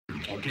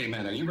Okay,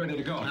 man, are you ready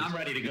to go? I'm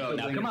ready to go.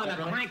 Now, come on,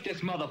 now crank this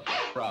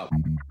motherfucker up.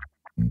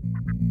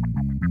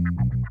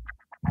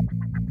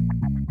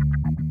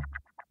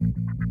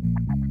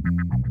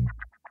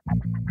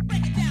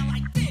 Break it down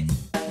like this.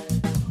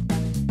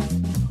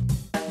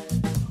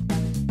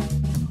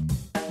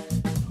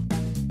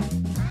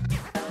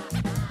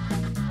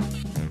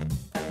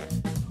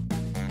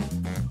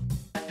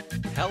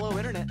 Hello,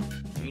 Internet.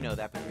 Gino,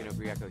 that Pedrino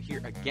Grieco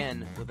here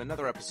again with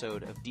another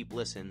episode of Deep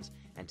Listens,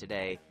 and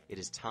today it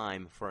is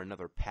time for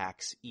another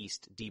PAX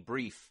East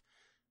debrief.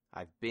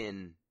 I've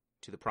been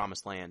to the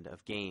promised land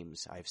of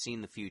games. I've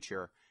seen the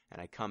future,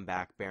 and I come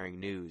back bearing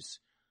news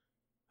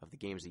of the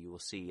games that you will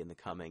see in the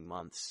coming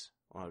months.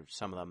 Well,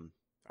 some of them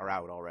are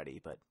out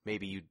already, but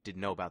maybe you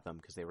didn't know about them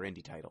because they were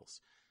indie titles.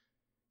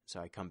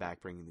 So I come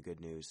back bringing the good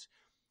news.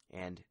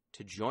 And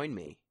to join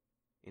me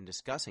in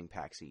discussing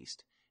PAX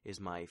East is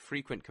my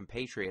frequent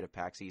compatriot of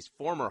PAX East,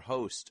 former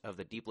host of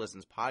the Deep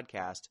Listens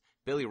podcast,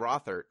 Billy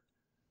Rothert.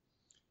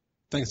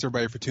 Thanks,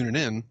 everybody, for tuning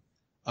in.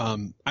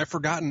 I've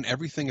forgotten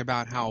everything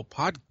about how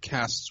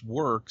podcasts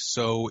work,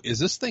 so is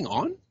this thing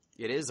on?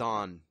 It is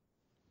on.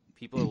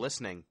 People are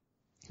listening.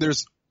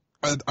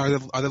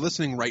 Are they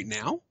listening right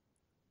now?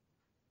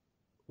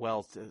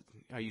 Well,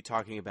 are you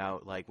talking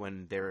about like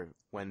when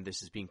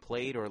this is being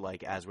played, or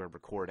like as we're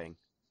recording?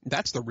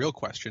 That's the real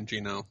question,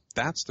 Gino.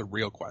 That's the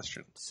real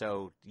question.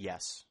 So,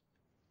 yes.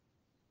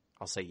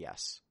 I'll say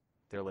yes.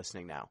 They're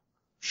listening now.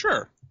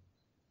 Sure.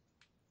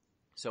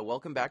 So,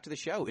 welcome back to the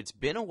show. It's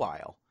been a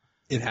while.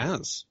 It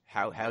has.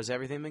 How's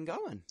everything been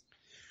going?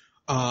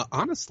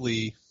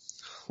 Honestly,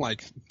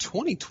 like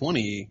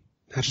 2020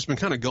 has just been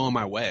kind of going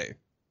my way.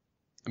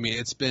 I mean,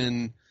 it's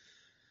been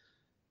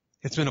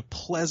a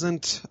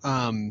pleasant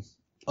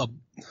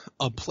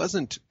a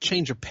pleasant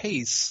change of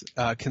pace,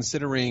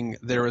 considering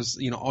there was,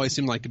 always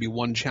seemed like to be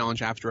one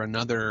challenge after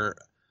another,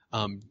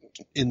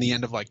 in the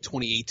end of like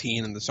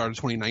 2018 and the start of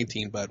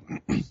 2019. But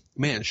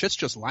man, shit's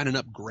just lining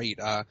up great.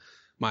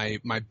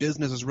 My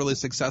business is really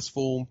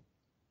successful.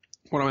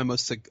 One of my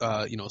most,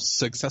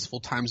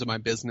 successful times of my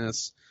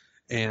business,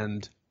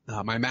 and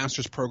my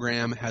master's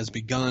program has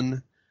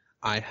begun.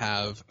 I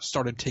have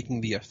started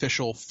taking the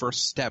official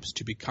first steps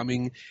to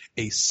becoming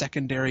a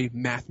secondary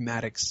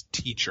mathematics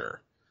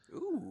teacher.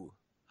 Ooh.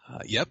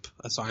 Yep.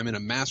 So I'm in a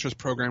master's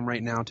program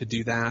right now to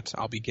do that.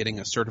 I'll be getting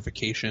a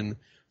certification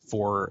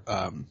for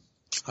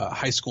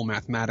high school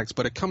mathematics,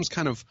 but it comes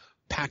kind of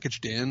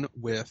packaged in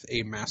with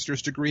a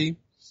master's degree,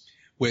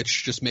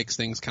 which just makes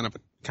things kind of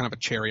a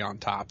cherry on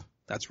top.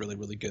 That's really,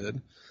 really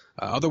good.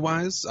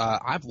 Otherwise,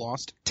 I've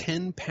lost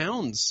 10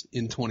 pounds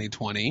in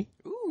 2020.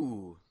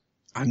 Ooh.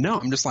 I know.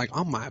 I'm just like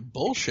on my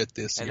bullshit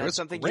this year. And that's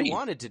something you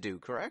wanted to do,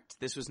 correct?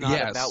 This was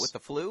not about with the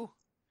flu?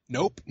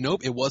 Nope.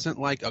 It wasn't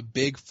like a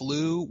big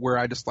flu where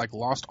I just like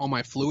lost all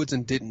my fluids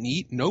and didn't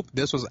eat. Nope.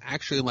 This was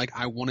actually like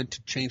I wanted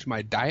to change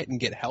my diet and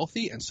get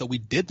healthy, and so we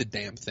did the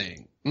damn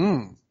thing.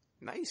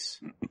 Nice.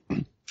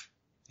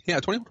 Yeah,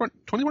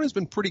 2020 has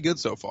been pretty good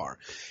so far.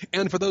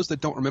 And for those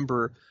that don't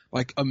remember,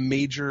 like a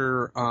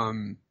major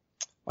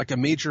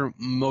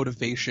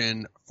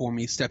motivation for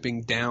me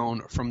stepping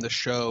down from the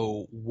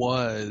show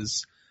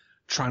was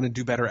trying to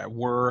do better at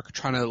work,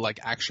 trying to like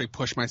actually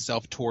push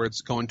myself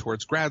towards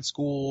grad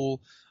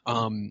school.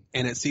 And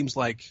it seems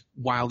like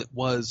while it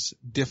was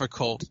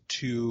difficult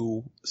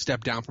to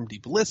step down from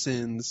Deep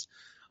Listens,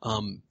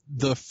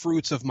 the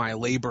fruits of my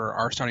labor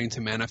are starting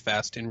to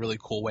manifest in really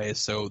cool ways.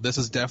 So this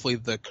is definitely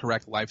the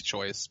correct life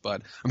choice,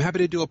 but I'm happy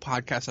to do a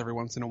podcast every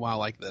once in a while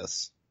like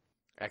this.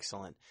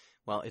 Excellent.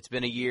 Well, it's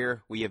been a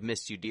year. We have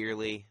missed you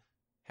dearly.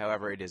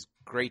 However, it is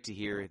great to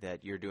hear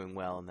that you're doing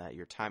well and that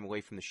your time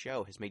away from the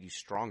show has made you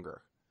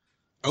stronger.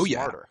 Oh,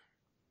 smarter.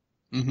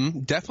 Yeah. Mm-hmm.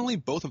 Definitely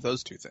both of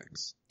those two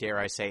things. Dare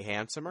I say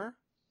handsomer?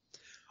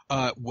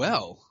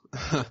 Well,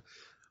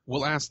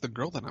 we'll ask the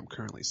girl that I'm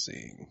currently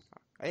seeing.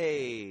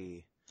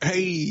 Hey.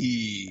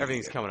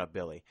 Everything's coming up,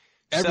 Billy.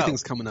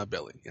 Everything's coming up,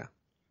 Billy, yeah.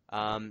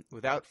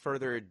 Without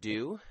further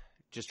ado,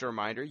 just a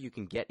reminder, you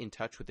can get in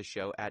touch with the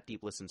show at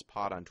Deep Listens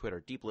Pod on Twitter,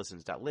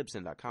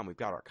 deeplistens.libsyn.com. We've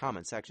got our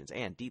comment sections,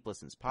 and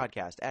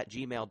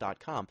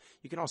deeplistenspodcast@gmail.com.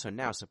 You can also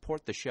now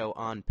support the show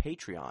on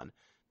Patreon,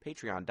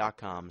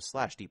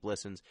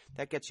 patreon.com/deeplistens.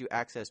 That gets you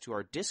access to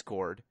our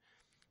Discord,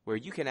 where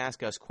you can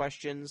ask us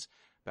questions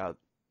about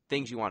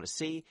things you want to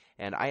see,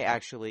 and I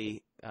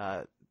actually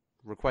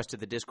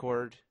requested the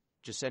Discord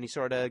just any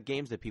sort of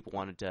games that people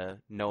wanted to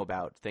know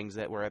about, things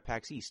that were at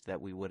PAX East that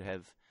we would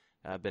have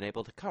been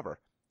able to cover.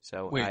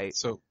 So Wait, I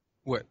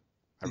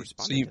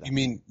responded to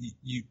that.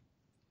 You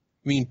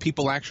mean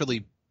people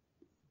actually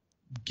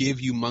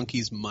give you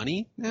monkeys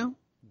money now?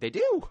 They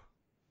do.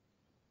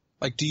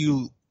 Like, do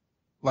you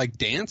like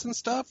dance and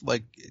stuff?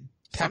 Like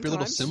tap your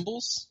little Sometimes.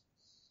 cymbals?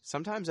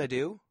 Sometimes I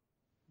do.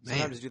 Man.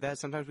 Sometimes I do that.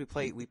 Sometimes we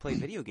play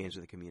video games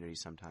with the community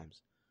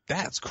sometimes.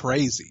 That's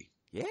crazy.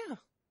 Yeah.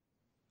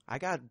 I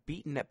got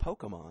beaten at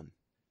Pokemon.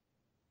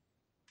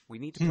 We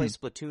need to play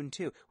Splatoon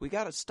 2. We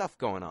got stuff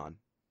going on.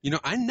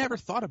 I never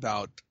thought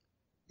about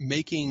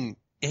making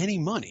any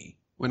money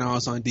when I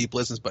was on Deep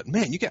Listens, but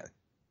man, you got,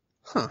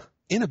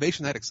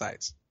 innovation that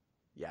excites.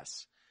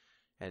 Yes.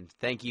 And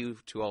thank you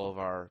to all of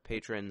our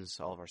patrons,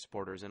 all of our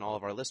supporters, and all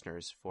of our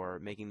listeners for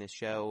making this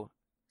show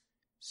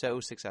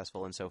so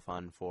successful and so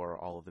fun for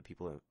all of the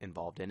people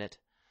involved in it.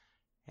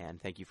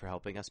 And thank you for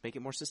helping us make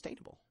it more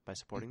sustainable by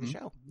supporting the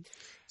show.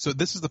 So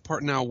this is the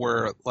part now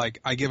where, like,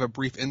 I give a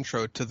brief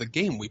intro to the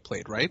game we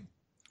played, right?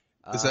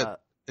 Is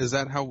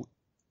that how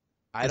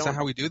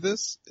we do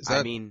this?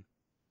 I mean,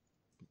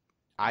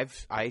 I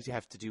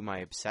have to do my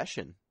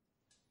obsession,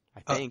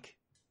 I think.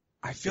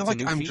 I feel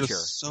like I'm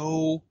just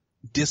so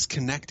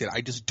disconnected.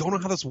 I just don't know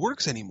how this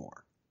works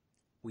anymore.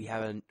 We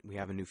have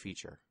a new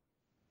feature.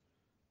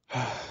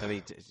 I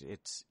mean,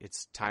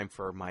 it's time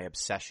for my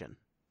obsession.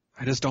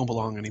 I just don't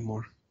belong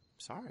anymore.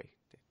 Sorry.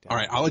 All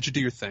right, I'll let you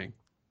do your thing.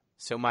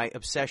 So my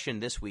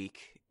obsession this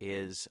week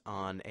is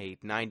on a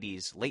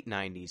late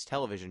 90s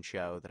television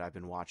show that I've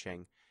been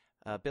watching.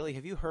 Billy,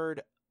 have you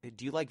heard,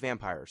 do you like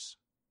vampires?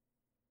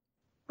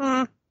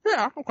 Yeah,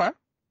 okay.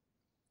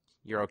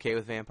 You're okay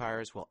with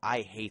vampires? Well,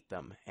 I hate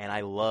them, and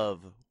I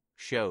love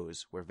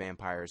shows where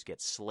vampires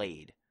get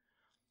slayed.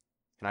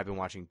 And I've been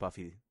watching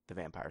Buffy the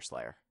Vampire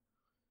Slayer.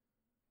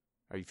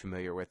 Are you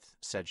familiar with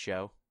said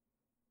show?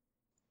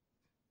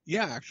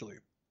 Yeah, actually.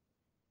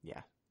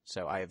 Yeah.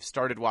 So I have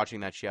started watching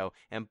that show,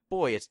 and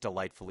boy, it's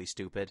delightfully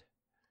stupid.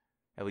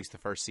 At least the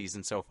first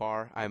season so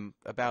far. I'm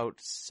about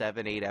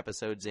 7-8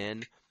 episodes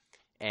in,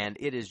 and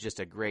it is just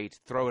a great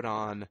throw it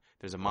on.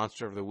 There's a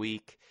monster of the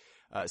week.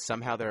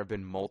 Somehow there have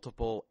been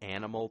multiple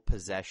animal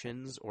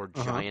possessions or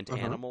giant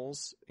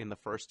animals in the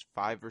first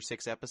 5 or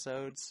 6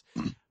 episodes.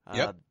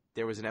 Yep.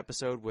 There was an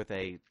episode with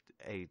a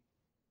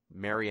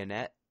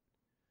marionette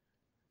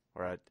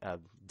or a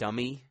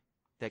dummy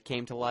that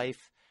came to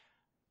life.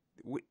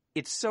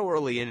 It's so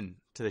early into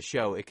the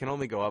show, it can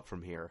only go up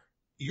from here.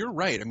 You're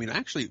right. I mean,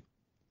 actually,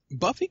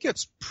 Buffy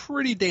gets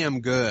pretty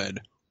damn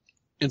good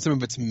in some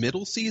of its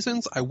middle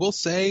seasons. I will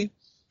say,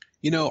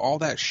 all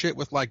that shit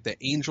with like the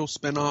Angel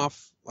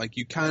spinoff, like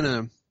you kind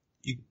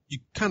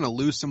of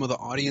lose some of the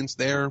audience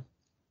there.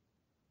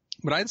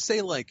 But I'd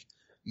say like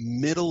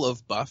middle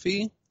of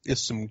Buffy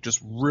is some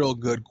just real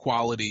good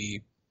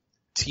quality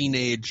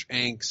teenage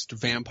angst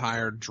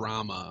vampire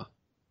drama.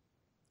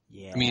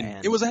 Yeah. I mean,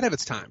 it was ahead of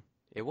its time.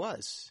 It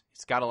was.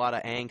 It's got a lot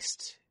of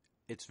angst.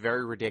 It's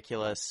very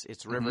ridiculous.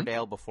 It's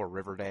Riverdale before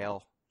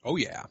Riverdale. Oh,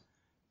 yeah.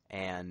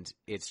 And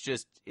it's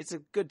a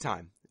good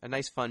time. A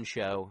nice, fun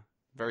show.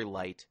 Very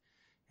light.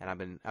 And I've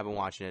been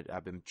watching it.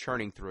 I've been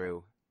churning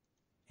through.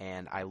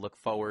 And I look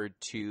forward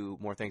to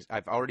more things.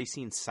 I've already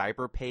seen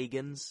Cyber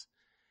Pagans.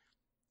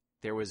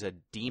 There was a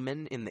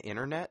demon in the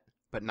internet,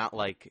 but not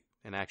like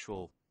an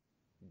actual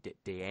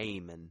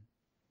daemon,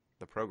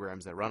 the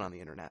programs that run on the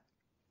internet.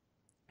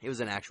 It was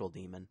an actual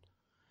demon.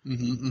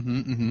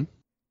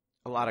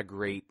 A lot of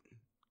great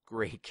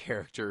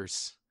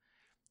characters.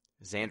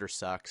 Xander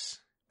sucks,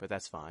 but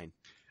that's fine.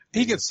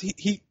 He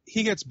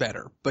gets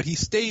better, but he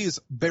stays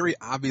very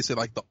obviously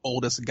like the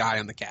oldest guy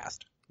in the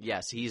cast.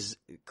 Yes, he's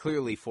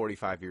clearly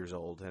 45 years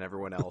old, and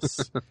everyone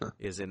else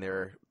is in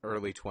their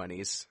early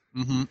 20s.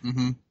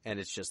 And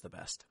it's just the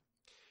best.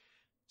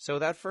 So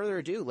without further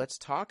ado, let's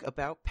talk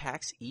about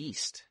PAX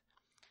East.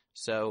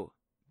 So,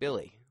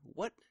 Billy,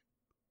 what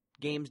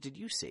games did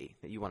you see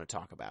that you want to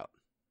talk about?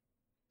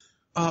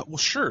 Well,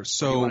 sure.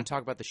 So you want to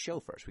talk about the show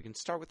first? We can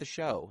start with the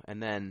show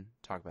and then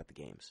talk about the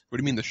games. What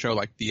do you mean the show?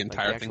 Like the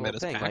entire thing that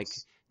is PAX? Like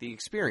the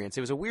experience.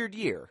 It was a weird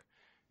year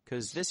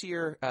because this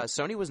year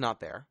Sony was not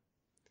there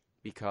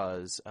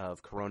because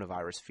of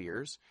coronavirus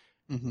fears.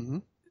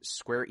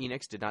 Square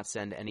Enix did not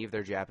send any of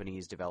their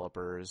Japanese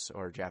developers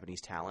or Japanese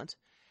talent,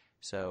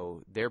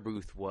 so their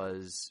booth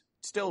was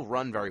still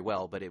run very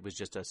well, but it was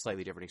just a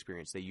slightly different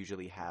experience. They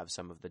usually have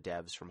some of the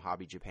devs from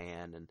Hobby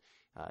Japan and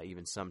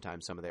even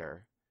sometimes some of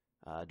their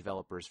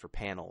developers for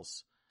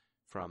panels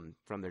from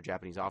their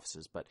Japanese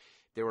offices, but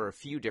there were a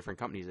few different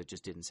companies that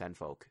just didn't send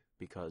folk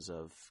because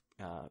of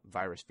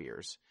virus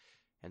fears.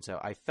 And so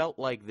I felt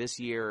like this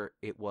year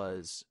it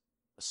was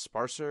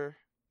sparser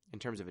in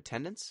terms of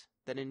attendance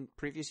than in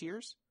previous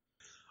years.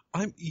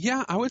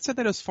 Yeah, I would say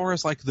that as far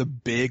as like the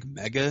big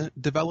mega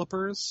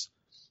developers,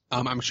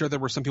 I'm sure there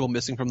were some people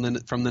missing from the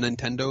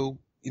Nintendo,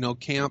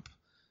 camp,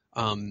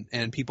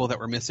 and people that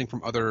were missing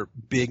from other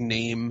big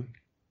name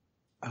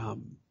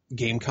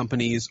game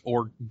companies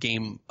or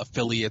game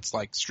affiliates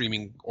like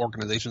streaming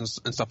organizations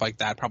and stuff like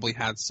that probably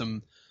had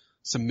some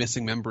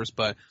missing members,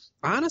 but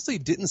I honestly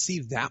didn't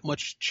see that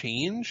much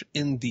change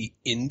in the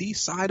indie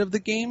side of the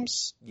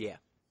games. Yeah.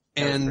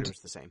 That was pretty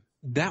much the same.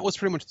 That was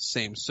pretty much the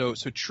same. So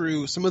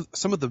true. Some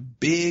of the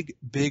big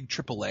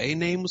AAA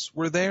names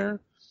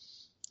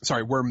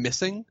were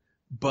missing,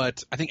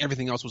 but I think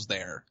everything else was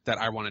there that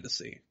I wanted to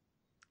see.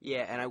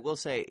 Yeah, and I will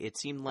say it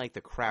seemed like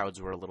the crowds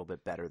were a little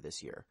bit better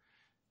this year.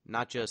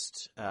 Not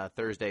just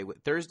Thursday.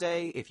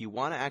 Thursday, if you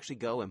want to actually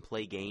go and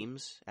play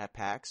games at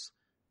PAX,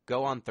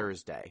 go on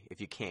Thursday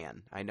if you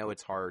can. I know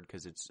it's hard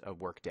because it's a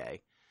work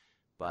day,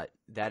 but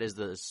that is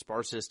the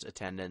sparsest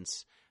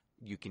attendance.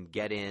 You can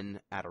get in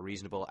at a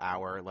reasonable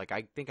hour. Like,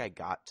 I think I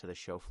got to the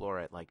show floor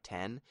at like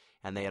 10,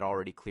 and they had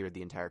already cleared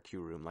the entire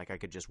queue room. Like, I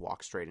could just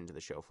walk straight into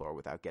the show floor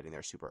without getting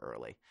there super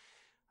early.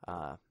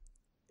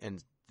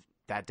 And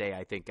that day,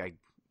 I think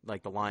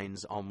the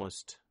lines,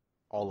 almost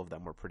all of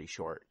them were pretty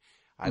short.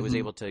 I was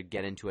able to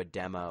get into a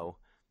demo.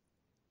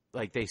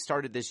 Like, they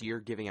started this year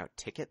giving out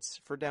tickets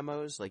for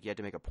demos. Like, you had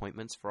to make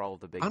appointments for all of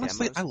the big demos.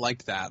 Honestly, I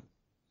liked that.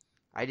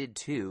 I did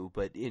too,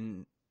 but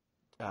in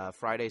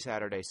Friday,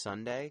 Saturday,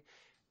 Sunday,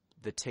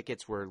 the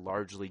tickets were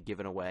largely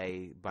given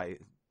away by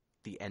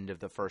the end of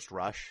the first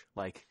rush.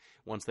 Like,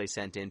 once they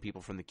sent in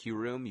people from the queue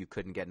room, you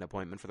couldn't get an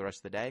appointment for the rest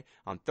of the day.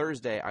 On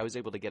Thursday, I was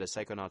able to get a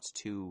Psychonauts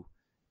 2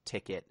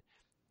 ticket.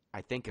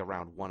 I think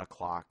around 1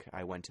 o'clock,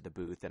 I went to the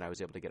booth, and I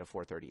was able to get a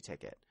 4:30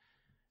 ticket.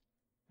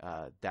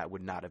 That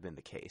would not have been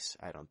the case,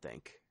 I don't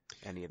think.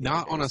 Any of the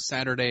Not other on a days.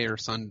 Saturday or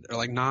Sunday, or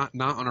like not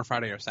on a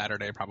Friday or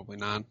Saturday, probably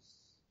not.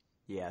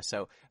 Yeah,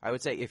 so I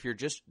would say if you're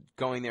just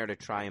going there to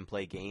try and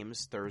play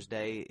games,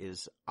 Thursday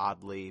is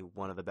oddly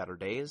one of the better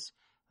days.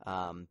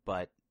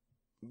 But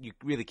you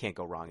really can't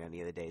go wrong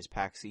any of the days.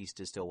 PAX East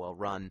is still well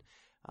run.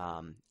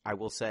 I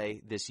will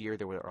say this year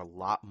there were a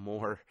lot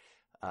more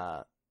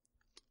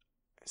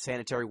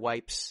sanitary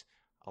wipes,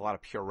 a lot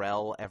of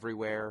Purell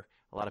everywhere,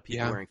 a lot of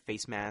people wearing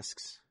face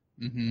masks.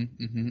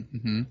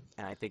 And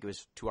I think it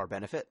was to our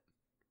benefit.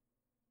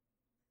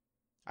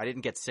 I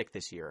didn't get sick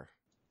this year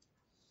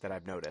that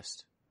I've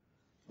noticed.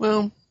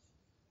 Well,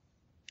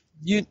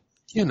 you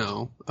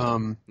know,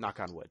 Knock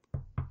on wood.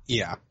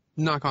 yeah,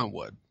 knock on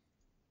wood.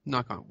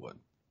 Knock on wood.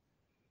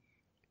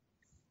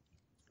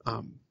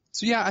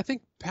 So yeah, I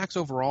think PAX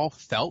overall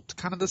felt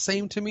kind of the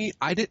same to me.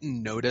 I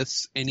didn't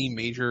notice any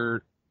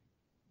major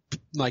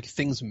like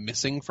things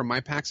missing from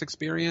my PAX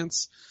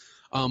experience.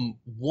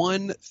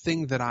 One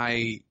thing that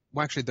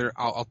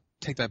I'll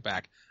take that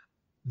back.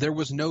 There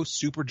was no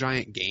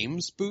Supergiant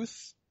Games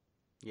booth.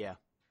 Yeah.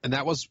 And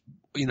that was,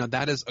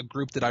 that is a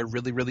group that I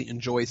really, really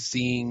enjoy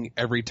seeing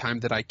every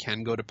time that I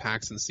can go to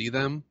PAX and see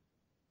them.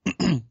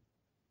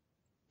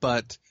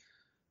 But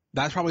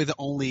that's probably the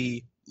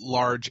only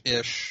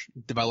large-ish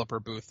developer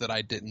booth that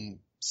I didn't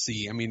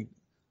see. I mean,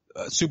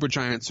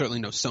 Supergiant, certainly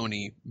no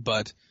Sony,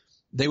 but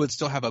they would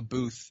still have a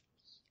booth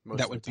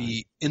that would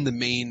be in the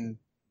main,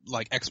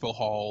 like, expo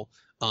hall,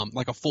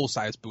 like a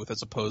full-size booth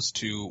as opposed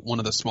to one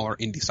of the smaller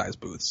indie-size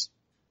booths.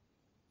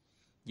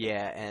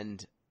 Yeah,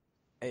 and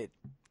it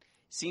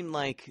seemed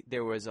like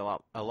there was a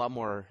lot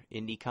more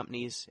indie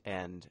companies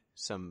and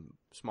some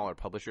smaller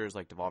publishers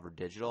like Devolver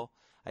Digital.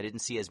 I didn't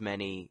see as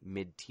many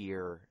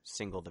mid-tier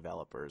single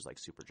developers like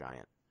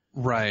Supergiant.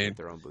 Right. With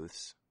their own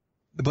booths.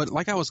 But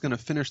like I was going to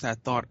finish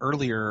that thought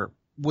earlier,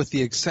 with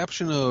the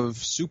exception of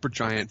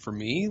Supergiant for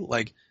me,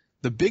 like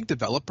the big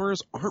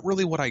developers aren't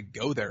really what I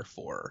go there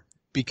for,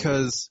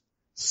 because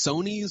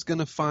Sony's going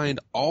to find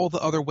all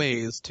the other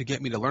ways to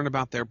get me to learn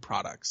about their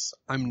products.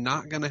 I'm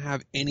not going to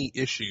have any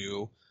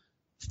issue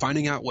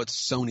finding out what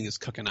Sony is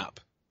cooking up.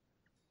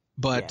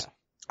 But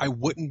I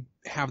wouldn't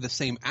have the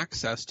same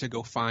access to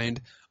go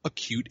find a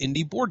cute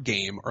indie board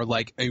game or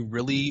like a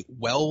really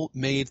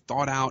well-made,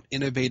 thought-out,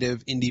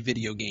 innovative indie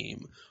video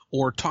game,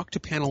 or talk to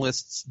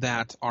panelists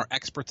that are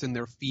experts in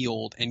their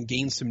field and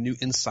gain some new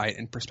insight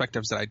and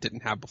perspectives that I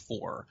didn't have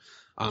before.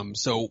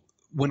 So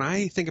when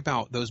I think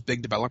about those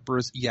big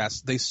developers,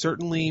 yes, they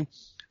certainly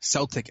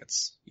sell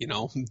tickets.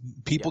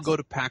 People go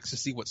to PAX to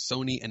see what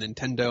Sony and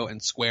Nintendo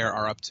and Square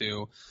are up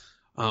to.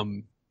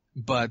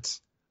 But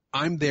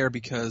I'm there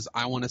because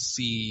I want to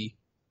see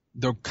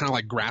the kind of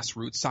like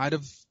grassroots side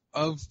of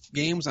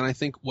games. And I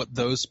think what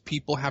those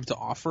people have to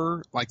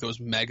offer, like those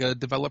mega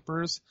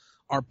developers,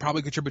 are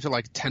probably contribute to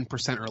like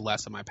 10% or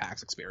less of my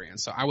PAX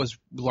experience. So I was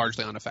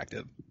largely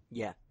unaffected.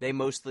 Yeah, they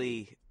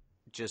mostly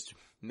just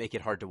make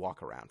it hard to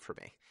walk around for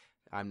me.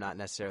 I'm not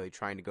necessarily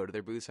trying to go to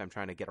their booths. I'm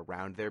trying to get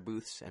around their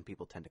booths, and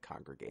people tend to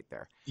congregate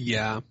there.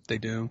 Yeah, they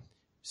do.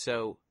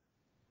 So,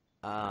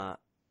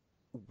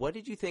 what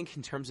did you think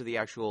in terms of the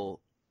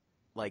actual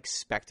like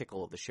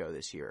spectacle of the show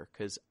this year?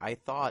 Because I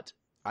thought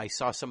I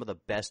saw some of the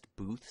best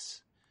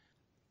booths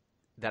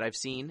that I've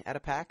seen at a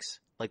PAX.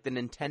 Like the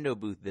Nintendo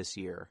booth this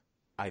year,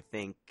 I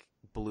think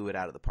blew it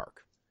out of the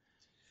park.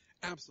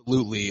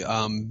 Absolutely.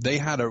 They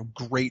had a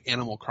great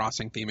Animal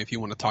Crossing theme, if you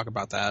want to talk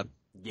about that.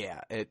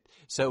 Yeah.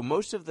 So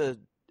most of the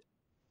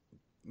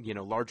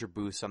larger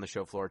booths on the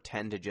show floor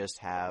tend to just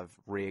have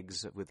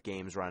rigs with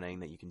games running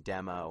that you can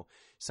demo.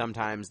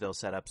 Sometimes they'll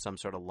set up some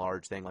sort of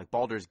large thing. Like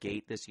Baldur's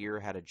Gate this year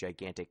had a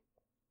gigantic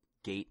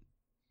gate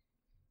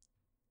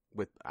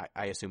with,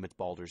 I assume it's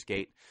Baldur's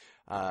Gate,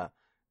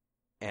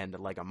 and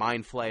like a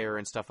Mind Flayer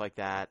and stuff like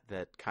that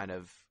kind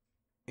of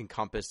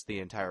encompassed the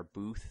entire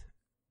booth.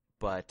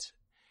 But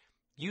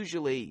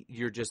usually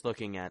you're just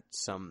looking at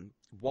some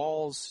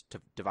walls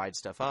to divide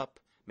stuff up.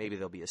 Maybe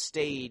there'll be a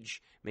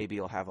stage. Maybe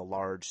you'll have a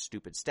large,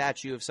 stupid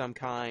statue of some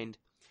kind.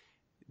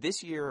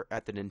 This year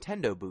at the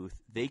Nintendo booth,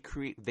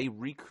 they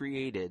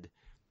recreated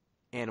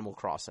Animal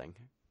Crossing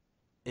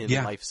in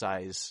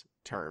life-size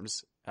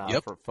terms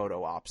for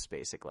photo ops,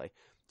 basically.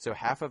 So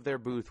half of their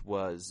booth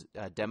was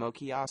demo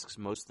kiosks,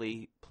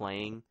 mostly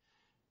playing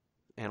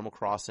Animal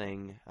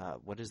Crossing.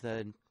 What is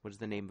the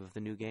name of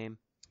the new game?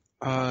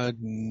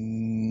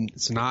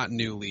 It's not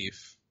New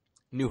Leaf.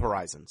 New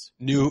Horizons.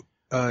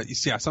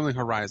 Something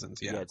Horizons.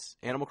 Yeah, it's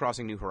Animal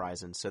Crossing New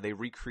Horizons. So they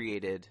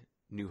recreated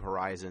New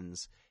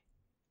Horizons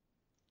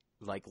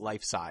like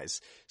life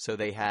size. So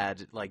they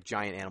had like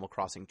giant Animal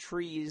Crossing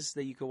trees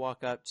that you could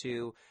walk up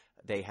to.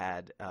 They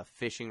had a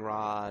fishing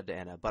rod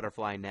and a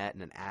butterfly net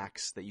and an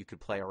axe that you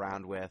could play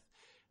around with.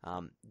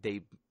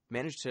 They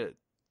managed to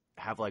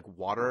have like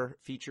water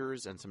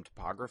features and some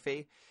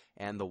topography,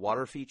 and the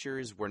water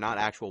features were not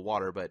actual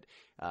water, but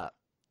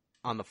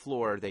on the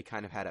floor they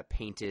kind of had a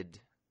painted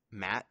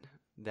mat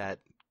that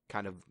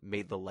kind of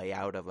made the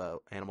layout of a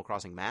Animal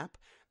Crossing map,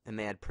 and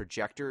they had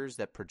projectors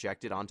that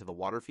projected onto the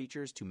water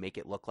features to make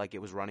it look like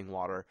it was running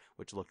water,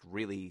 which looked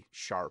really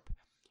sharp.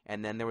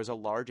 And then there was a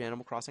large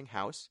Animal Crossing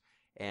house,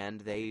 and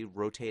they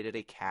rotated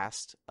a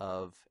cast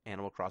of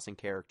Animal Crossing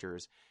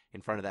characters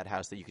in front of that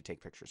house that you could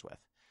take pictures with.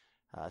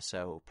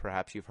 So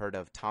perhaps you've heard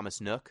of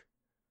Thomas Nook?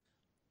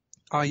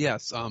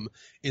 Yes.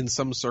 In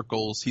some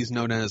circles, he's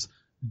known as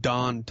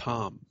Don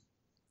Tom.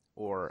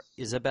 Or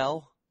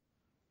Isabelle?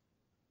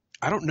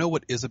 I don't know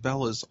what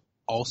Isabelle is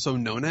also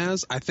known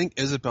as. I think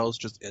Isabelle is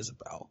just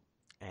Isabelle.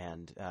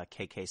 And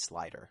KK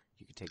Slider.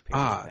 You could take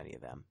pictures of any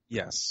of them.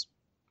 Yes.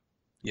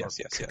 Yes.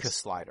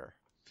 Slider.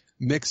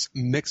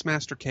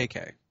 Mixmaster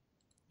KK.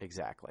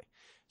 Exactly.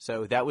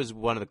 So that was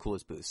one of the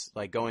coolest booths.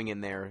 Like going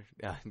in there,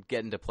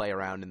 getting to play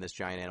around in this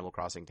giant Animal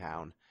Crossing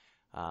town.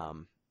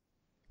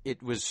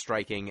 It was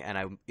striking,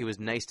 and it was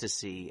nice to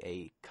see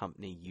a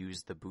company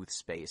use the booth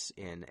space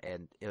in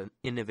an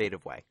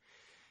innovative way.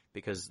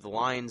 Because the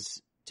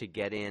lines to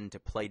get in to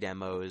play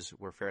demos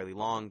were fairly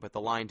long, but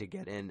the line to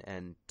get in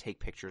and take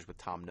pictures with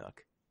Tom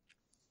Nook,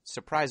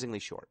 surprisingly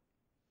short.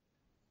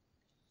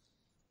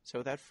 So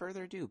without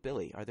further ado,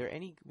 Billy, were there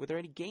any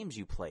games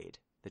you played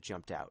that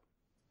jumped out?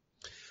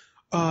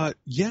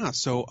 Yeah,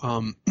 so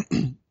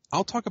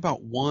I'll talk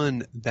about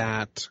one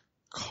that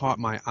caught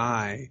my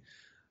eye.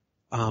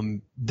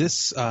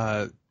 This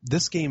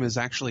game is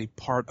actually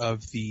part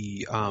of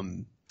the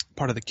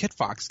Kit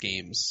Fox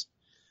games.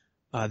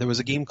 There was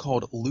a game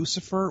called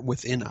Lucifer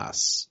Within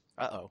Us.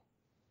 Uh-oh.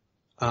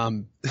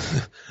 I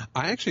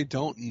actually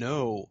don't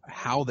know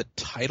how the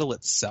title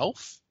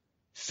itself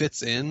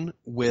fits in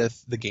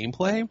with the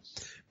gameplay,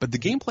 but the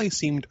gameplay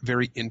seemed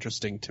very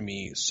interesting to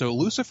me. So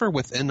Lucifer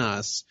Within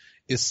Us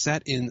is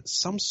set in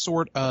some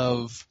sort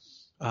of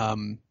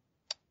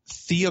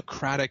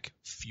theocratic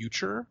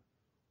future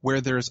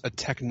where there's a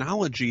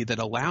technology that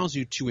allows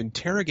you to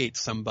interrogate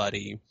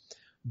somebody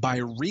by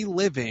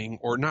reliving,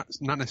 or not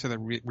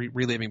necessarily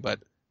reliving, but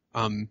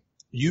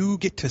you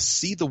get to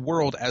see the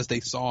world as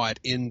they saw it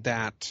in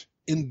their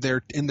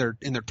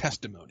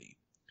testimony.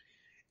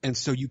 And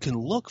so you can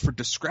look for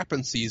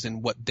discrepancies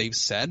in what they've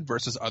said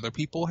versus other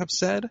people have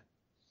said,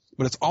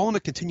 but it's all in a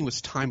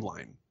continuous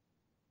timeline.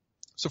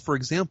 So for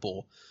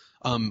example,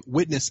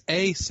 witness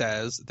A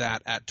says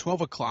that at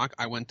 12 o'clock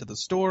I went to the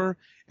store,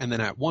 and then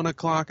at 1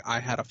 o'clock I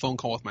had a phone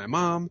call with my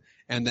mom,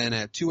 and then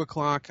at 2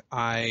 o'clock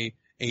I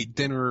ate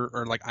dinner,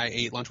 or like I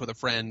ate lunch with a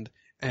friend,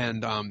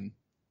 and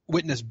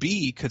witness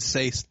B could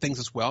say things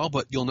as well,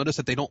 but you'll notice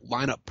that they don't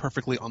line up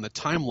perfectly on the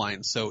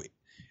timeline. So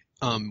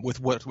with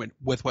what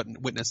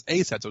witness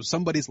A said. So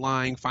somebody's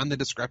lying, find the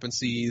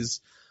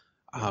discrepancies.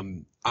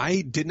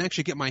 I didn't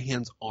actually get my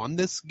hands on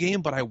this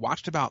game, but I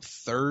watched about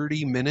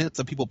 30 minutes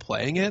of people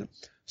playing it,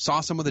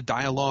 saw some of the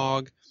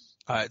dialogue.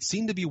 It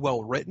seemed to be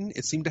well written.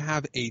 It seemed to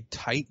have a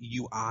tight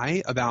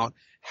UI about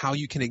how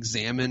you can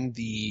examine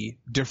the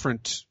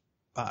different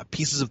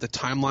pieces of the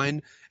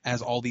timeline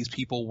as all these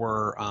people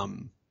were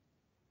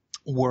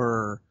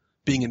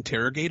being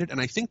interrogated. And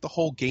I think the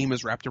whole game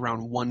is wrapped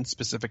around one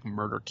specific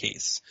murder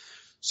case.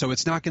 So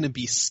it's not going to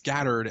be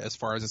scattered as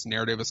far as its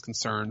narrative is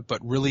concerned, but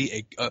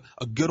really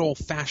a good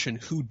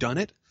old-fashioned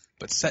whodunit,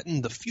 but set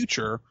in the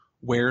future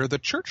where the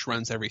church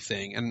runs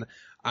everything. And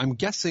I'm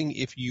guessing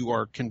if you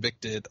are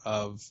convicted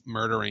of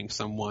murdering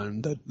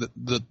someone,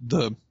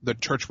 the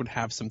church would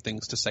have some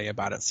things to say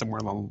about it, somewhere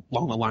along the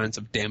lines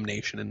of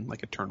damnation and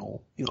like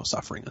eternal,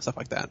 suffering and stuff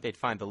like that. They'd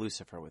find the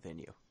Lucifer within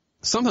you.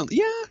 Something,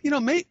 yeah,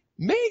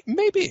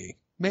 maybe.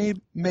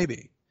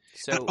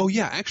 So,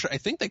 actually, I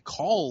think they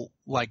call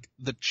like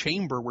the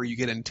chamber where you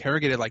get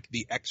interrogated like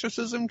the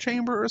exorcism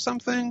chamber or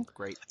something.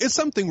 Great. It's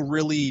something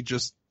really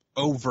just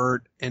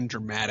overt and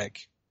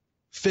dramatic,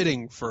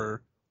 fitting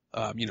for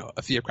a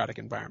theocratic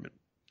environment.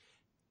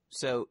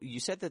 So you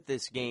said that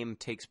this game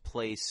takes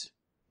place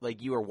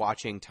like you are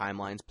watching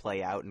timelines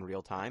play out in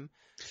real time.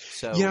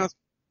 So yeah.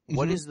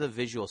 What is the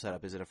visual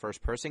setup? Is it a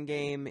first-person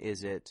game?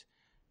 Is it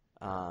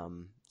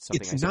something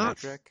it's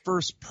isometric? Not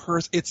first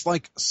person. It's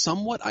like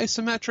somewhat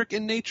isometric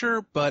in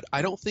nature, but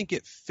I don't think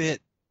it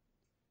fit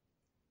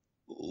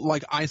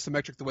like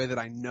isometric the way that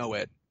I know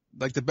it.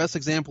 Like the best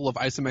example of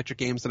isometric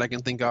games that I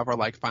can think of are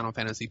like Final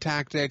Fantasy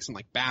Tactics and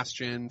like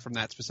Bastion from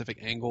that specific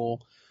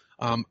angle.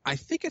 I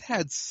think it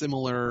had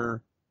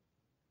similar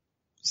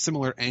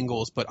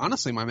angles, but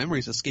honestly, my memory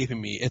is escaping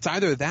me. It's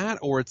either that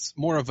or it's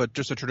more of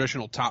just a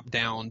traditional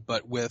top-down,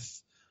 but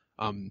with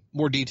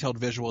more detailed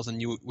visuals than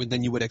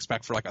you would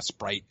expect for like a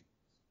sprite.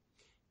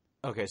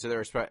 Okay, so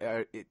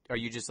are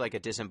you just like a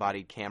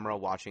disembodied camera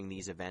watching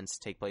these events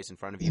take place in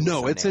front of you?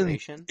 No, with it's some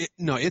narration?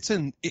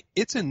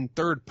 it's in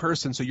third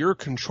person, so you're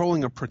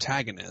controlling a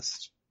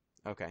protagonist.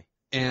 Okay.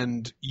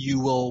 And you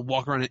will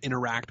walk around and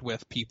interact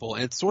with people.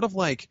 And it's sort of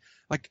like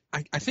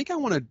I think I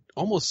want to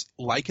almost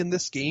liken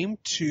this game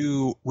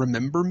to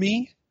Remember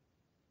Me,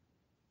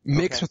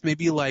 mixed with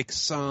maybe like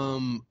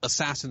some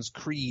Assassin's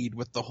Creed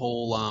with the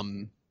whole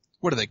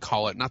what do they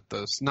call it?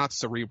 Not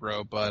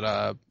Cerebro,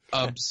 but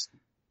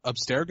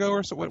Abstergo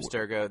or something.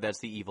 Abstergo, that's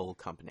the evil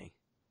company.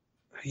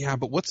 Yeah,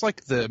 but what's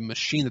like the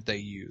machine that they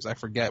use? I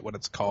forget what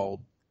it's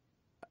called.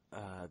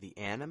 The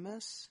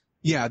Animus?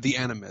 Yeah, the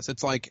Animus.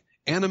 It's like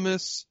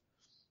Animus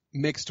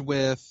mixed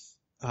with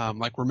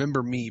like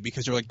Remember Me,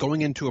 because you're like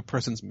going into a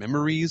person's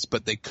memories,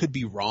 but they could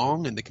be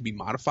wrong and they could be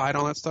modified,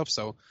 all that stuff.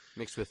 So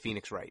mixed with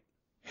Phoenix Wright.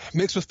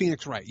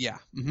 Yeah.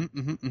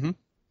 Mm-hmm.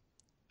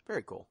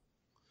 Very cool.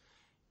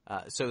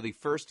 So the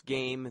first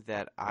game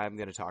that I'm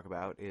going to talk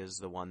about is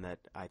the one that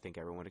I think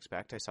everyone would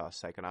expect. I saw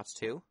Psychonauts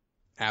 2.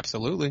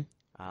 Absolutely.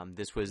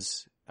 This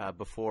was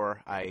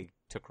before I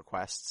took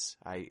requests.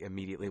 I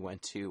immediately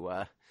went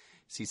to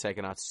see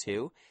Psychonauts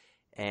 2.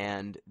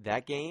 And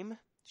that game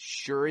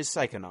sure is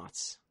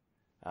Psychonauts.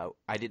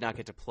 I did not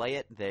get to play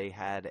it. They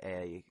had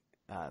a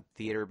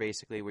theater,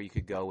 basically, where you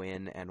could go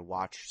in and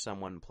watch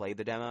someone play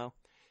the demo.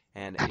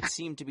 And it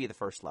seemed to be the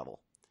first level.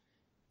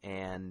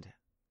 And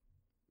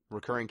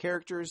recurring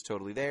characters,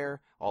 totally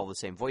there, all the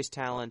same voice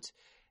talent,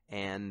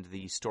 and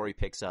the story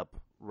picks up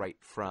right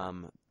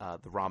from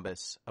the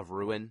Rhombus of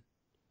Ruin,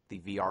 the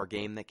VR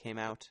game that came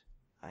out,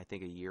 I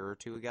think a year or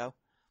two ago.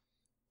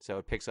 So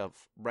it picks up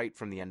right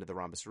from the end of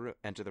the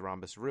Enter the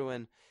Rhombus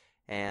Ruin,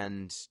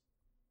 and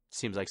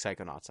seems like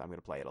Psychonauts. I'm going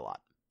to play it a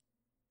lot.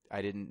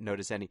 I didn't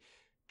notice any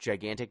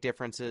gigantic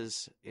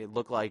differences. It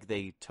looked like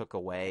they took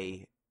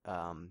away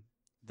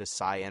the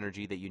psi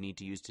energy that you need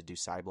to use to do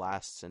psi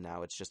blasts, and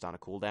now it's just on a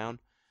cooldown.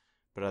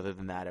 But other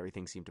than that,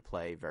 everything seemed to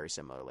play very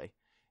similarly.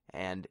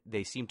 And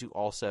they seem to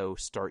also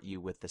start you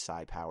with the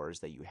psi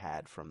powers that you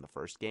had from the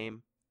first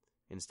game,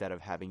 instead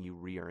of having you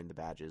re-earn the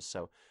badges.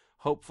 So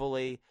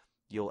hopefully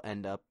you'll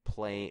end up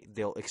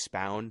they'll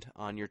expound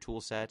on your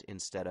tool set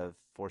instead of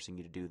forcing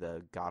you to do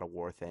the God of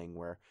War thing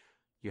where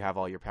you have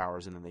all your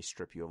powers and then they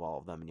strip you of all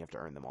of them and you have to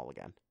earn them all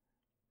again.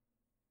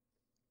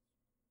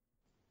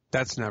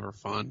 That's never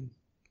fun.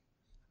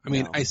 I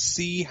mean, I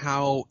see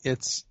how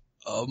it's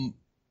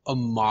a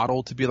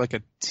model to be like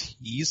a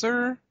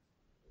teaser,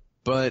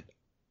 but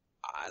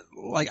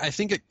I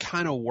think it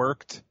kind of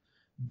worked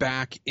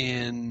back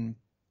in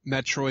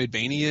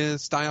Metroidvania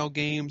style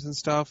games and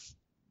stuff,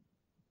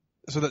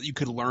 so that you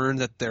could learn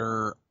that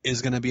there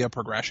is going to be a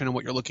progression in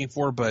what you're looking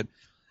for. But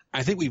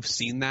I think we've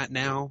seen that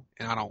now,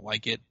 and I don't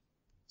like it.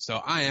 So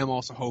I am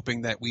also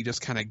hoping that we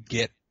just kind of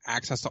get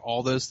access to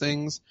all those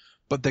things,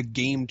 but the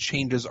game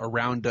changes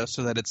around us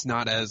so that it's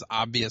not as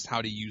obvious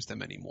how to use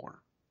them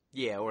anymore.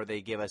 Yeah, or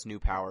they give us new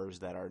powers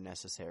that are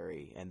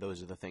necessary, and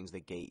those are the things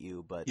that gate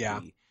you, but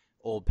the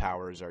old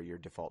powers are your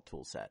default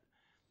tool set.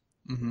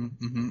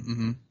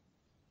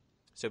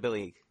 So,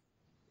 Billy,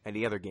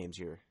 any other games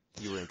you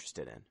were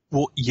interested in?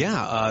 Well,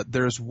 yeah,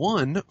 there's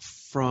one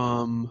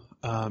from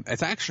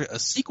it's actually a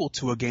sequel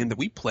to a game that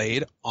we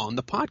played on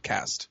the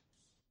podcast.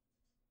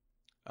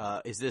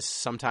 Is this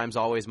Sometimes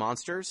Always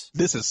Monsters?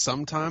 This is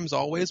Sometimes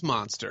Always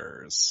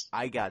Monsters.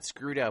 I got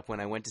screwed up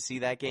when I went to see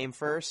that game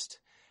first.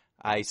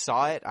 I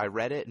saw it, I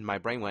read it, and my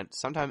brain went,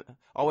 Sometimes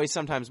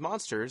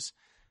Monsters?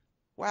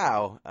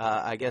 Wow,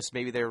 I guess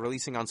maybe they're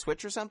releasing on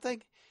Switch or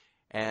something?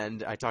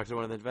 And I talked to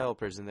one of the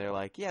developers, and they're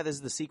like, yeah, this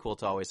is the sequel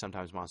to Always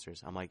Sometimes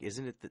Monsters. I'm like,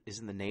 isn't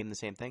the name the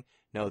same thing?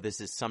 No, this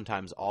is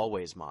Sometimes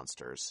Always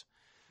Monsters.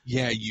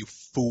 Yeah, you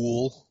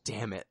fool.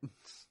 Damn it.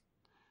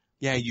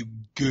 Yeah, you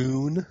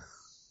goon.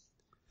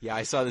 Yeah,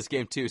 I saw this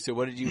game too, so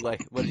what did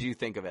you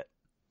think of it?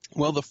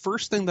 Well, the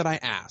first thing that I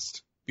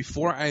asked,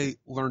 before I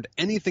learned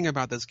anything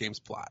about this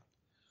game's plot,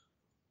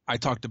 I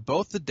talked to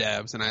both the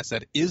devs, and I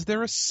said, is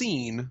there a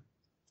scene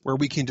where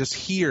we can just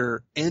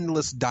hear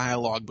endless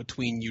dialogue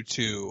between you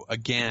two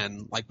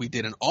again, like we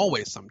did in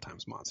Always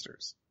Sometimes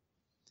Monsters?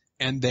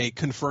 And they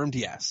confirmed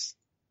yes,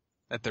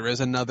 that there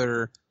is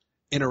another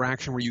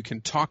interaction where you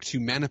can talk to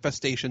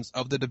manifestations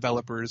of the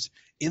developers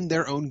in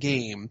their own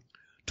game,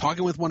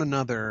 talking with one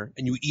another,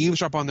 and you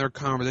eavesdrop on their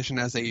conversation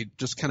as they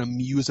just kind of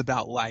muse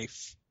about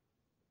life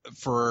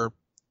for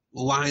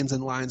lines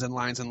and lines and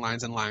lines and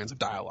lines and lines of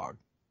dialogue.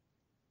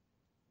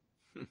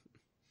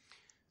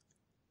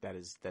 That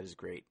is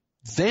great.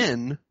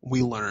 Then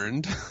we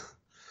learned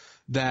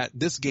that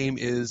this game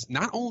is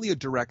not only a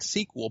direct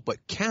sequel,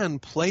 but can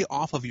play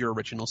off of your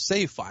original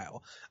save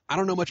file. I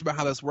don't know much about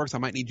how this works. I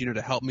might need Gino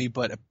to help me,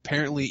 but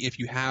apparently if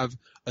you have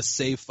a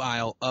save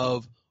file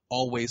of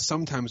Always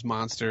Sometimes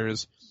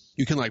Monsters,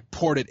 you can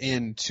port it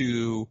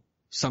into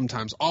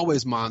Sometimes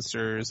Always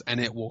Monsters, and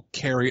it will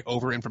carry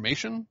over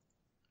information.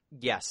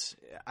 Yes,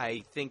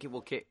 I think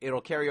it'll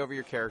carry over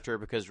your character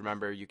because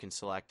remember you can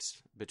select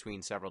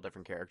between several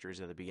different characters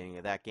at the beginning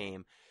of that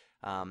game.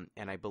 and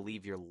I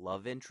believe your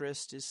love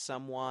interest is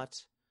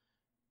somewhat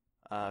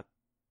I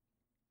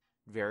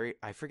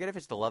forget if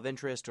it's the love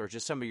interest or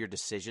just some of your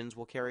decisions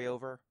will carry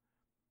over.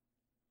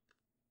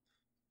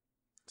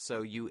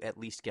 So you at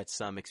least get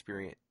some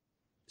experience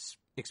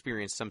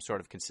some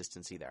sort of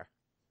consistency there.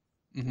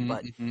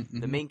 But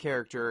the main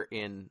character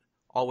in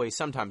Always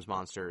Sometimes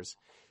Monsters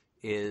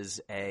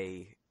is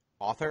a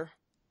author,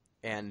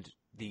 and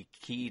the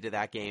key to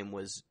that game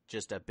was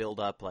just a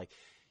build-up. Like,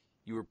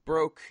 you were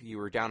broke, you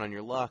were down on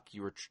your luck,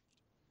 you were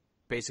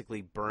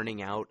basically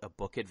burning out a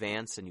book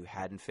advance, and you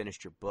hadn't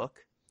finished your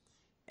book,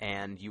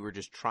 and you were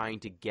just trying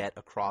to get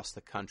across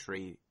the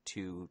country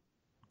to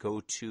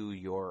go to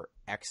your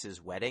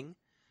ex's wedding,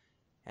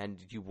 and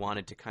you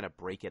wanted to kind of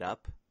break it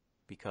up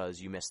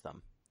because you missed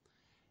them.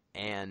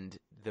 And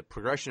the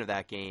progression of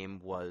that game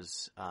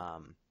was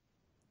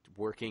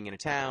working in a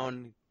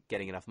town,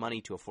 getting enough money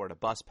to afford a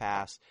bus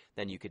pass,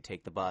 then you could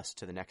take the bus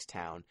to the next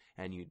town,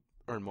 and you'd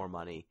earn more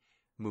money,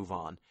 move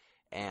on.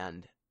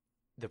 And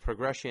the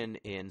progression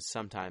in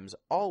Sometimes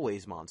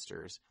Always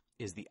Monsters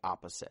is the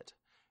opposite.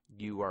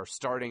 You are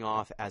starting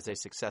off as a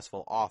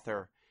successful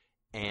author,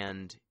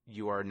 and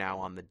you are now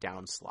on the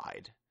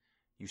downslide.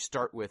 You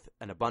start with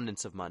an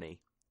abundance of money,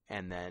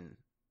 and then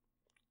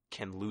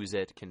can lose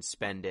it, can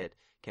spend it,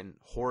 can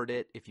hoard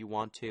it if you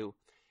want to.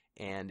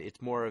 And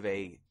it's more of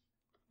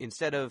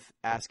instead of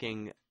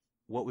asking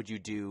what would you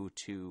do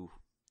to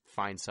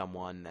find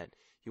someone that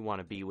you want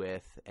to be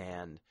with,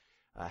 and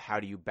how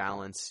do you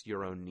balance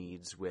your own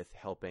needs with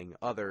helping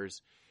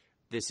others,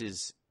 this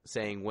is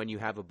saying when you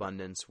have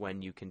abundance,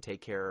 when you can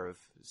take care of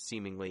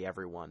seemingly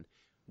everyone,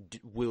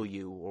 will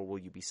you or will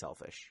you be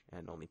selfish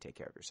and only take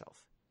care of yourself?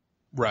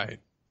 Right.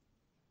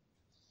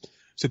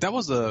 So that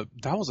was a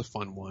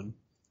fun one.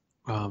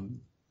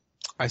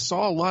 I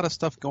saw a lot of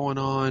stuff going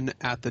on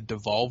at the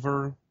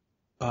Devolver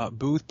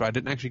booth, but I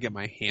didn't actually get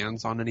my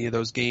hands on any of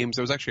those games.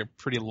 There was actually a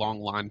pretty long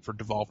line for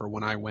Devolver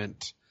when I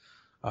went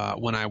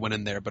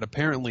in there. But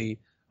apparently,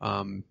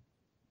 Gungeon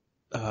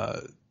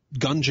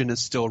is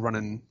still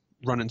running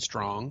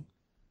strong,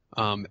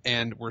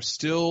 and we're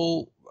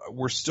still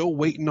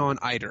waiting on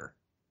Eider.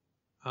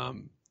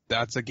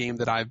 That's a game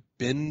that I've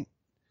been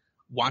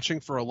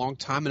watching for a long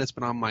time, and it's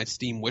been on my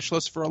Steam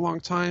wishlist for a long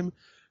time.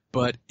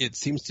 But it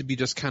seems to be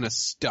just kind of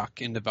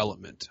stuck in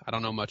development. I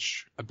don't know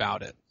much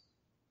about it.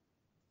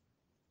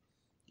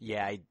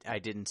 Yeah, I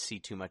didn't see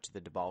too much of the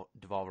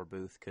Devolver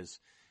booth because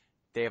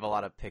they have a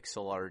lot of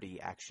pixel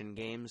arty action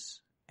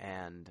games,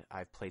 and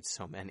I've played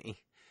so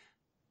many.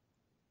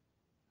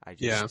 I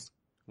just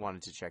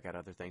wanted to check out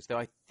other things. Though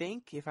I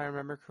think, if I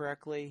remember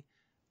correctly,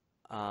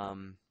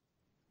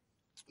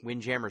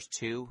 Windjammers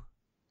 2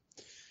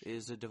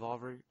 is a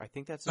Devolver. I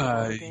think that's a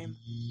Devolver game.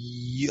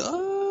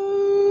 Yeah.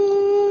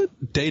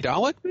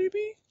 Daedalic,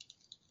 maybe?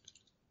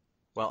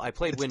 Well, I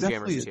played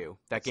Windjammers 2.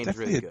 That game's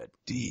really good.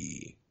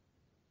 D.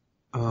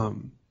 Oh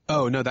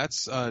no,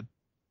 that's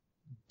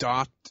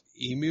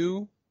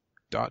Dotemu,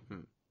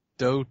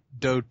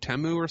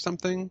 Dotemu or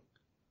something.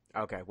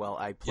 Okay, well,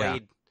 I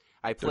played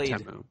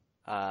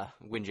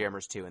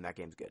Windjammers 2, and that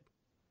game's good.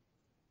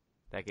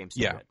 That game's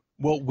still good.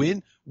 Well,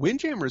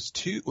 Windjammers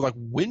 2, like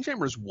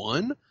Windjammers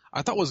 1,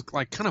 I thought was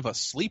like kind of a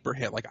sleeper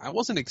hit. Like, I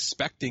wasn't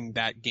expecting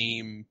that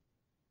game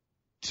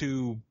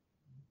to,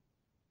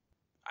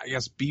 I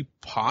guess, be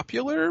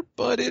popular,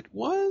 but it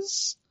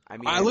was. I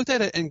mean, I looked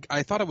at it and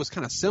I thought it was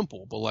kind of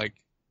simple, but like,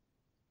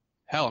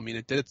 hell, I mean,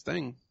 it did its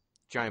thing.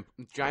 Giant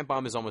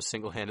Bomb is almost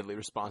single-handedly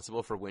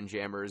responsible for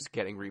Windjammers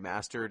getting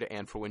remastered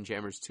and for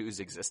Windjammers 2's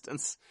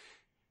existence.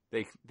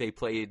 They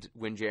played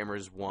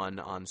Windjammers 1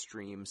 on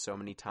stream so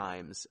many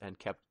times and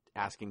kept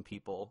asking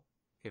people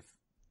if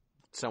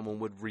someone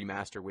would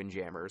remaster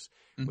Windjammers,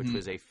 which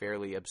was a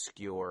fairly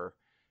obscure,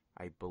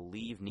 I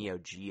believe, Neo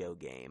Geo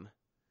game.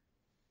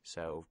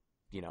 So,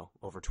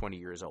 over 20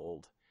 years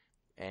old.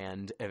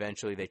 And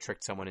eventually they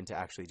tricked someone into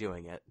actually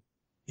doing it.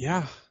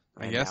 Yeah,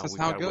 I guess that's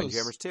how it goes.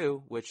 Windjammers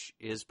 2, which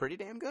is pretty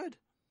damn good.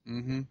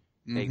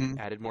 They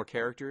added more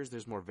characters.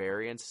 There's more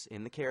variance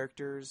in the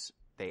characters.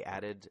 They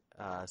added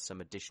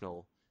some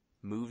additional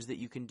moves that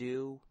you can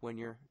do when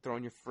you're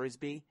throwing your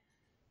frisbee.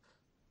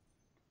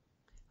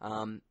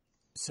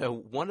 So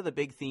one of the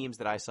big themes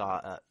that I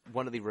saw,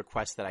 one of the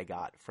requests that I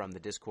got from the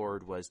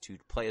Discord was to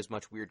play as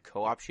much weird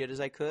co-op shit as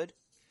I could.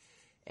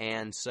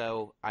 And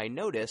so I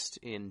noticed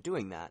in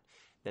doing that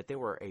there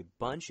were a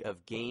bunch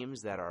of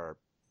games that are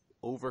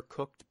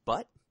overcooked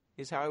butt,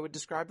 is how I would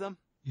describe them.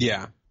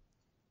 Yeah.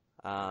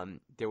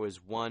 There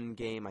was one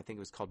game, I think it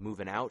was called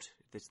Moving Out.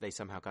 They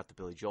somehow got the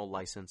Billy Joel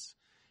license.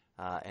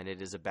 And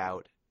it is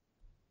about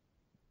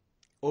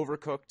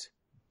overcooked,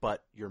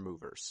 but you're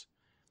movers.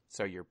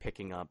 So you're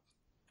picking up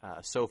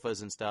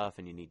sofas and stuff,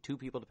 and you need two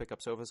people to pick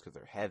up sofas because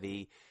they're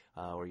heavy,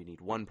 or you need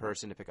one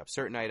person to pick up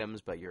certain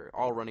items, but you're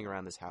all running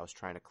around this house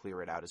trying to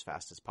clear it out as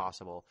fast as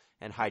possible,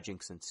 and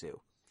hijinks ensue.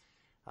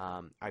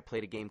 I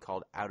played a game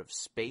called Out of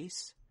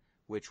Space,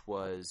 which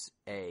was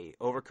a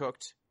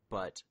overcooked,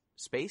 but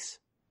space.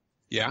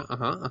 Yeah,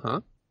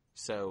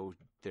 So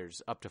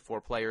there's up to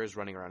 4 players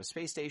running around a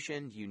space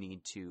station. You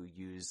need to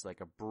use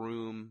like a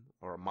broom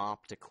or a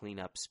mop to clean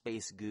up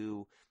space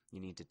goo. You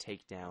need to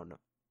take down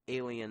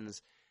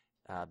aliens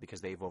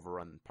because they've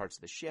overrun parts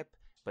of the ship.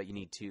 But you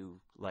need to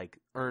like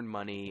earn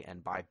money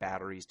and buy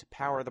batteries to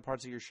power the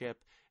parts of your ship.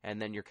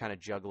 And then you're kind of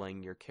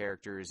juggling your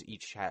characters.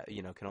 Each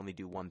can only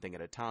do one thing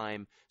at a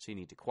time. So you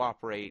need to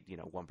cooperate. You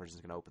know, one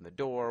person's going to open the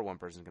door, one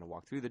person's going to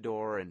walk through the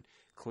door and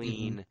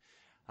clean.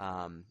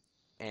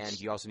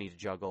 And you also need to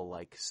juggle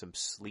like some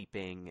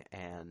sleeping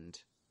and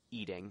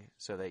eating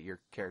so that your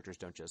characters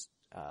don't just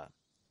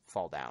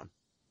fall down.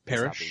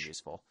 Perish. It's not being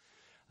useful.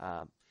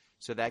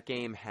 So that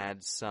game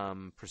had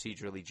some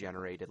procedurally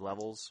generated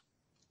levels,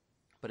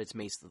 but it's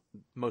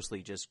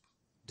mostly just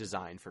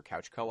designed for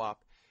couch co-op.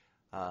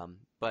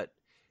 But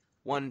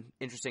one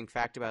interesting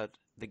fact about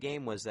the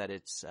game was that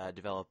it's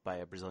developed by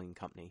a Brazilian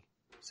company.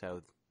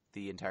 So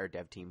the entire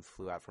dev team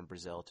flew out from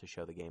Brazil to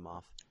show the game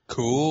off.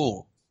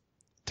 Cool.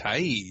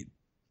 Tight.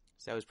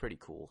 So that was pretty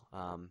cool.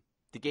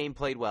 The game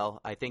played well.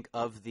 I think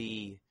of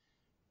the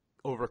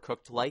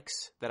Overcooked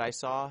likes that I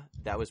saw,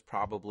 that was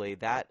probably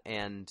that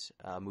and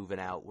Moving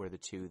Out were the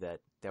two that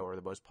were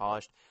the most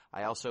polished.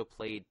 I also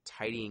played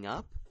Tidy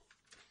Up,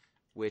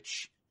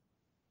 which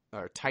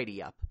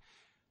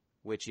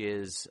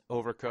is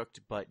Overcooked,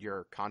 but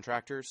you're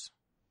contractors.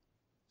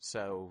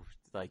 So,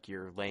 like,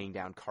 you're laying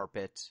down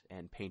carpet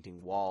and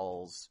painting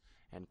walls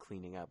and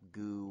cleaning up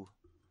goo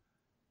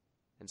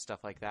and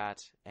stuff like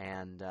that.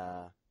 And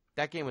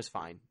that game was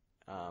fine.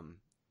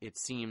 It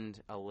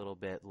seemed a little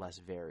bit less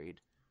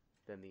varied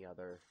than the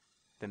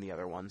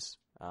other ones.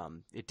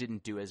 It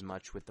didn't do as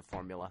much with the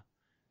formula.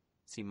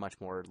 It seemed much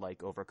more like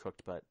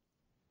Overcooked, but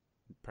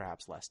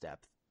perhaps less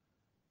depth.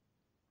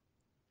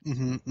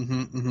 Do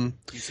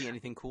you see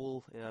anything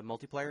cool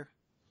multiplayer?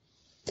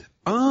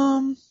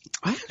 I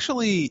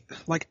actually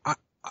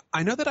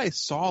I know that I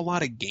saw a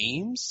lot of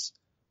games,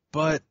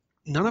 but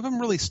none of them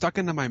really stuck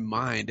into my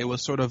mind. It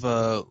was sort of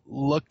a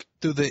look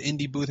through the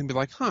indie booth and be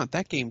like, huh,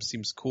 that game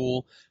seems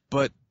cool,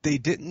 but they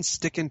didn't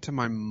stick into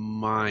my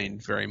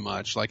mind very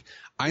much. Like,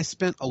 I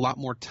spent a lot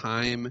more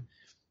time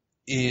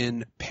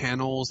in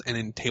panels and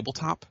in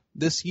tabletop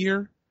this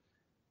year,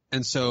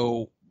 and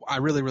so I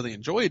really, really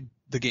enjoyed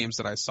the games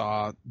that I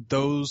saw.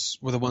 Those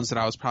were the ones that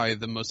I was probably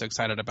the most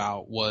excited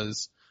about,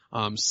 was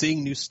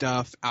seeing new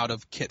stuff out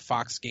of Kit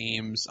Fox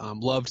Games.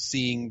 Loved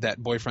seeing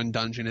that Boyfriend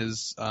Dungeon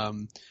is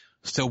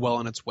still well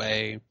on its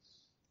way.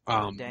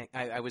 Dang.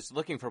 I was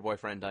looking for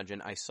Boyfriend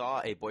Dungeon. I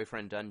saw a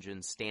Boyfriend Dungeon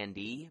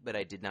standee, but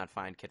I did not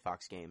find Kit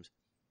Fox Games.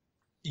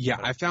 Yeah,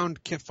 I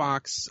found Kit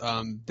Fox.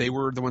 They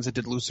were the ones that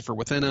did Lucifer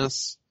Within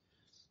Us.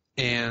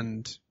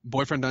 And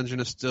Boyfriend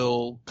Dungeon is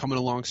still coming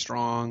along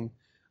strong.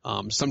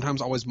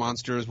 Sometimes Always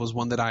Monsters was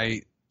one that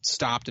I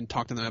stopped and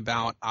talked to them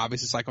about.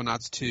 Obviously,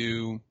 Psychonauts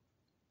 2.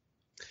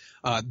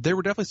 There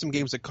were definitely some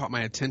games that caught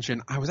my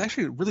attention. I was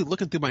actually really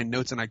looking through my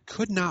notes, and I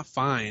could not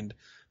find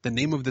the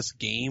name of this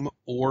game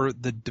or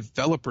the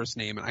developer's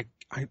name. And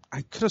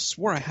I could have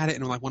swore I had it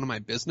in like one of my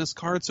business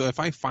cards. So if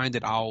I find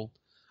it, I'll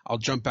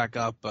jump back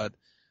up. But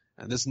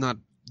this is not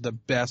the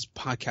best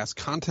podcast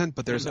content.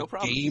 But there's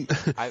game.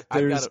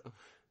 There's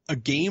a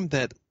game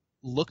that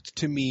looked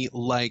to me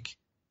like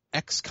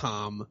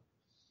XCOM,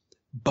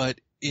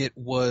 but it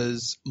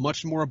was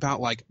much more about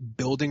like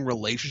building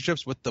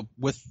relationships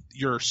with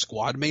your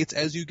squad mates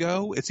as you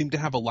go. It seemed to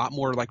have a lot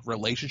more like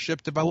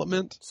relationship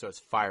development. So it's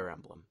Fire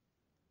Emblem.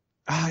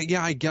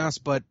 Yeah, I guess,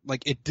 but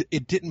like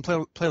it didn't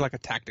play like a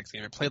tactics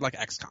game. It played like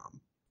XCOM.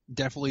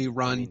 Definitely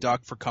run,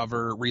 duck for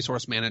cover,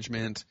 resource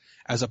management,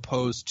 as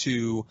opposed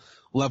to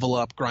level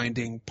up,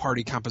 grinding,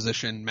 party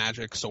composition,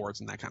 magic, swords,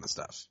 and that kind of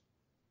stuff.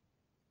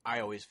 I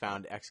always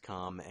found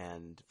XCOM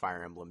and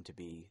Fire Emblem to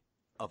be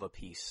of a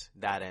piece.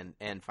 That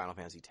and Final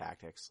Fantasy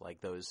Tactics,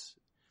 like those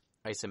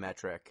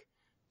isometric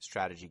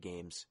strategy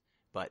games.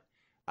 But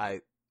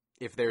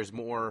if there's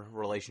more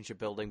relationship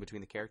building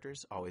between the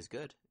characters, always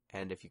good.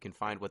 And if you can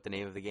find what the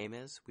name of the game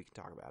is, we can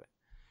talk about it.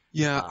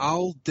 Yeah,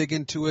 I'll dig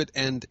into it,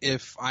 and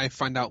if I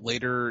find out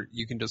later,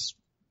 you can just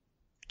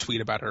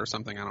tweet about it or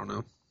something. I don't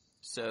know.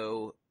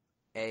 So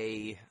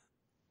a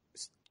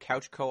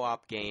couch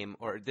co-op game,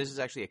 or this is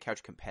actually a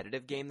couch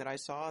competitive game that I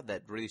saw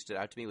that really stood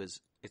out to me,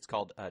 it's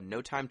called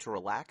No Time to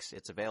Relax.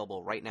 It's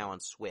available right now on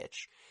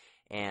Switch.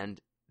 And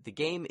the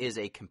game is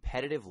a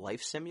competitive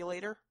life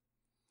simulator.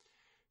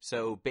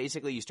 So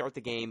basically you start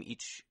the game,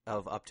 each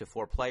of up to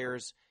 4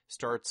 players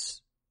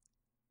starts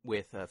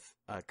with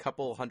a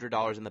couple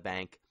 $100 in the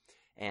bank.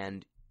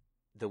 And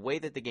the way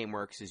that the game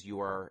works is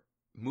you are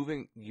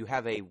moving, you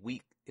have a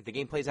week, the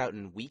game plays out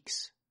in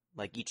weeks,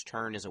 like each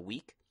turn is a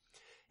week.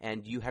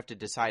 And you have to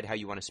decide how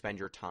you want to spend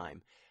your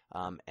time.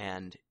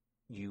 And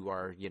you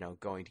are,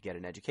 going to get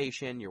an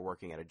education, you're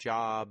working at a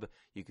job,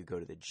 you could go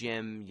to the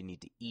gym, you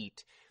need to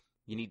eat,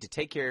 you need to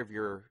take care of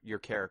your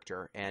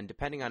character. And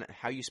depending on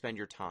how you spend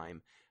your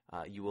time,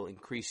 you will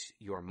increase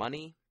your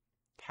money,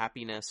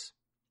 happiness,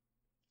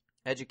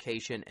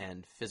 education,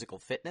 and physical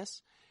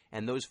fitness.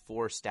 And those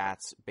 4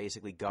 stats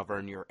basically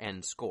govern your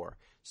end score.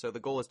 So the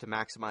goal is to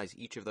maximize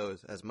each of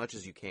those as much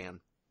as you can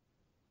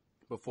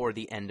before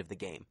the end of the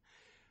game.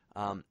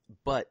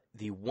 But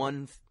the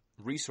one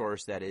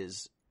resource that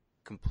is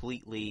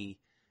completely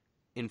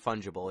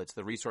infungible, it's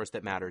the resource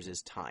that matters,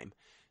 is time.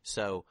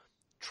 So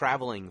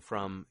traveling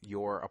from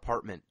your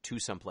apartment to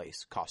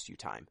someplace costs you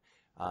time.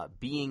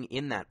 Being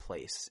in that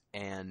place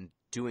and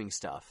doing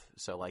stuff.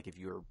 So like if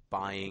you're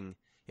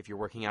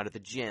working out at the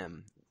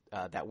gym,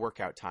 that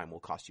workout time will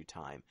cost you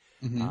time.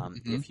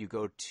 If you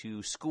go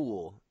to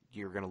school,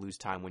 you're going to lose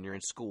time when you're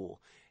in school.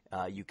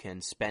 You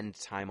can spend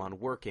time on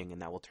working,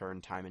 and that will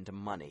turn time into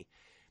money.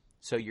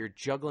 So you're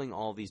juggling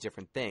all these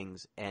different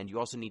things, and you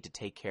also need to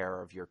take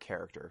care of your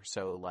character.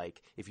 So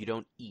like if you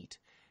don't eat,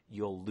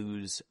 you'll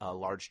lose a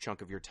large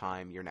chunk of your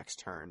time your next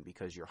turn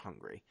because you're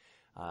hungry.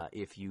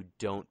 If you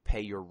don't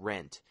pay your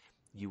rent,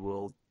 you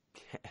will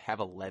have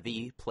a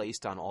levy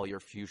placed on all your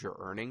future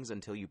earnings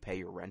until you pay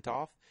your rent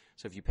off.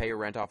 So if you pay your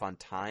rent off on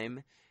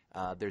time,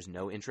 there's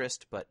no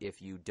interest. But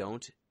if you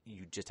don't,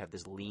 you just have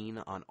this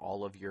lien on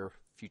all of your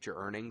future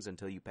earnings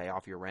until you pay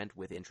off your rent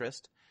with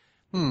interest.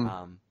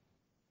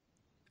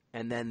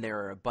 And then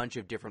there are a bunch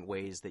of different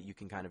ways that you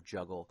can kind of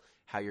juggle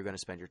how you're going to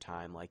spend your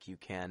time. Like you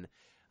can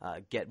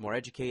get more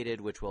educated,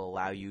 which will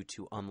allow you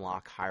to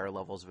unlock higher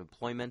levels of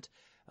employment.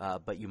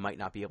 But you might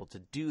not be able to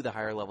do the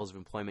higher levels of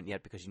employment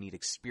yet because you need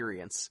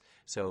experience.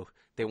 So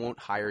they won't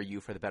hire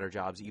you for the better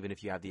jobs even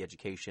if you have the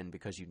education,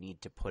 because you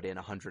need to put in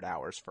 100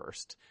 hours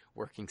first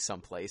working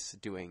someplace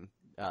doing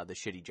the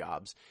shitty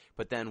jobs.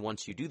 But then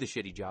once you do the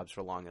shitty jobs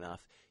for long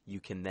enough, you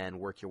can then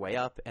work your way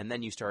up, and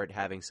then you start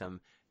having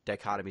some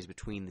dichotomies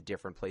between the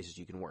different places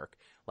you can work.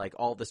 Like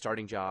all the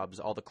starting jobs,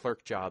 all the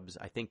clerk jobs,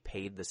 I think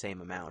paid the same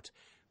amount.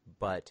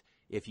 But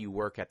if you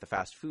work at the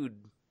fast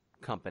food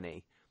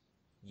company,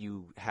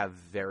 you have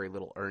very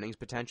little earnings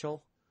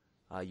potential.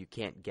 You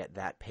can't get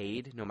that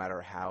paid no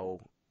matter how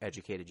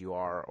educated you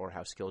are or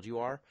how skilled you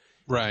are.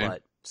 Right.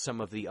 But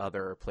some of the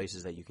other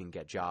places that you can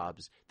get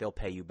jobs, they'll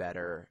pay you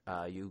better.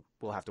 You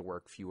will have to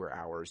work fewer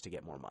hours to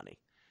get more money.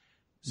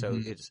 So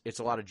it's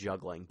a lot of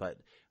juggling, but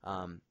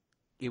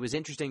it was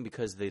interesting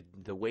because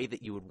the way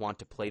that you would want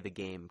to play the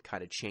game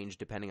kind of changed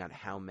depending on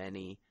how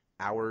many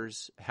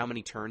hours, how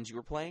many turns you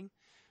were playing.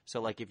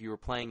 So like if you were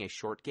playing a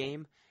short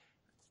game,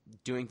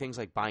 doing things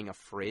like buying a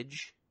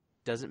fridge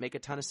doesn't make a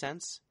ton of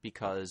sense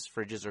because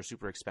fridges are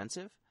super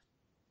expensive.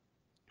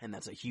 And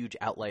that's a huge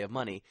outlay of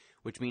money,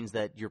 which means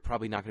that you're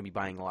probably not going to be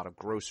buying a lot of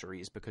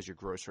groceries because your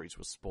groceries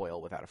will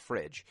spoil without a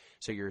fridge.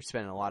 So you're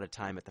spending a lot of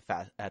time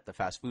at the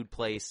fast food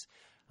place.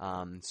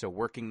 So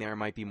working there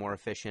might be more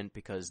efficient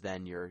because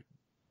then you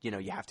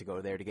have to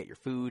go there to get your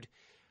food.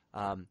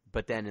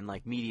 But then in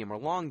like medium or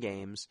long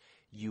games,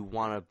 you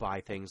want to buy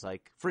things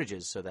like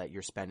fridges so that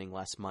you're spending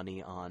less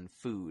money on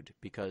food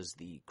because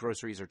the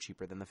groceries are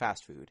cheaper than the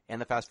fast food. And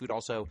the fast food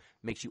also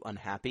makes you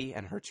unhappy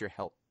and hurts your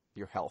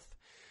health.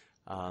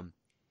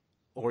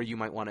 Or you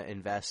might want to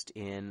invest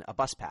in a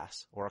bus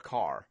pass or a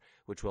car,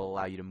 which will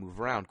allow you to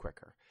move around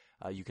quicker.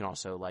 You can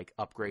also like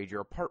upgrade your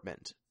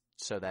apartment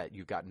so that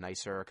you've got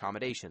nicer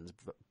accommodations.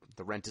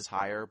 The rent is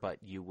higher, but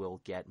you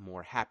will get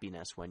more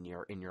happiness when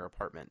you're in your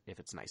apartment if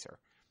it's nicer.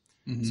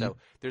 So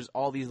there's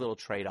all these little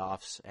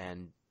trade-offs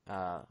and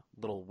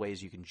little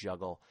ways you can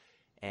juggle.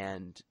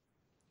 And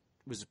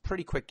it was a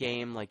pretty quick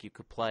game. Like you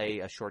could play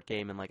a short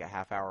game in like a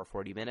half hour,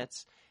 40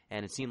 minutes.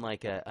 And it seemed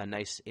like a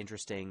nice,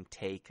 interesting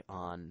take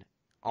on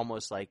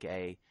almost like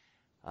I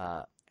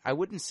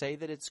wouldn't say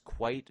that it's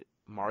quite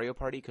Mario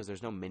Party because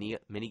there's no mini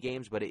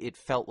games, but it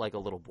felt like a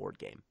little board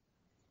game.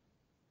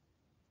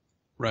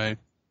 Right.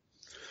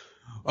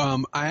 I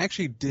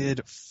actually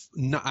did.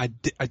 I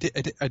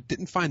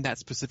didn't find that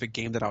specific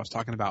game that I was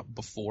talking about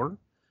before,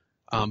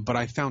 but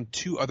I found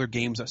two other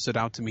games that stood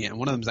out to me, and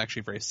one of them is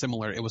actually very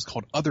similar. It was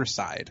called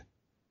Otherside.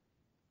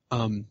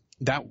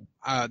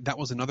 That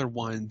was another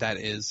one that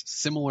is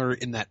similar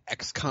in that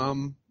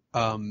XCOM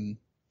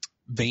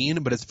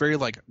vein, but it's very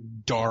like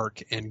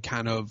dark and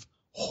kind of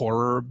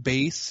horror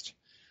based.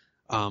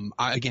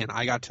 I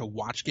got to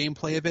watch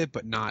gameplay of it,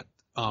 but not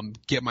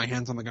get my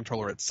hands on the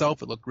controller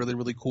itself. It looked really,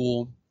 really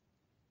cool.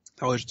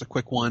 That was just a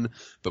quick one,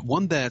 but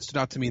one that stood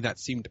out to me that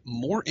seemed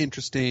more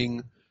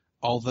interesting.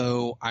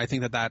 Although I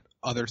think that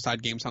other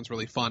side game sounds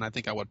really fun. I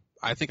think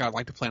I'd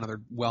like to play another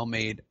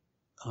well-made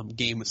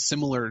game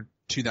similar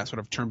to that sort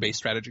of turn-based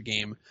strategy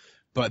game.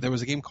 But there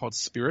was a game called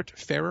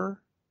Spiritfarer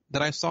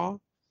that I saw,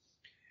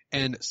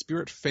 and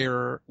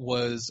Spiritfarer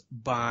was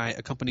by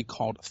a company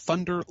called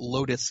Thunder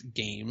Lotus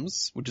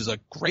Games, which is a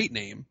great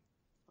name.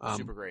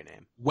 Super great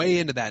name. Way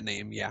into that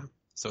name, yeah.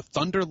 So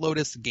Thunder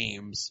Lotus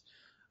Games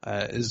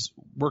is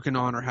working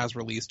on or has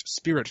released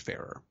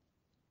Spiritfarer.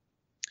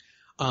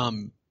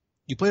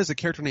 You play as a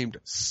character named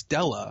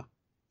Stella,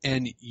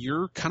 and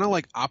you're kind of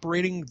like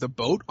operating the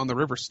boat on the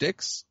River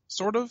Styx,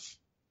 sort of.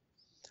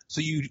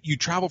 So you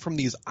travel from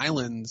these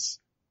islands,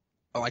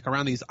 like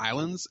around these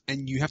islands,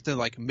 and you have to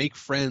like make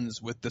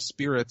friends with the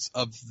spirits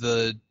of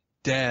the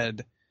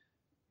dead,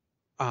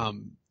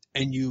 and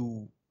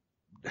you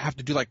have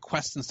to do like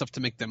quests and stuff to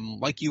make them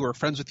like you or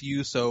friends with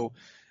you. So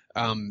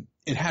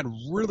it had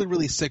really,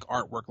 really sick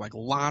artwork, like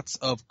lots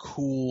of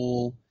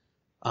cool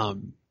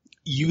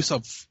use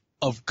of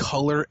of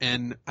color,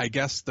 and I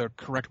guess the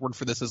correct word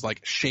for this is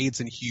like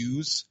shades and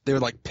hues. They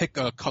would like pick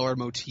a color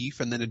motif,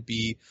 and then it'd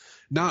be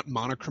not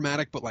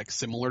monochromatic, but like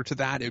similar to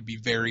that. It would be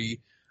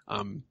very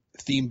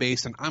theme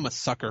based, and I'm a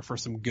sucker for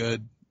some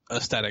good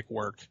aesthetic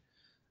work.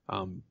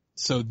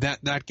 So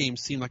that game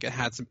seemed like it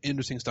had some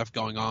interesting stuff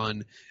going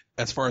on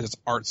as far as its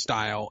art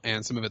style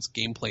and some of its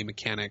gameplay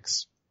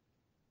mechanics,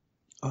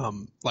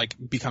 like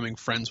becoming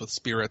friends with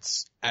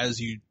spirits as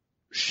you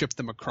ship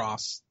them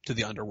across to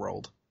the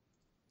underworld.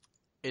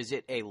 Is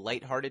it a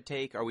lighthearted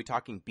take? Are we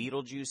talking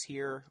Beetlejuice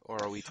here,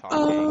 or are we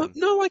talking?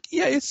 No, like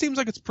yeah, it seems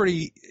like it's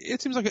pretty.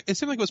 It seemed like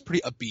it was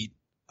pretty upbeat.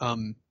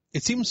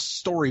 It seems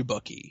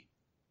storybooky.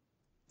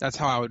 That's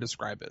how I would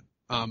describe it.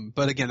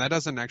 But again, that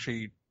doesn't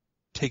actually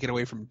take it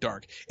away from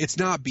dark. It's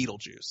not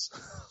Beetlejuice.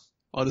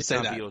 I'll just say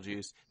that. It's not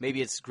Beetlejuice.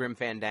 Maybe it's Grim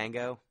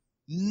Fandango.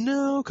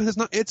 No, because it's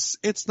not.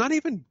 It's not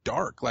even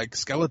dark like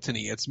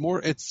skeleton-y. It's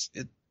more.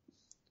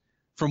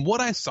 From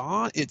what I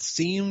saw, it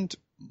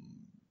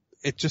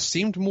just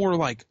seemed more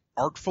like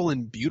artful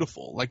and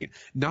beautiful. Like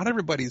not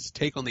everybody's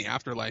take on the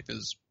afterlife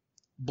is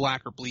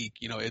black or bleak.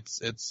 You know, it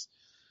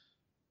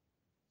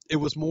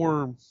was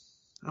more.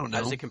 I don't know.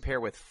 How does it compare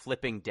with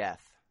Flipping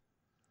Death?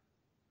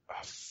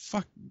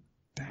 Fuck.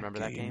 Remember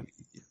that game?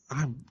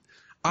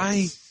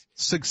 I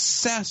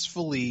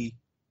successfully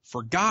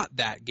forgot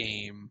that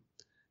game.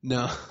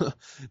 No.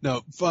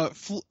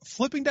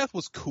 Flipping Death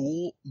was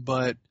cool,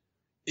 but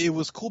it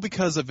was cool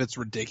because of its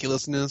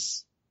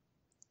ridiculousness.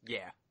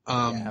 Yeah.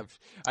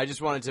 I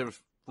just wanted to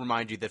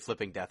remind you that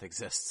Flipping Death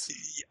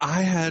exists.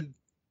 I had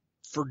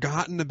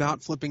forgotten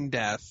about Flipping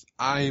Death.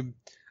 I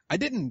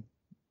didn't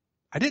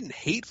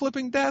hate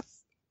Flipping Death,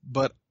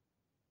 but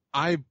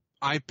I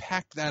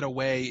packed that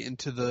away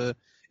into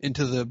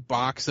the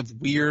box of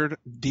weird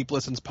Deep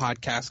Listens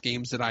podcast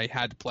games that I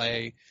had to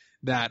play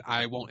that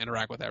I won't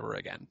interact with ever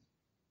again.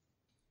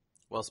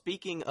 Well,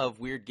 speaking of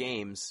weird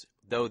games,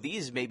 though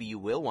these maybe you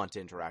will want to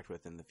interact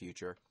with in the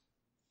future,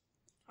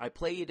 I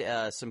played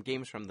some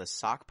games from the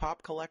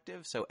Sokpop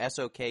Collective, so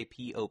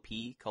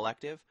SOKPOP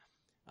Collective.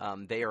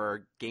 They are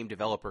a game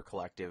developer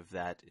collective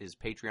that is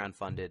Patreon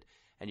funded,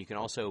 and you can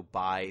also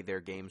buy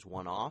their games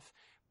one-off,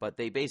 but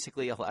they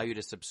basically allow you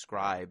to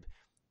subscribe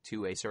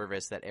to a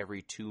service that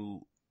every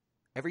two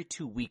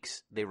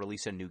weeks they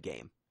release a new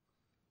game.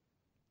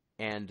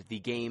 And the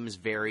games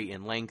vary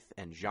in length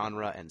and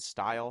genre and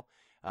style.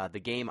 The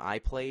game I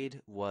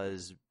played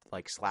was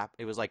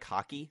it was like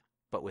hockey,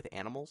 but with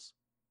animals.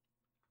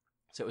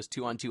 So it was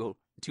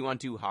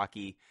 2-on-2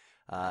 hockey,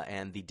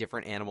 and the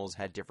different animals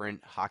had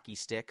different hockey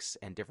sticks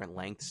and different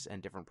lengths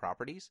and different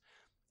properties.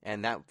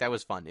 And that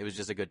was fun. It was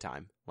just a good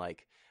time.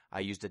 Like, I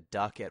used a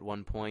duck at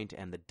one point,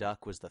 and the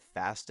duck was the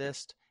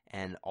fastest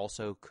and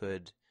also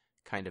could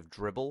kind of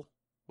dribble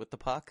with the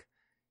puck.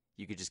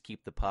 You could just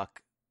keep the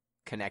puck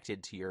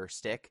connected to your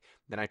stick.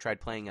 Then I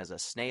tried playing as a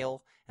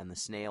snail, and the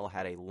snail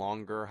had a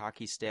longer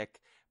hockey stick,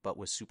 but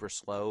was super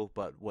slow,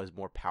 but was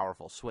more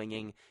powerful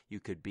swinging. You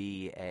could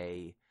be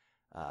a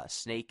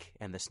snake,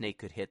 and the snake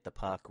could hit the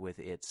puck with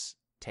its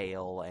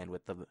tail and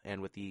with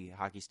the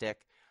hockey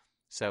stick.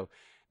 So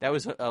that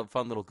was a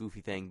fun little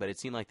goofy thing, but it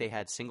seemed like they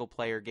had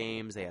single-player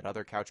games, they had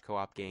other couch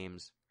co-op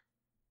games,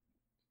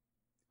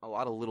 a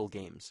lot of little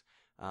games,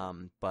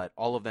 but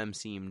all of them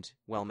seemed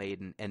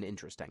well-made and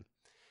interesting.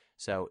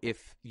 So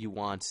if you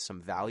want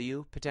some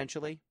value,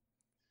 potentially,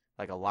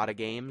 like a lot of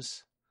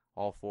games,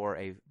 all for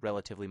a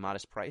relatively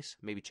modest price,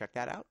 maybe check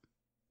that out.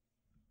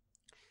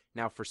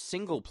 Now, for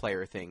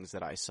single-player things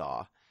that I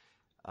saw,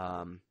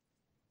 the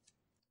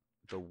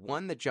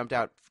one that jumped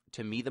out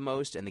to me the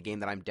most, and the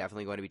game that I'm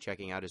definitely going to be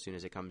checking out as soon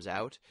as it comes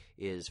out,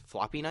 is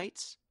Floppy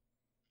Nights.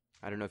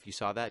 I don't know if you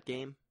saw that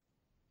game.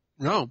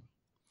 No.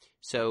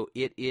 So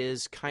it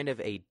is kind of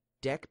a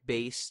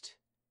deck-based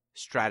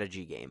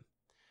strategy game.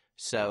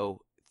 So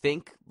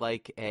think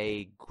like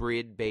a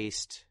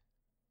grid-based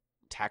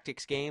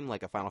tactics game,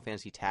 like a Final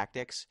Fantasy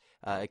Tactics,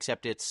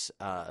 except it's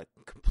not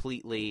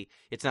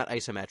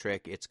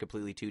isometric, it's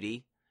completely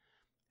 2D.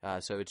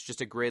 So it's just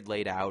a grid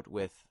laid out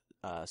with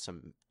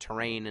some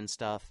terrain and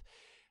stuff,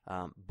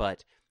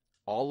 but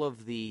all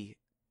of the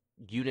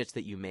units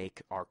that you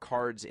make are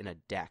cards in a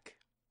deck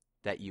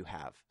that you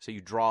have. So you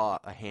draw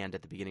a hand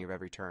at the beginning of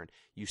every turn.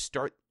 You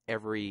start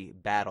every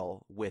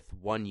battle with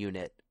one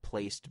unit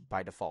placed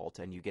by default,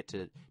 and you get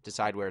to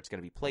decide where it's going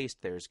to be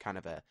placed. There's kind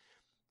of a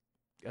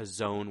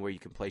zone where you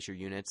can place your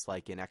units,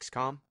 like in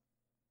XCOM.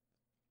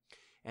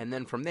 And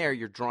then from there,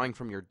 you're drawing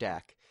from your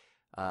deck,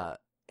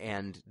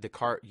 and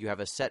you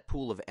have a set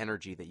pool of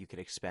energy that you can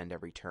expend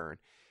every turn.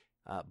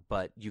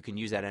 But you can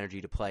use that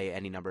energy to play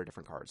any number of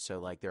different cards. So,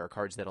 like, there are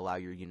cards that allow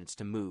your units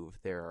to move.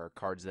 There are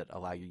cards that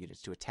allow your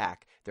units to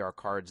attack. There are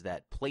cards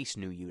that place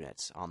new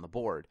units on the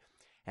board.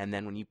 And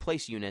then when you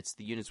place units,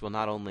 the units will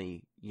not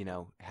only,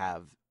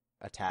 have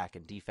attack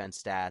and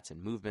defense stats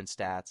and movement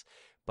stats,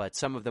 but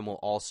some of them will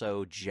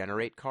also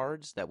generate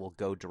cards that will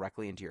go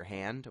directly into your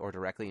hand or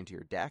directly into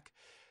your deck.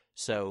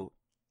 So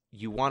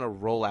you want to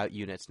roll out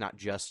units not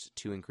just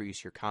to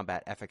increase your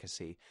combat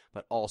efficacy,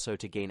 but also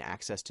to gain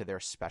access to their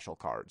special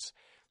cards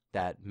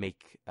that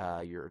make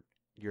your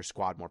your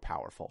squad more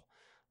powerful.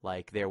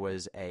 Like there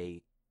was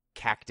a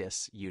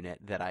cactus unit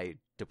that I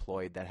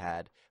deployed that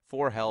had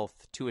 4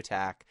 health, 2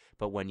 attack,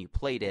 but when you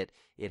played it,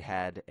 it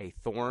had a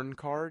thorn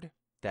card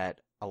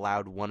that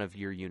allowed one of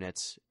your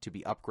units to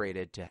be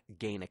upgraded to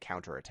gain a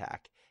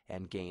counterattack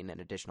and gain an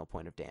additional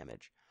point of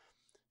damage.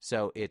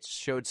 So it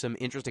showed some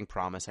interesting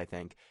promise, I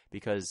think,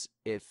 because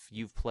if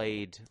you've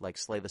played like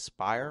Slay the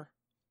Spire,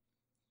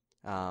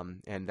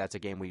 and that's a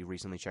game we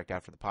recently checked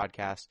out for the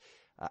podcast,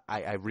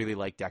 I really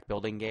like deck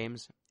building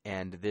games,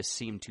 and this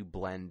seemed to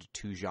blend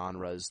 2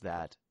 genres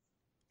that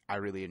I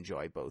really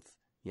enjoy both.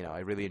 You know, I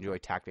really enjoy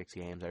tactics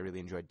games, I really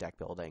enjoy deck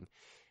building,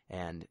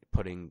 and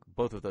putting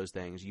both of those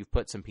things, you've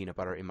put some peanut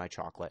butter in my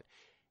chocolate,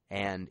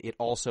 and it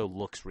also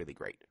looks really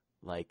great.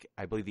 Like,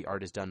 I believe the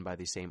art is done by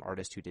the same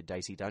artist who did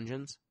Dicey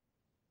Dungeons.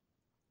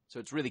 So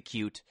it's really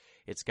cute.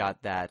 It's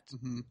got that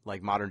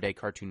like modern day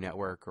Cartoon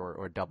Network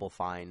or Double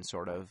Fine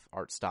sort of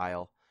art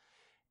style,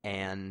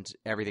 and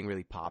everything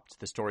really popped.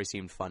 The story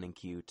seemed fun and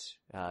cute.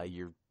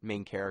 Your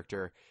main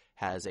character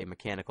has a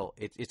mechanical.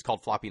 It's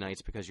called Floppy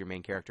Nights because your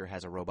main character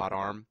has a robot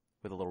arm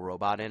with a little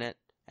robot in it,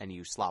 and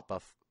you slap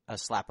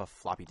a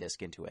floppy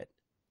disk into it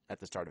at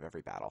the start of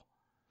every battle.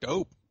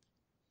 Dope.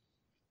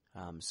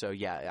 So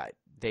yeah,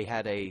 they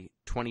had a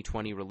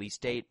 2020 release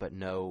date, but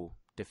no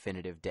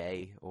definitive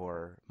day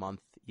or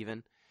month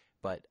even,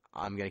 but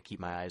I'm going to keep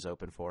my eyes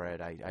open for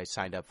it. I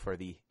signed up for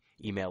the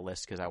email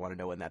list because I want to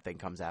know when that thing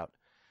comes out.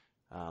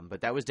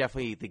 But that was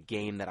definitely the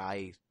game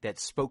that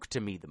spoke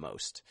to me the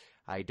most.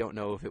 I don't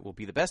know if it will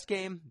be the best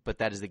game, but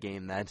that is the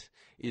game that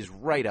is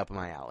right up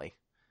my alley.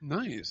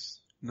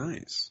 Nice.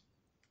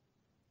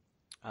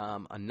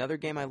 Another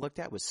game I looked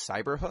at was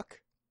Cyberhook.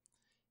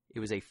 It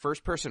was a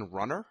first-person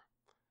runner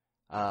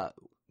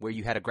where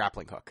you had a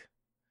grappling hook.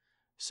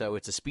 So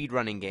it's a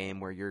speedrunning game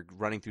where you're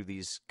running through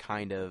these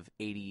kind of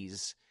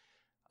 80s,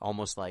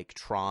 almost like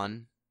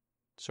Tron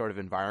sort of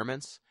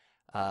environments,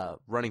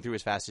 running through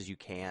as fast as you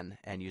can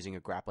and using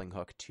a grappling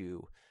hook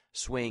to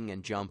swing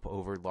and jump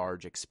over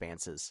large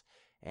expanses.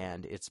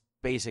 And it's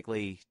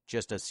basically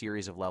just a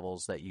series of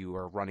levels that you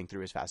are running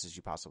through as fast as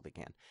you possibly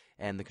can.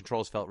 And the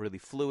controls felt really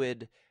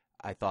fluid.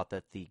 I thought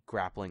that the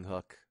grappling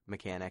hook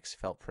mechanics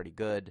felt pretty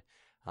good.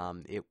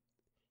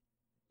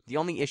 The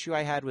only issue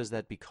I had was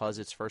that because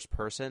it's first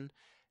person,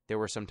 there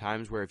were some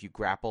times where if you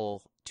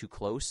grapple too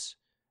close,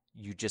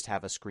 you just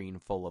have a screen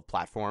full of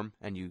platform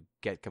and you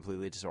get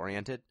completely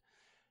disoriented.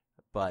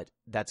 But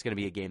that's going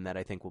to be a game that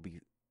I think will be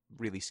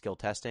really skill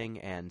testing,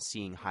 and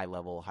seeing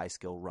high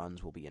skill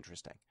runs will be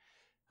interesting.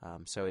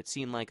 So it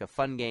seemed like a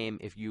fun game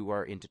if you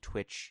are into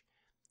Twitch.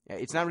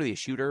 It's not really a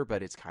shooter,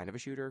 but it's kind of a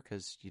shooter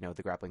because, you know,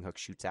 the grappling hook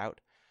shoots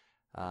out.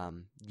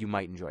 You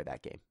might enjoy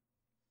that game.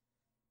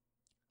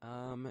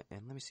 And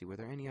let me see, were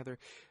there any other...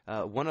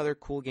 one other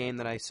cool game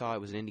that I saw,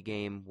 it was an indie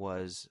game,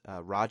 was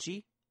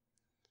Raji.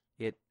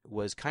 It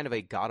was kind of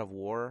a God of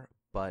War,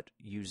 but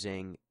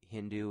using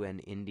Hindu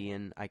and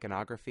Indian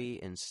iconography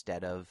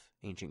instead of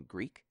ancient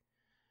Greek.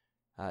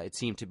 It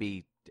seemed to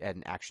be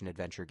an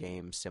action-adventure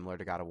game similar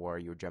to God of War.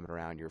 You were jumping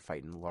around, you were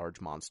fighting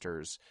large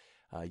monsters.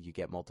 You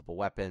get multiple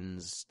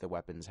weapons. The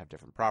weapons have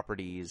different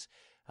properties.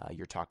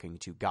 You're talking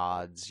to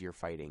gods. You're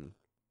fighting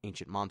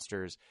ancient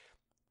monsters.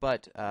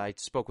 But I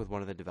spoke with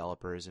one of the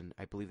developers, and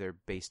I believe they're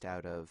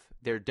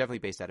definitely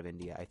based out of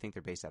India. I think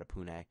they're based out of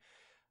Pune.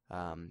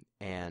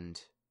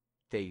 And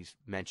they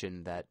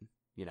mentioned that,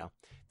 you know,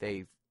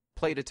 they've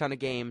played a ton of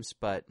games,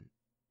 but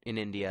in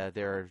India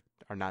there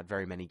are not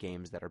very many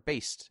games that are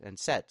based and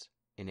set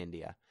in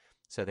India.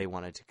 So they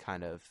wanted to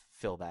kind of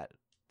fill that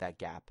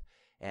gap.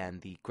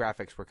 And the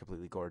graphics were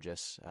completely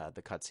gorgeous.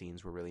 The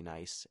cutscenes were really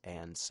nice.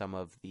 And some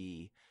of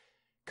the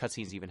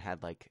cutscenes even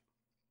had, like,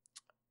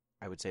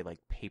 I would say, like,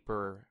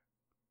 paper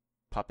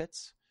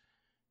puppets,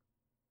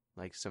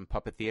 like some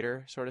puppet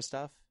theater sort of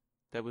stuff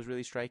that was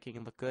really striking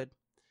and looked good.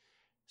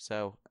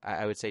 So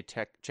I would say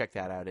check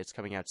that out. It's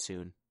coming out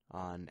soon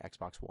on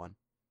Xbox One.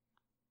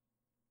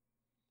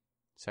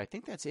 So I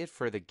think that's it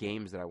for the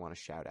games that I want to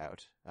shout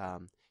out.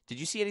 Did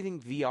you see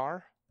anything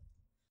VR?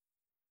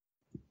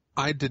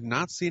 I did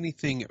not see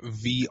anything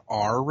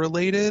VR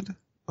related,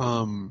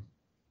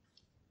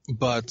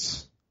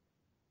 but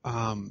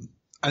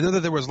I know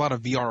that there was a lot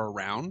of VR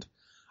around.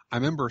 I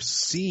remember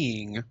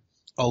seeing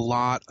a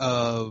lot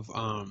of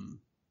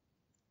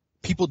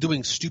people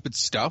doing stupid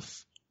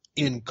stuff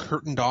in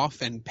curtained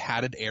off and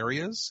padded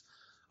areas.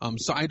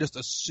 So I just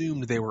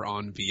assumed they were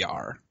on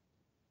VR.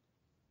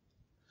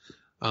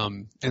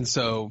 And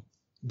so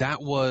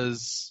that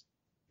was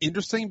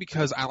interesting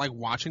because I like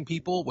watching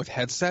people with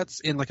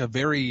headsets in like a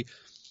very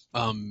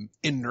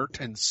inert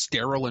and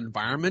sterile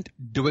environment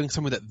doing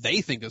something that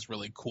they think is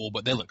really cool,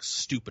 but they look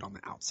stupid on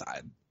the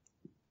outside.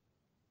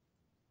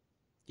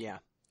 Yeah.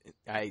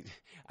 I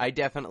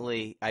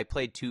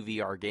played 2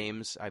 VR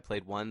games. I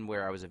played one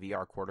where I was a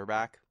VR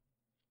quarterback,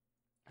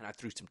 and I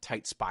threw some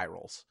tight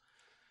spirals.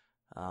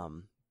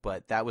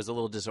 But that was a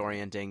little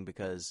disorienting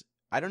because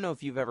I don't know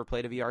if you've ever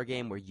played a VR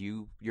game where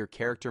your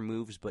character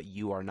moves, but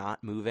you are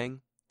not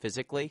moving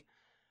physically.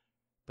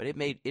 But it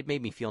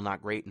made me feel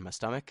not great in my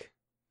stomach.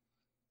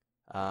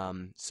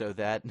 So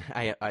that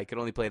I could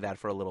only play that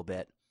for a little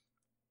bit.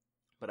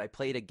 But I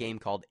played a game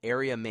called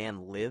Area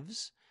Man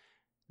Lives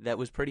that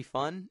was pretty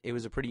fun. It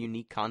was a pretty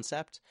unique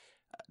concept.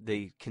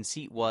 The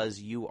conceit was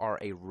you are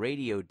a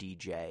radio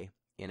DJ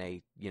in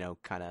a,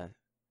 kind of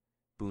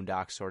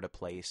boondock sort of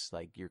place.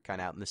 Like you're kind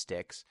of out in the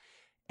sticks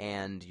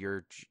and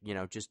you're,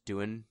 just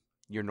doing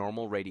your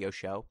normal radio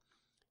show.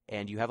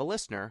 And you have a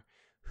listener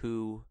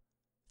who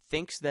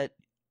thinks that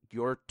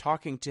you're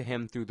talking to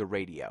him through the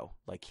radio,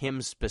 like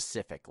him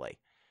specifically,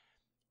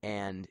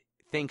 and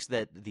thinks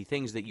that the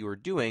things that you are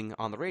doing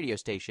on the radio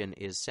station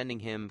is sending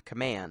him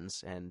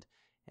commands and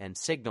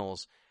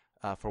signals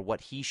for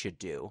what he should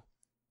do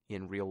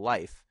in real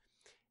life.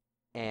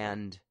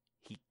 And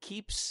he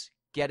keeps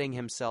getting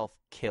himself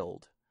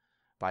killed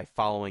by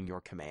following your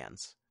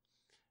commands.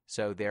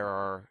 So there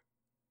are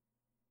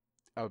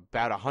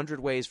about 100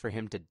 ways for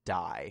him to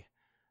die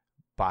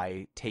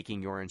by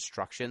taking your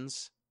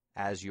instructions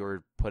as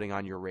you're putting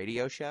on your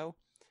radio show,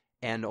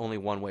 and only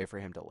one way for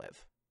him to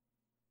live.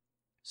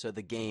 So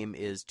the game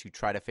is to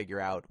try to figure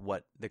out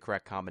what the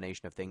correct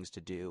combination of things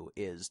to do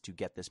is to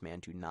get this man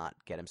to not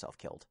get himself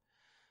killed.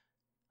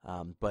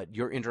 But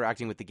you're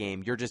interacting with the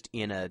game. You're just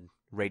in a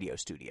radio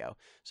studio.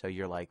 So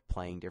you're like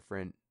playing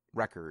different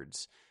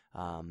records.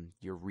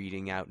 You're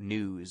reading out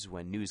news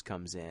when news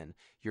comes in.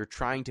 You're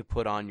trying to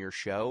put on your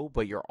show,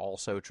 but you're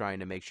also trying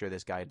to make sure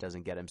this guy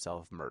doesn't get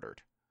himself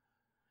murdered.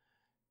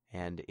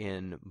 And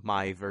in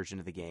my version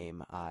of the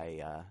game,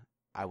 I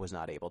was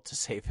not able to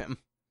save him.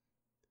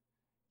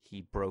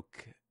 He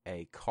broke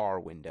a car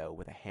window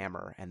with a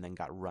hammer and then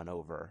got run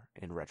over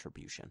in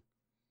retribution.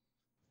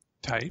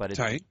 Tight.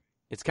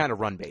 It's kind of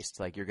run-based.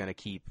 Like, you're going to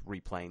keep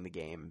replaying the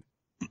game,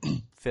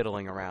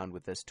 fiddling around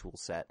with this tool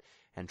set,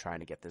 and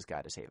trying to get this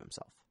guy to save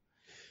himself.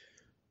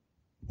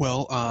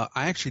 Well,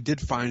 I actually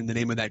did find the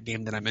name of that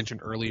game that I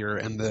mentioned earlier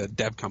and the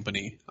dev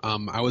company.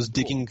 I was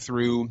digging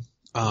through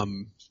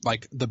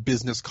like the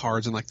business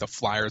cards and like the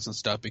flyers and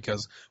stuff,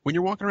 because when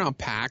you're walking around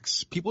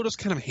PAX, people just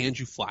kind of hand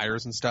you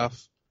flyers and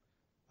stuff.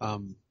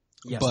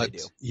 Yes, but they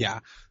do. Yeah,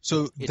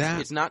 so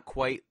it's not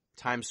quite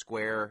Times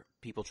Square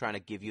people trying to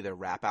give you their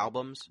rap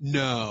albums.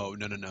 No,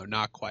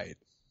 not quite.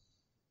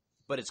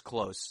 But it's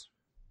close.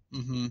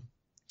 Mm-hmm. What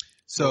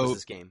So was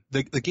this game?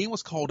 the game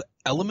was called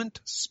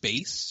Element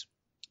Space,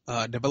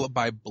 developed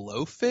by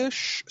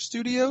Blowfish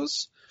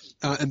Studios.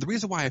 And the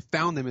reason why I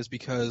found them is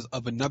because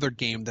of another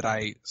game that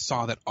I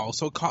saw that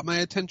also caught my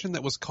attention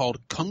that was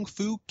called Kung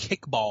Fu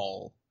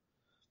Kickball.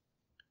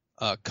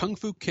 Kung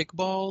Fu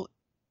Kickball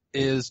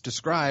is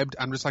described,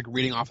 I'm just like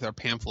reading off their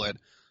pamphlet,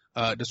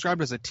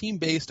 described as a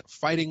team-based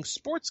fighting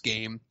sports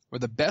game where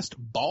the best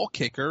ball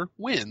kicker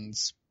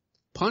wins.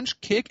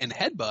 Punch, kick, and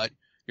headbutt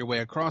your way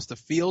across the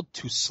field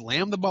to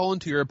slam the ball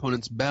into your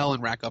opponent's bell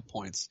and rack up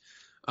points.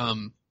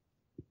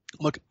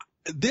 Look,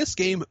 this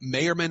game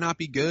may or may not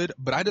be good,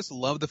 but I just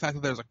love the fact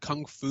that there's a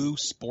Kung Fu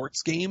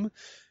sports game,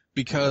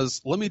 because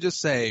let me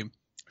just say,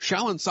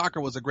 Shaolin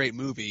Soccer was a great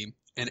movie,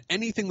 and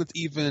anything that's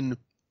even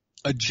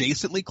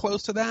adjacently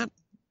close to that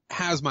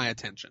has my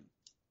attention.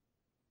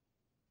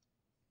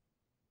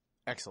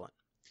 Excellent.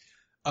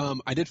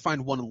 I did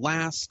find one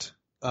last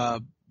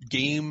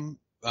game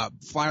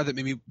flyer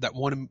that I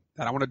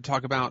wanted to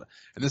talk about,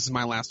 and this is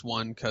my last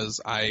one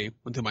because I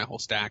went through my whole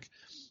stack.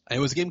 It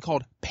was a game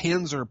called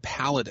Panzer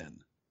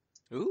Paladin.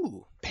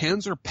 Ooh.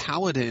 Panzer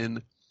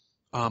Paladin,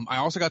 I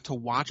also got to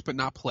watch but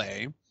not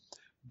play,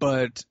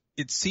 but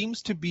it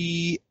seems to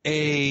be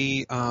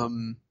a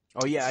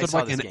Oh yeah, I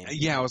saw this game.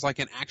 Yeah, it was like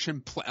an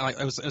action.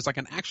 It was like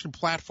an action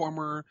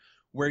platformer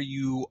where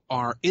you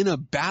are in a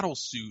battle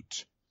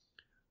suit,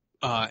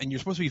 and you're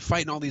supposed to be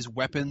fighting all these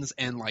weapons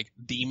and like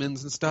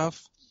demons and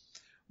stuff.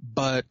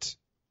 But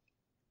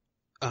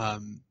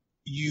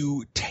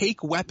you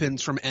take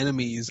weapons from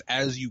enemies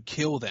as you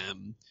kill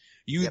them.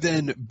 You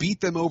then beat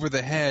them over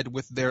the head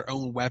with their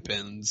own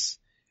weapons.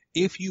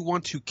 If you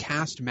want to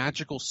cast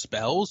magical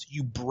spells,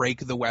 you break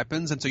the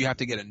weapons, and so you have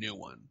to get a new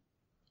one.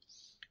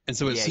 And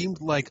so it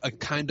seemed like a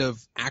kind of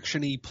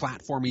action-y,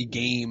 platformy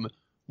game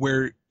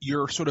where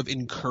you're sort of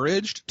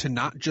encouraged to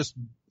not just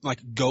like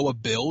go a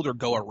build or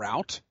go a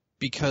route,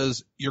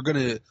 because you're going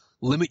to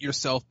limit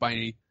yourself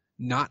by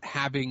not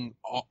having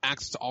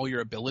access to all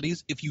your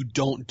abilities if you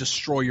don't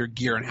destroy your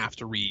gear and have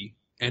to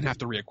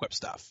re-equip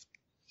stuff.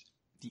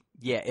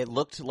 Yeah, it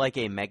looked like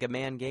a Mega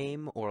Man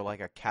game or like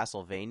a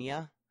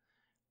Castlevania,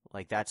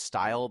 like that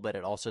style, but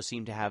it also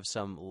seemed to have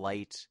some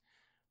light,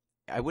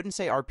 I wouldn't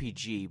say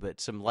RPG, but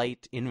some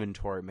light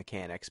inventory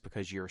mechanics,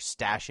 because you're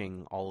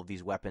stashing all of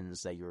these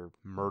weapons that you're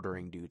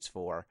murdering dudes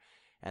for,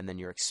 and then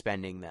you're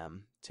expending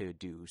them to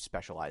do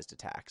specialized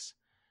attacks.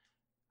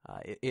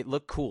 It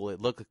looked cool. It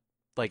looked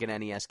like an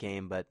NES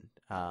game, but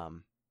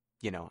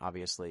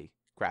obviously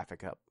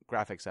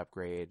graphics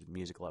upgrade,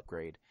 musical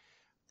upgrade.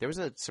 There was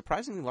a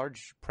surprisingly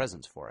large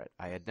presence for it.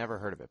 I had never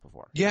heard of it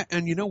before. Yeah,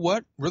 and you know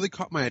what really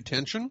caught my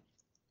attention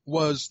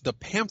was the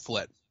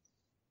pamphlet.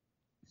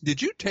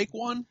 Did you take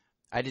one?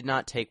 I did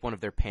not take one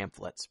of their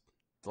pamphlets.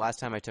 The last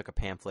time I took a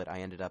pamphlet, I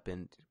ended up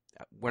in...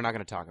 We're not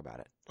going to talk about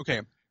it. Okay,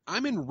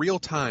 I'm in real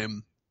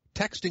time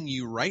texting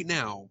you right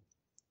now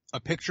a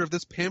picture of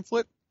this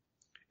pamphlet,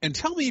 and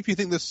tell me if you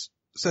think this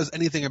says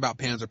anything about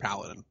Panzer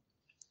Paladin.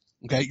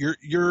 Okay,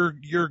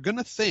 you're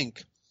gonna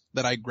think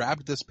that I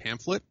grabbed this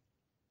pamphlet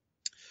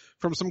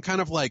from some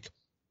kind of like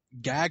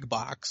gag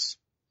box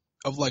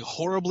of like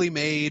horribly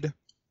made,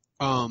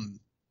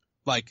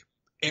 like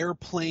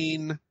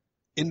airplane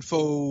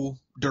info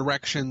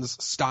directions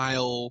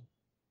style,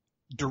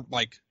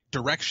 like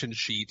direction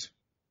sheet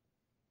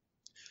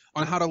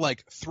on how to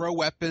like throw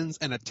weapons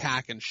and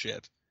attack and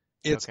shit.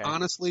 It's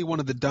honestly one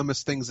of the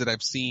dumbest things that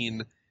I've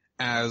seen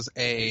as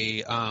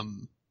a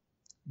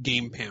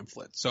game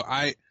pamphlet. So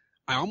I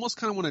almost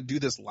kind of want to do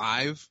this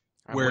live.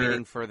 I'm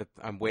waiting for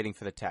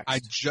the text. I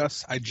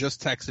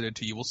just texted it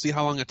to you. We'll see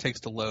how long it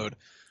takes to load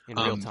in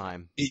real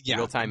time.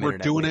 Real time. We're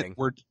doing it.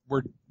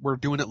 We're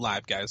doing it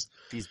live, guys.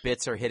 These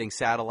bits are hitting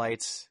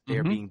satellites. They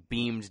are being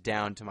beamed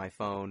down to my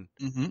phone.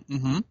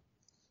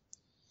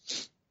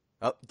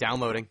 Oh,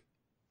 downloading.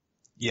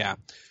 Yeah.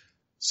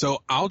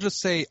 So I'll just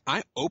say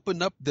I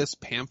opened up this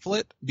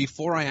pamphlet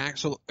before I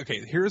actually.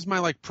 Okay, here's my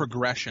like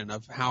progression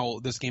of how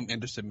this game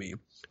interested me.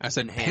 I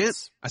said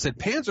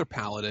Panzer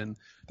Paladin.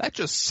 That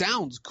just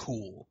sounds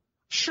cool.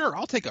 Sure,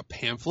 I'll take a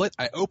pamphlet.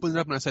 I opened it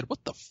up and I said,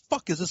 "What the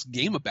fuck is this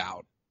game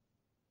about?"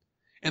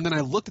 And then I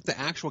looked at the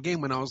actual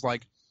game and I was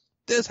like,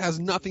 "This has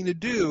nothing to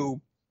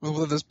do with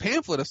what this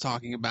pamphlet is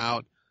talking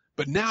about."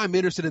 But now I'm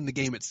interested in the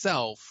game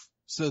itself.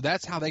 So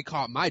that's how they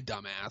caught my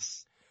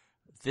dumbass.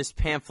 This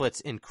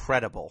pamphlet's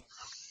incredible.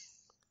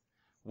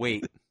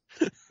 Wait.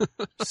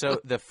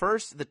 So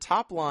the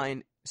top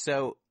line,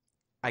 so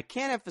I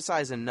can't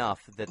emphasize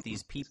enough that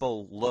these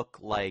people look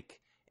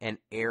like an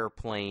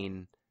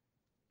airplane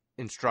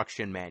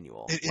instruction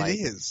manual. It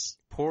is.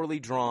 Poorly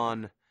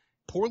drawn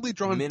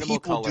people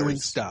colors. Doing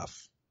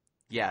stuff.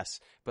 Yes,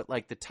 but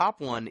like the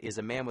top one is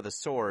a man with a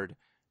sword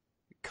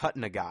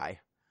cutting a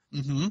guy.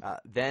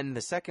 Then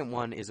the second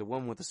one is a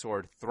woman with a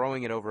sword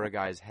throwing it over a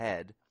guy's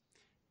head.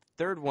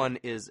 Third one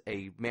is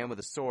a man with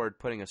a sword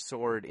putting a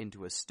sword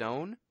into a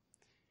stone.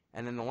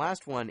 And then the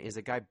last one is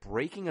a guy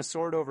breaking a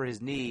sword over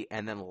his knee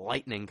and then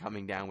lightning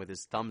coming down with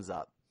his thumbs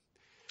up.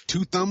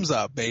 2 thumbs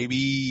up,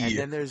 baby. And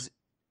then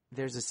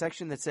there's a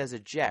section that says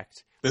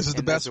eject. This is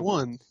the best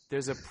one.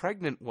 There's a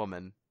pregnant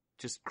woman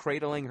just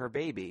cradling her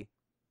baby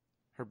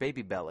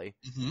belly.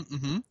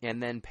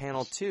 And then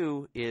panel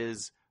 2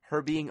 is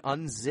her being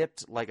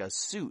unzipped like a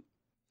suit.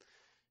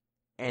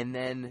 And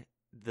then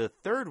the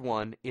third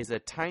one is a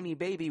tiny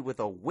baby with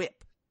a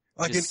whip.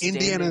 Like an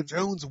Indiana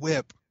Jones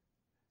whip.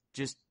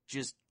 Just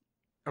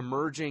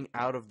emerging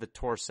out of the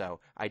torso.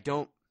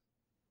 Good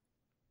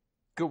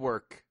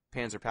work,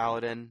 Panzer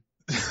Paladin.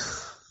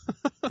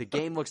 The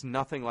game looks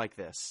nothing like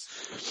this.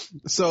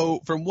 So,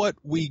 from what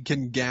we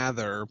can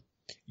gather,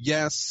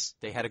 yes.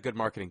 They had a good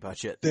marketing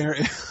budget.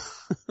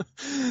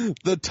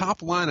 The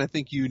top line, I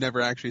think you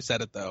never actually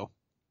said it, though.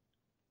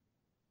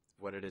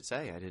 What did it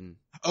say? I didn't.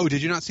 Oh,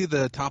 did you not see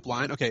the top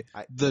line? Okay.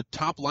 The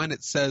top line,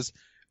 it says,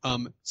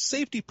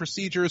 safety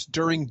procedures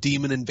during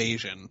demon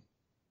invasion.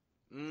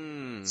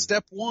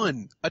 Step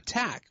 1,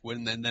 attack.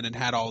 Then it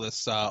had all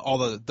this, all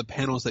the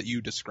panels that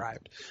you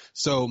described.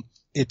 So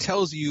it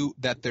tells you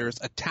that there's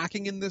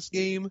attacking in this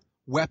game,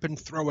 weapon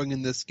throwing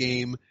in this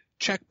game,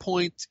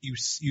 checkpoints.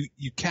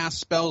 You cast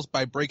spells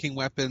by breaking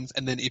weapons,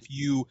 and then if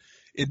you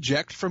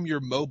eject from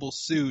your mobile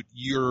suit,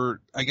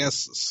 you're, I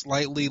guess,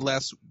 slightly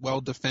less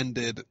well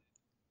defended.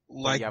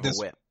 Like this,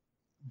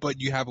 but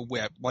you have a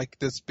whip, like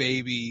this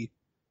baby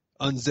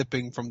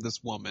unzipping from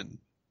this woman.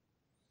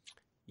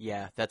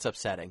 Yeah, that's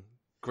upsetting.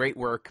 Great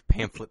work,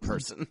 pamphlet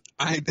person.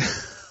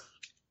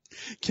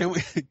 Can we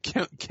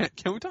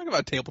talk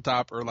about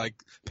tabletop or like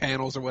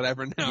panels or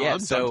whatever now? Yeah, I'm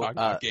done talking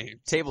about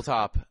games.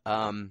 Tabletop.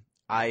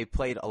 I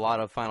played a lot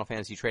of Final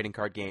Fantasy trading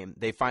card game.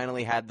 They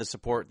finally had the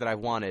support that I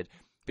wanted.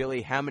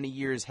 Billy, how many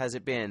years has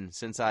it been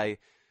since I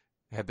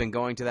have been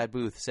going to that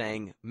booth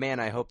saying, "Man,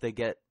 I hope they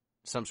get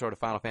some sort of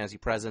Final Fantasy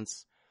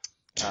presence"?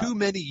 Too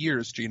many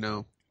years,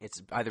 Gino.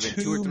 It's either been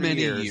 2 or 3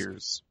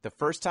 years. The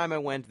first time I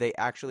went, they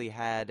actually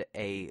had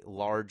a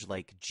large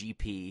like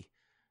GP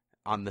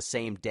on the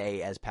same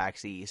day as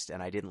PAX East,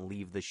 and I didn't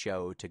leave the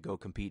show to go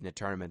compete in a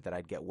tournament that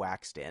I'd get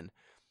waxed in.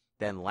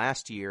 Then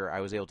last year,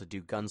 I was able to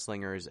do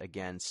gunslingers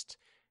against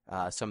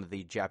some of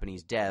the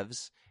Japanese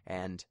devs,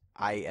 and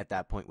I, at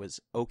that point, was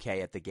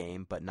okay at the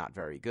game, but not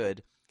very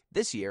good.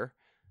 This year,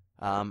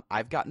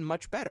 I've gotten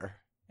much better.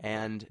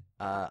 And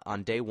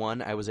on day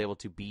 1, I was able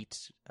to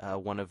beat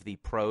one of the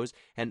pros.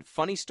 And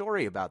funny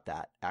story about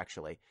that,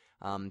 actually.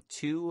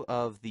 2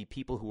 of the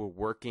people who were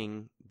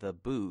working the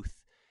booth,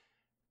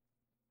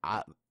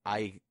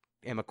 I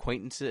am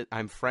acquaintances.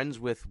 I'm friends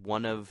with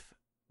one of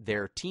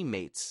their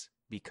teammates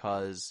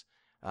because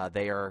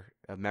they are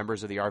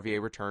members of the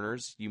RVA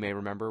Returners. You may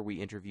remember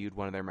we interviewed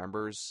one of their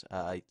members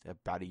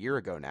about a year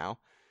ago now.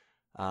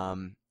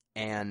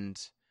 And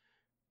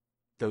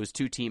those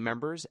 2 team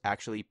members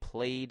actually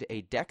played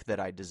a deck that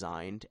I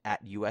designed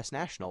at U.S.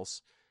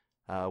 Nationals,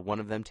 one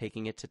of them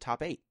taking it to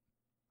top 8.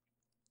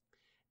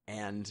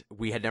 And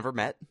we had never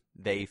met.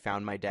 They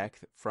found my deck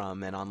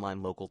from an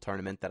online local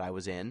tournament that I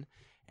was in,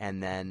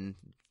 and then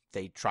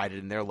they tried it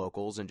in their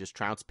locals and just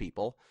trounced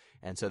people.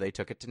 And so they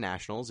took it to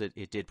nationals.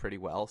 It did pretty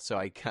well. So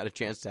I got a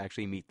chance to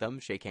actually meet them,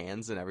 shake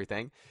hands and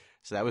everything.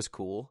 So that was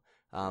cool.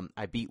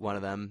 I beat one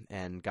of them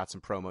and got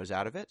some promos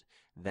out of it.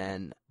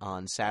 Then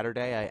on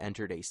Saturday, I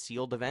entered a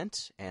sealed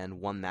event and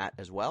won that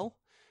as well.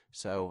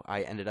 So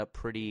I ended up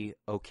pretty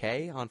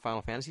okay on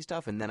Final Fantasy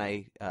stuff. And then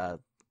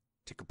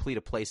to complete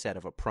a playset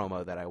of a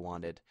promo that I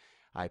wanted,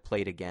 I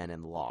played again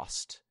and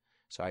lost.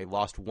 So I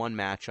lost one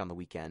match on the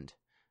weekend,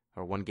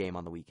 or one game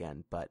on the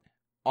weekend, but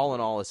all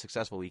in all, a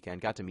successful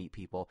weekend. Got to meet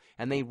people,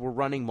 and they were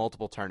running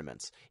multiple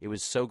tournaments. It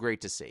was so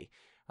great to see.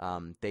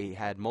 They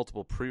had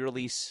multiple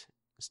pre-release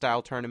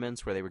style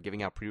tournaments where they were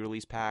giving out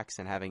pre-release packs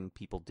and having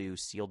people do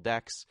sealed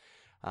decks.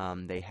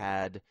 They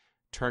had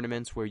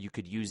tournaments where you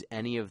could use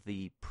any of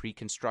the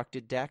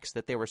pre-constructed decks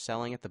that they were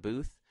selling at the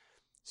booth.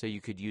 So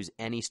you could use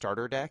any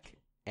starter deck,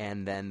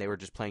 and then they were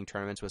just playing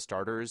tournaments with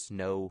starters,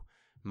 no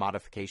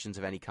modifications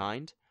of any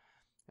kind.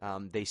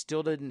 They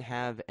still didn't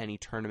have any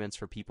tournaments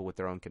for people with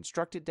their own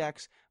constructed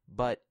decks,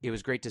 but it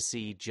was great to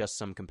see just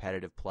some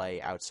competitive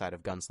play outside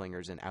of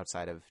gunslingers and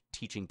outside of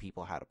teaching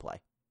people how to play.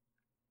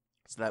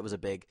 So that was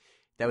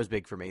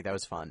big for me. That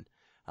was fun.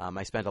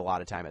 I spent a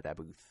lot of time at that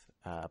booth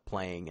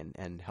playing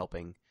and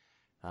helping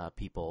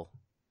people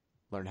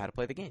learn how to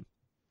play the game.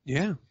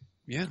 Yeah.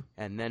 Yeah.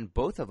 And then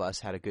both of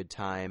us had a good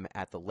time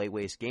at the Late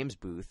Waste Games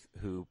booth,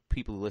 who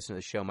people who listen to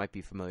the show might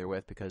be familiar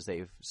with because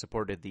they've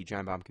supported the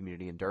Giant Bomb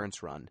Community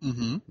Endurance Run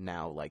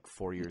now like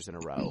 4 years in a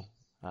row.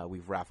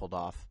 We've raffled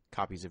off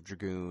copies of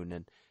Dragoon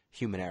and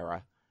Human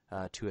Era,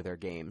 2 of their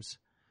games.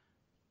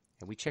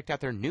 And we checked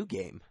out their new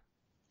game.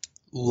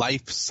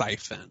 Life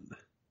Siphon.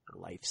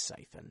 Life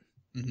Siphon.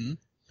 Mm-hmm.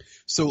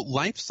 So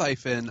Life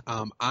Siphon,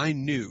 I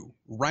knew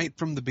right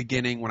from the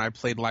beginning when I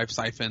played Life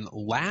Siphon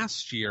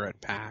last year at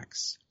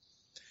PAX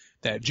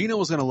that Gino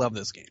was going to love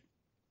this game.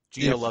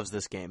 Gino loves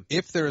this game.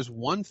 If there is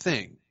one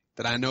thing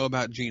that I know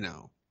about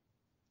Gino,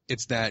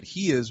 it's that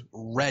he is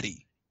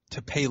ready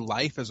to pay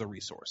life as a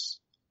resource.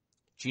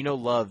 Gino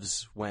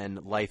loves when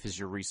life is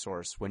your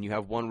resource, when you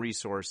have one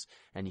resource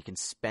and you can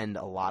spend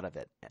a lot of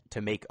it to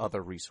make other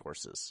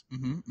resources.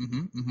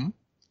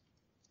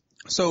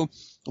 So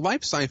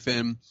Life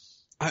Siphon,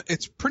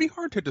 it's pretty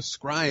hard to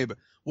describe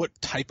what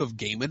type of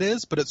game it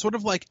is, but it's sort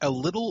of like a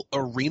little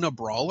arena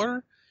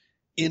brawler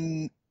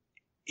in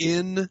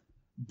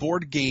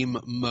board game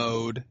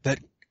mode that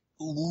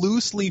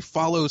loosely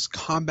follows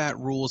combat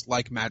rules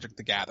like Magic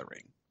the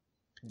Gathering.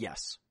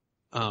 Yes.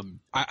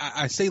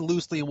 I say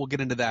loosely, and we'll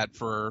get into that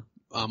for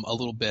a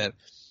little bit.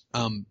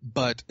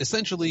 But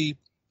essentially,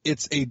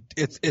 it's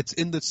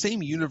in the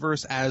same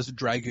universe as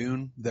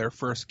Dragoon, their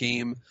first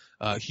game.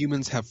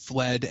 Humans have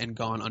fled and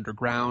gone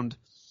underground.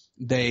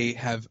 They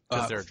have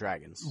because there are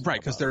dragons, right?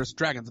 Because there's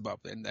dragons above,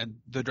 and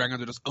the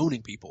dragons are just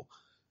owning people,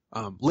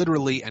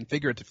 literally and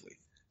figuratively.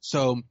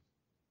 So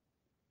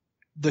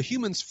the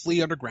humans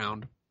flee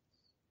underground,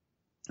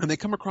 and they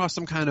come across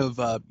some kind of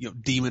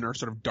demon or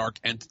sort of dark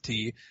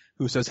entity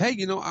who says, "Hey,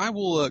 I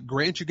will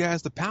grant you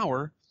guys the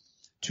power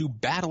to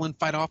battle and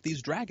fight off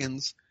these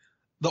dragons.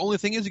 The only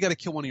thing is you got to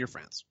kill one of your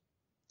friends."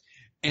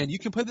 And you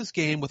can play this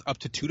game with up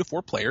to 2 to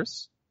 4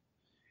 players,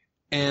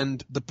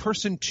 and the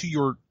person to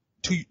your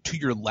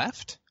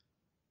left,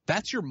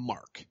 that's your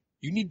mark.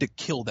 You need to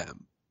kill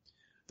them.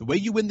 The way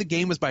you win the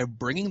game is by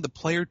bringing the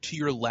player to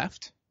your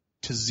left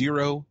to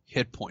 0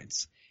 hit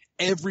points.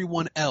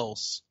 Everyone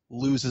else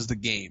loses the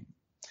game.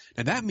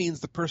 Now that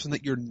means the person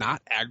that you're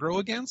not aggro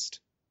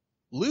against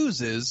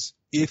loses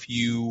if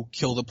you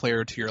kill the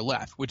player to your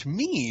left, which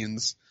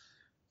means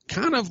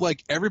kind of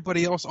like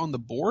everybody else on the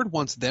board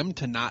wants them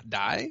to not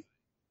die.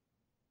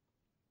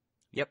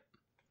 Yep.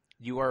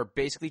 You are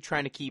basically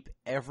trying to keep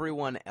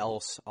everyone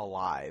else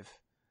alive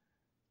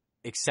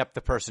except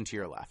the person to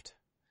your left.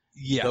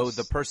 Yes. Though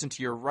the person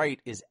to your right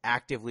is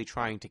actively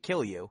trying to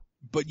kill you.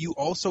 But you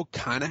also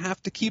kind of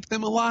have to keep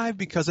them alive,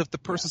 because if the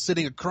person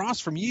sitting across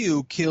from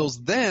you kills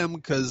them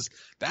because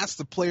that's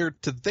the player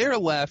to their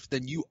left,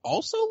 then you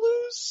also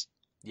lose?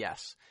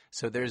 Yes.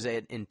 So there's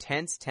an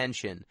intense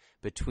tension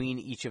between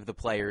each of the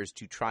players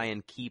to try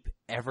and keep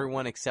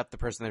everyone except the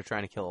person they're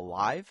trying to kill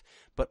alive,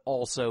 but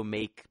also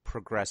make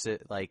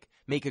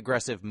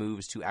aggressive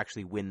moves to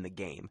actually win the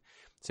game.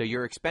 So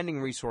you're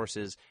expending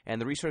resources, and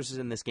the resources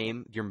in this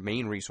game, your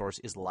main resource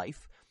is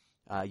life.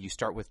 You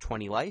start with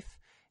 20 life,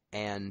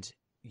 and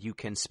you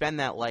can spend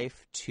that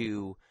life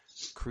to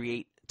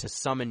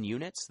summon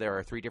units. There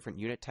are 3 different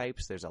unit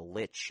types. There's a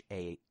Lich,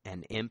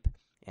 an Imp,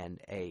 and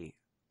a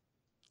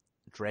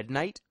Dread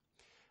Knight.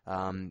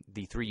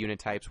 The 3 unit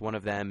types, one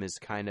of them is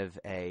kind of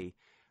a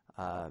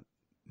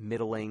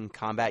middling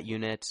combat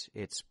unit.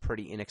 It's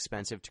pretty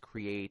inexpensive to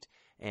create,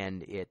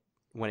 and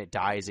when it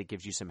dies, it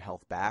gives you some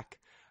health back.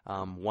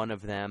 One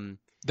of them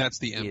that's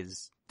the Imp.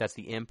 That's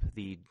the Imp.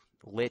 The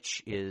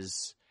Lich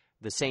is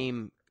the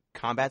same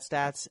combat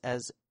stats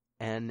as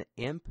an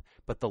Imp,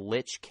 but the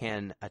Lich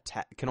can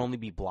only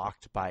be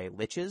blocked by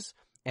Liches,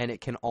 and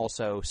it can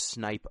also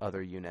snipe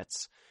other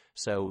units.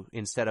 So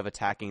instead of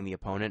attacking the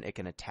opponent, it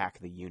can attack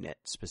the unit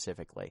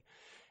specifically.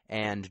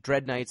 And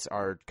Dread Knights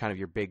are kind of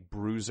your big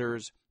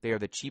bruisers. They are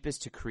the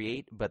cheapest to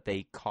create, but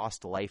they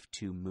cost life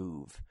to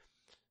move.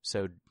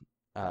 So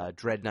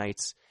Dread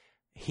Knights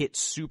hit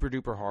super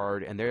duper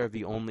hard, and they're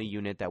the only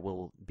unit that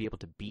will be able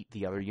to beat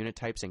the other unit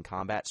types in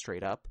combat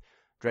straight up.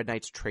 Dread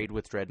Knights trade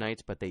with Dread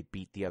Knights, but they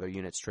beat the other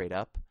unit straight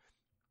up.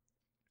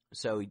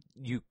 So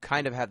you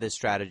kind of have this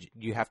strategy.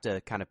 You have to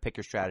kind of pick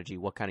your strategy.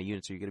 What kind of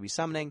units are you going to be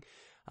summoning?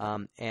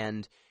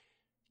 And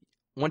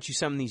once you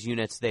summon these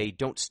units, they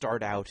don't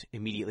start out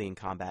immediately in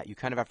combat. You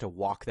kind of have to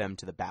walk them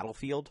to the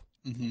battlefield.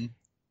 Mm-hmm.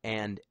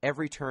 And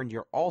every turn,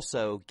 you're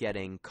also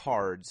getting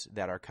cards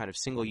that are kind of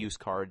single-use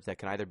cards that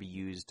can either be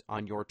used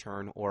on your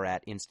turn or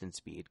at instant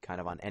speed,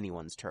 kind of on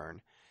anyone's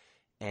turn.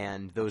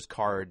 And those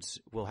cards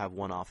will have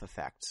one-off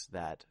effects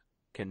that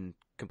can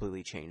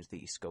completely change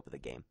the scope of the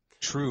game.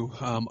 True.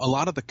 A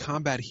lot of the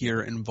combat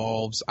here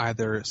involves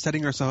either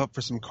setting yourself up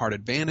for some card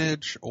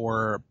advantage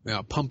or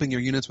pumping your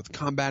units with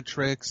combat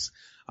tricks.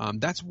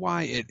 That's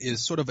why it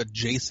is sort of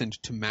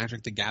adjacent to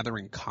Magic the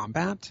Gathering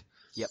combat.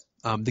 Yep.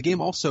 The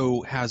game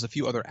also has a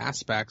few other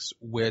aspects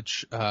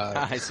which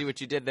I see what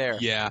you did there.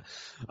 Yeah.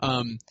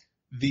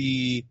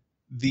 The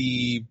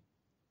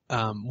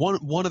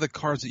one of the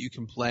cards that you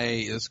can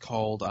play is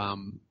called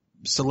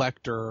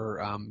select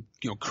or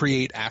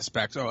create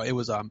aspects. Oh, it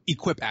was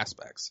equip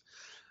aspects.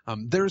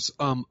 There's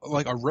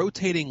like a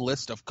rotating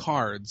list of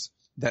cards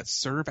that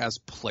serve as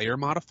player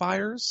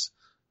modifiers.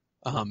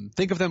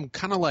 Think of them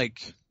kind of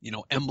like,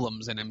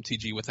 emblems in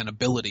MTG with an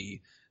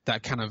ability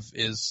that kind of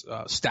is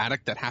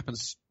static, that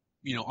happens,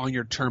 on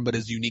your turn but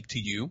is unique to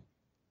you.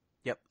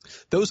 Yep.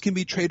 Those can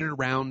be traded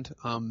around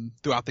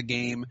throughout the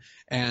game,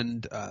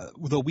 and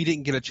though we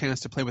didn't get a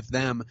chance to play with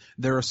them,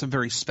 there are some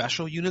very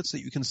special units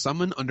that you can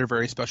summon under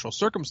very special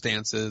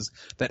circumstances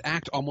that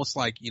act almost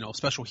like,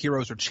 special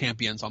heroes or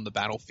champions on the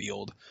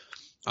battlefield.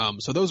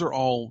 So those are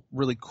all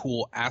really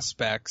cool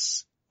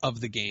aspects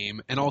of the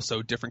game, and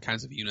also different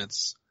kinds of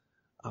units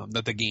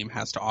that the game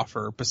has to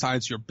offer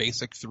besides your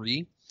basic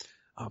three.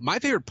 My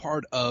favorite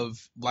part of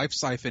Life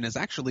Siphon is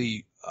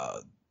actually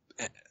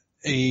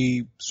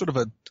a sort of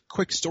a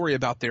quick story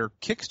about their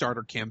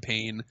Kickstarter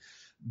campaign.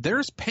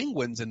 There's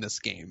penguins in this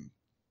game.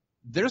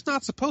 There's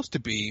not supposed to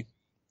be,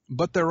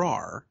 but there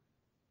are.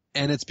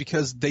 And it's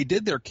because they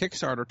did their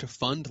Kickstarter to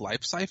fund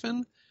Life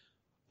Siphon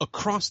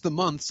across the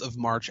months of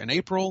March and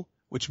April,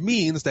 which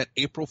means that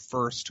April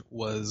 1st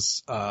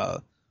was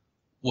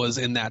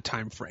in that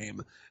time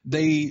frame.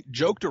 They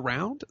joked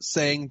around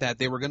saying that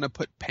they were going to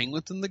put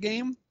penguins in the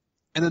game,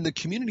 and then the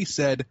community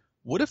said,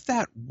 what if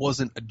that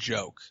wasn't a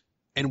joke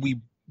and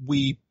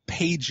we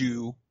paid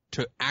you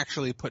to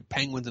actually put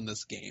penguins in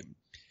this game?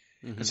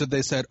 Mm-hmm. And so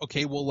they said,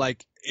 okay, well,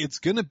 it's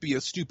going to be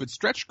a stupid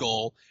stretch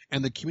goal.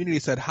 And the community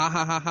said, ha,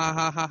 ha, ha, ha,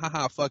 ha, ha, ha,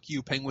 ha, fuck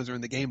you, penguins are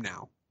in the game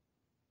now.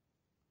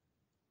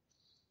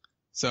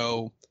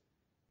 So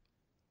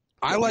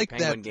I like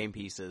penguin that. Game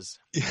pieces.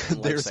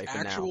 There's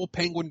actual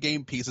penguin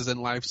game pieces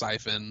in Life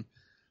Siphon.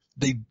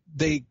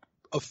 They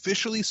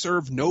officially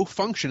serve no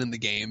function in the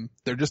game.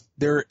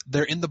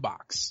 They're in the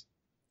box,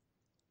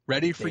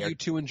 ready for you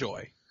to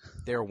enjoy.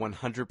 They're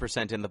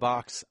 100% in the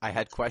box. I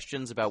had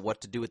questions about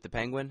what to do with the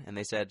penguin, and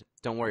they said,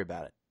 don't worry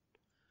about it.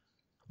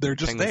 They're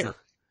just there.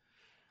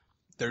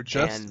 They're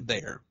just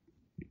there.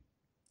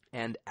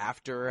 And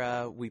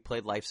after we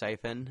played Life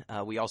Siphon,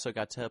 we also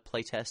got to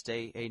playtest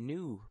a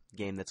new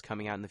game that's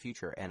coming out in the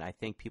future, and I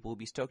think people will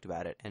be stoked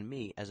about it. And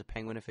me, as a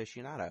penguin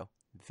aficionado,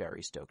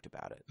 very stoked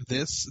about it.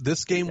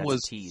 This game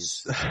was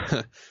tease.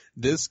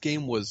 This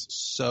game was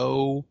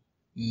so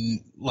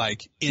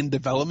in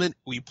development.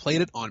 We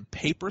played it on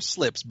paper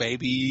slips,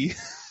 baby.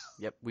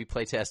 Yep, we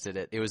play tested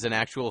it. It was an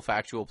actual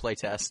factual play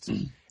test.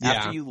 Yeah.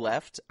 After you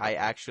left,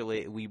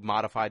 we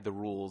modified the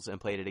rules and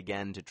played it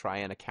again to try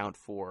and account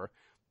for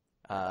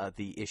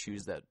the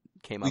issues that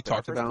came up in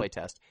our first play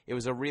test. It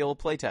was a real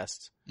play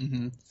test.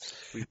 Mm-hmm.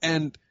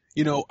 And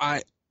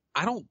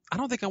I don't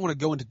think I want to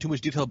go into too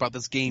much detail about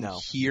this game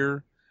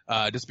here,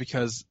 just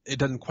because it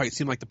doesn't quite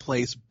seem like the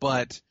place,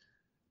 but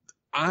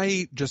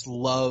I just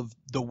love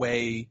the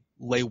way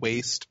Lay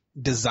Waste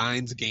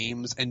designs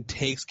games and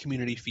takes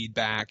community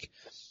feedback.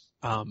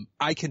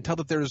 I can tell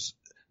that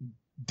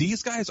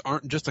these guys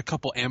aren't just a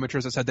couple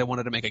amateurs that said they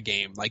wanted to make a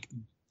game.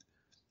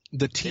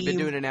 The team, they've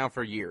been doing it now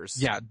for years.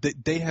 Yeah,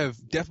 they have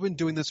definitely been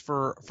doing this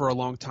for a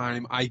long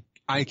time.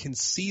 I can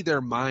see their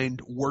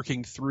mind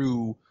working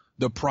through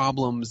the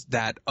problems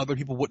that other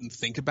people wouldn't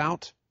think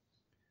about.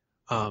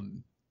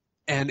 And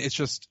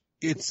it's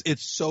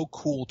so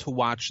cool to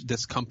watch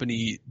this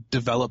company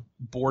develop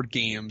board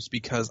games,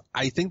 because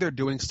I think they're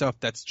doing stuff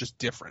that's just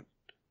different.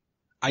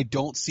 I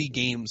don't see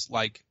games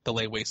like the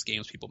Lay Waste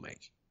games people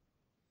make.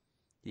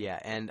 Yeah,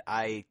 and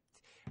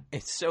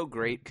it's so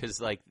great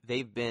because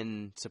they've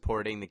been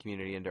supporting the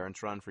Community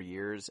Endurance Run for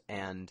years,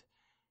 and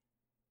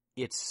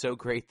it's so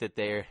great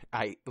that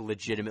I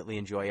legitimately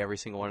enjoy every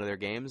single one of their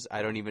games.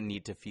 I don't even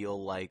need to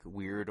feel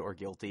weird or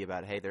guilty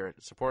about, hey, they're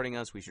supporting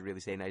us, we should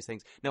really say nice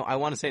things. No, I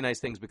want to say nice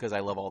things because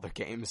I love all their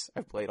games.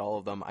 I've played all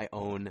of them. I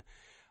own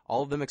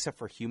all of them except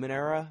for Human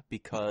Era,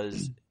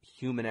 because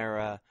Human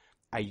Era,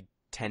 I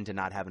tend to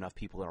not have enough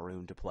people in a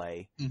room to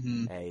play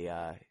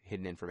a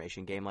hidden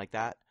information game like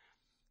that.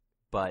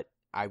 But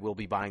I will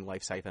be buying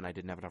Life Siphon. I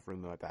didn't have enough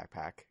room in my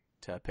backpack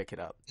to pick it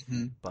up.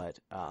 But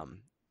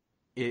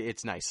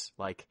it's nice.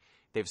 Like,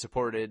 they've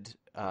supported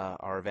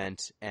our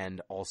event,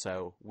 and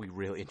also we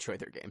really enjoy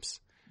their games.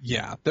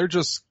 Yeah, they're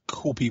just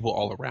cool people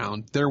all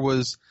around. There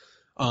was,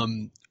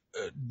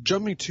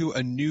 jumping to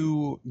a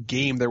new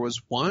game, there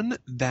was one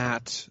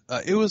that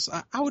it was,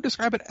 I would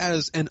describe it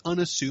as an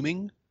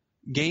unassuming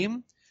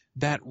game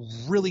that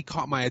really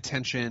caught my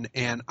attention,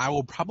 and I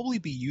will probably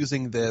be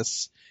using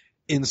this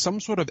in some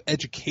sort of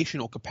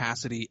educational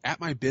capacity at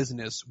my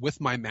business with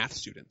my math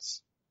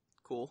students.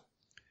 Cool.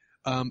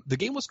 The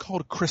game was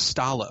called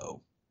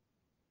Crystalo.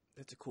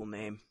 That's a cool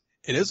name.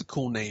 It is a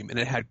cool name, and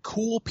it had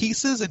cool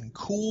pieces and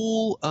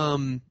cool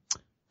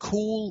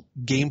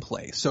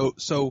gameplay.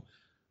 So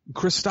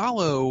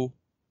Crystalo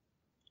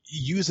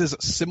uses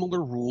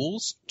similar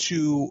rules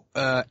to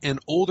an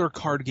older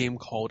card game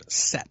called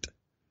Set.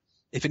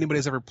 If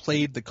anybody's ever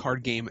played the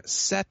card game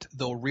Set,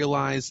 they'll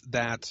realize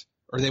that,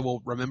 or they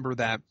will remember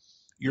that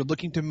you're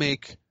looking to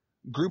make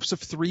groups of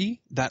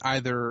 3 that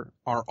either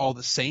are all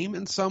the same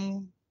in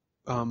some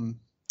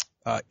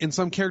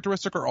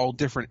characteristic or all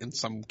different in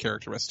some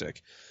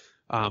characteristic.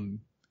 And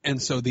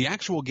so the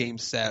actual game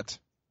Set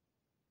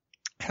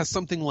has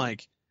something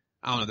like,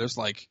 I don't know, there's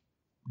like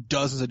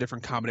dozens of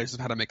different combinations of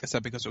how to make a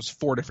set because there's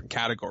 4 different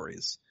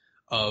categories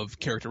of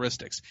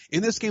characteristics.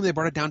 In this game, they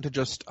brought it down to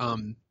just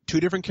 2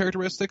 different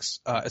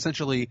characteristics,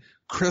 essentially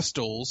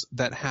crystals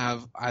that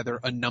have either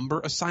a number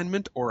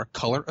assignment or a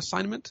color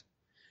assignment.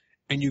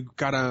 And you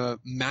gotta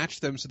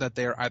match them so that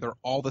they're either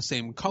all the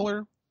same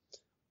color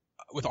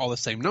with all the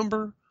same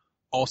number,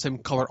 all same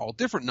color, all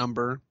different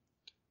number,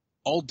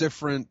 all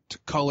different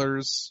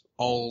colors,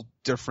 all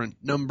different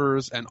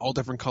numbers, and all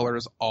different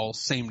colors, all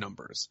same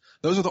numbers.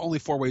 Those are the only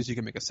 4 ways you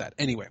can make a set.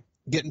 Anyway,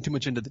 getting too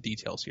much into the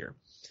details here.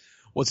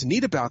 What's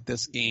neat about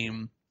this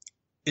game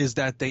is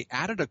that they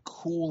added a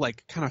cool,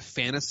 like, kind of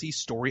fantasy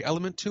story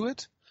element to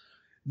it.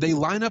 They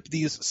line up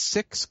these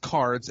 6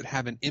 cards that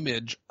have an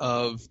image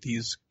of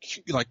these,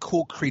 like,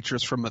 cool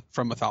creatures from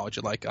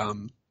mythology, like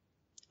an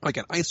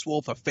ice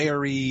wolf, a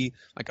fairy,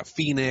 like a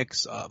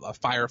phoenix, a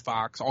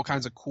firefox, all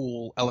kinds of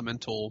cool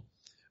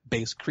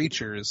elemental-based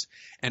creatures.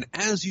 And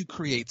as you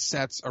create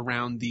sets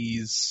around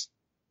these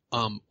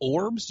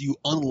orbs, you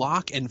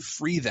unlock and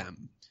free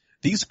them.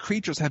 These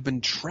creatures have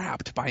been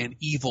trapped by an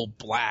evil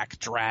black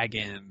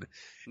dragon.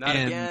 Not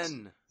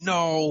again.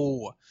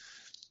 No.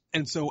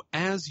 And so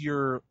as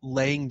you're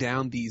laying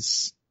down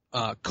these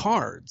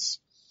cards,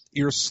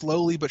 you're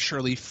slowly but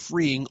surely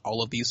freeing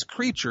all of these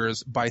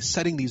creatures by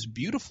setting these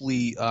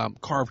beautifully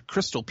carved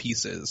crystal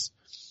pieces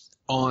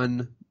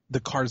on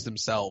the cards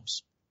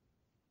themselves.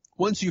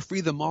 Once you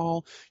free them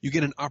all, you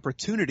get an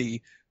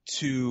opportunity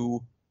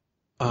to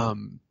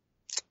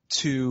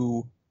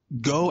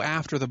go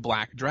after the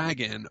black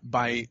dragon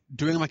by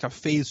doing like a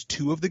phase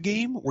 2 of the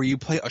game where you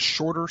play a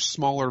shorter,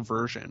 smaller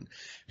version.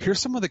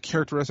 Here's some of the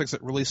characteristics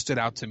that really stood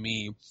out to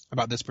me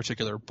about this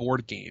particular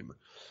board game.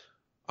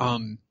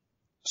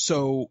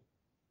 So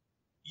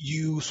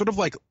you sort of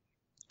like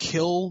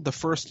kill the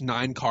first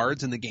 9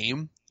 cards in the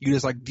game. You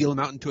just like deal them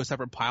out into a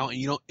separate pile, and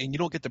you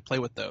don't get to play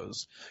with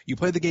those. You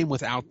play the game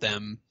without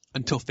them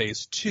until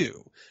phase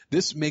 2.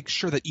 This makes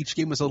sure that each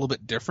game is a little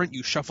bit different.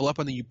 You shuffle up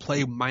and then you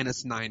play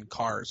 -9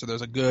 cards. So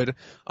there's a good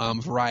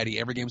variety.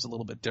 Every game's a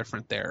little bit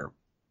different there.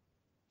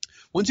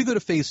 Once you go to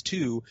phase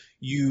 2,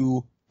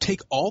 you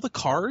take all the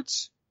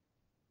cards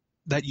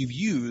that you've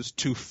used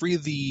to free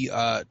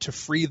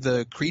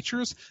the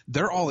creatures.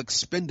 They're all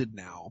expended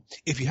now.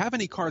 If you have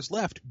any cards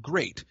left,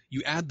 great.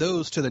 You add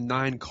those to the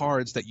 9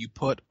 cards that you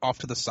put off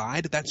to the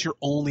side. That's your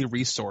only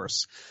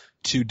resource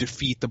to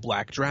defeat the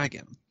black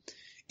dragon.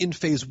 In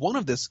phase 1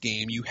 of this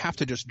game, you have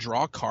to just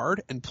draw a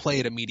card and play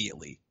it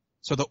immediately.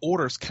 So the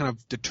order's kind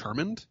of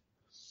determined.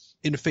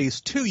 In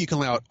phase 2, you can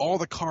lay out all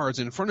the cards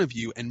in front of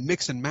you and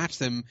mix and match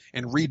them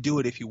and redo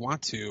it if you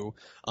want to,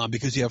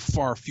 because you have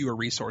far fewer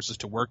resources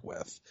to work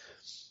with.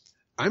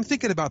 I'm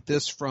thinking about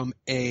this from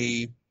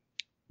a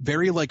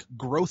very like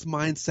growth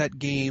mindset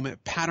game,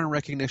 pattern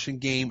recognition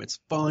game. It's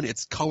fun.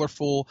 It's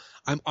colorful.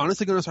 I'm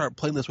honestly going to start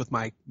playing this with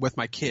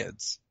my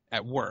kids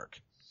at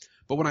work.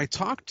 But when I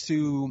talked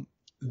to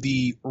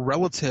the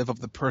relative of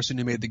the person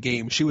who made the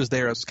game, she was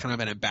there as kind of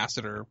an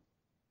ambassador.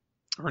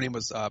 Her name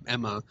was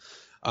Emma.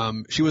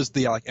 She was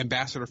the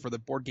ambassador for the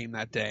board game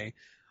that day.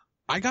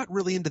 I got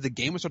really into the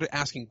game and started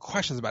asking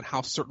questions about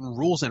how certain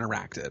rules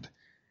interacted.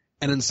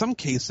 And in some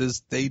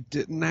cases, they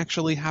didn't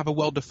actually have a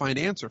well-defined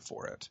answer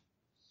for it.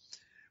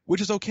 Which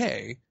is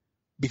okay,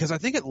 because I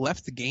think it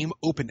left the game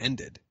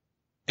open-ended.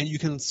 And you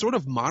can sort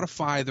of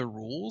modify the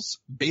rules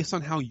based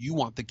on how you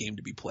want the game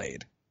to be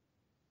played.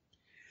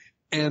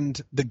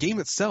 And the game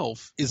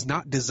itself is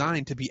not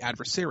designed to be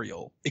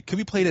adversarial. It could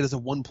be played as a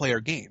one-player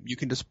game. You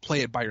can just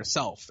play it by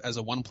yourself as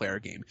a one-player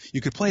game.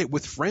 You could play it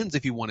with friends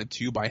if you wanted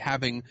to by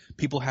having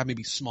people have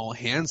maybe small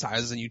hand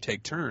sizes and you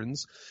take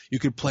turns. You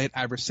could play it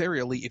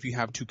adversarially if you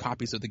have 2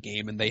 copies of the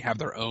game and they have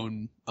their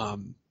own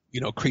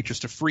creatures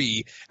to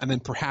free, and then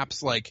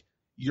perhaps like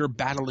you're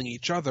battling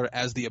each other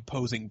as the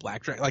opposing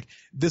black dragon. Like,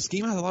 this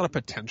game has a lot of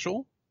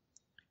potential.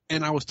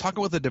 And I was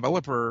talking with the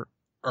developer,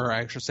 or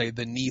I should say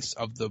the niece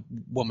of the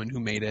woman who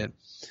made it.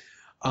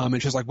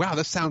 And she's like, wow,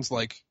 this sounds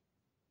like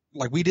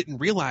we didn't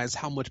realize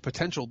how much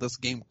potential this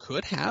game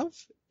could have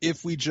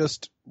if we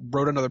just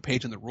wrote another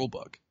page in the rule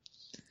book.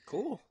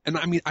 Cool. And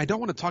I mean, I don't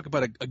want to talk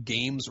about a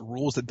game's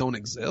rules that don't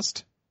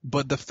exist,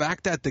 but the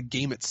fact that the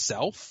game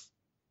itself,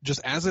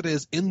 just as it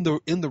is in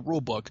the rule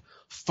book,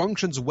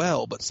 functions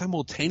well, but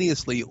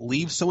simultaneously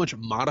leaves so much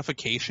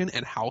modification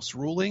and house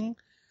ruling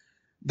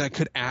that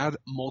could add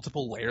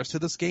multiple layers to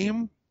this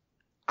game.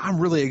 I'm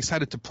really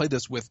excited to play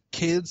this with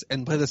kids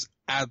and play this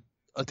at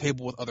a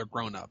table with other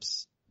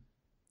grown-ups.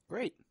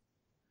 Great.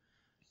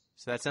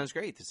 So that sounds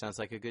great. That sounds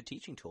like a good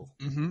teaching tool.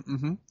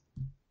 Mm-hmm.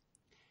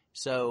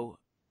 So,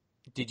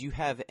 did you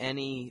have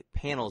any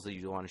panels that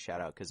you want to shout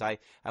out? Because I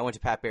went to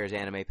Pat Bear's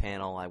anime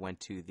panel. I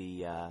went to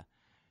the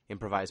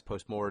improvised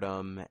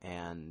postmortem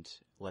and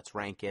Let's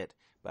Rank It,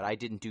 but I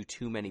didn't do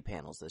too many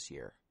panels this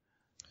year.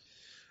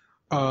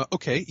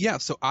 Okay, yeah.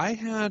 So I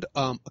had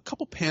a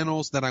couple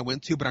panels that I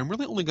went to, but I'm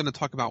really only going to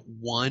talk about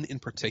one in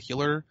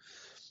particular.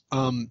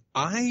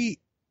 I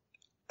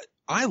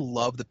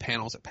love the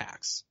panels at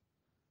PAX.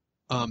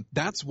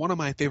 That's one of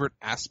my favorite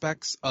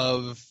aspects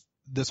of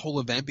this whole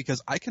event,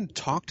 because I can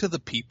talk to the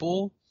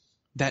people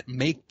that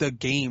make the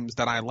games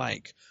that I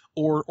like,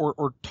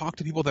 or talk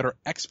to people that are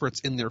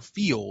experts in their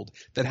field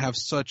that have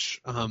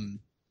such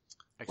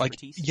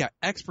Expertise?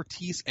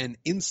 expertise and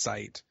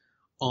insight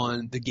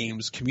on the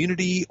game's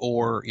community,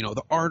 or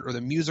the art or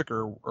the music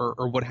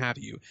or what have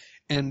you.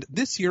 And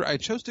this year I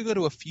chose to go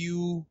to a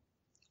few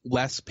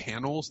less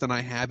panels than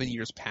I have in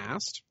years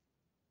past.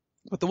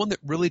 But the one that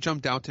really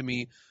jumped out to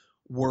me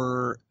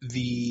were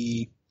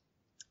the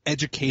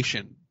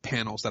education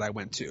panels that I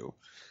went to.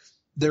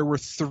 There were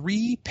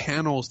 3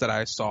 panels that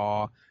I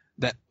saw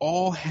that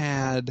all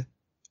had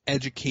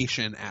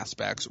education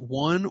aspects.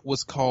 One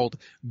was called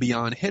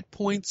Beyond Hit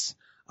Points,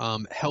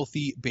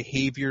 Healthy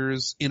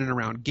Behaviors in and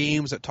around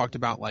games, that talked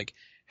about like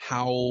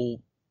how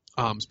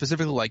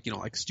specifically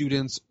like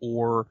students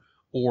or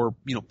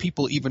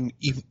people, even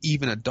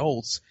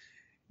adults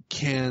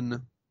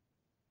can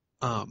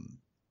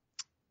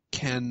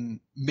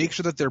make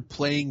sure that they're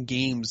playing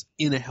games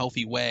in a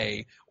healthy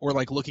way, or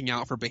like looking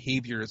out for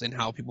behaviors in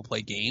how people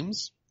play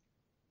games.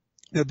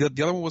 The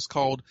other one was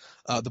called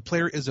The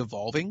Player is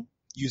Evolving,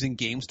 Using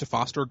Games to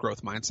Foster a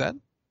Growth Mindset.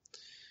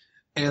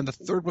 And the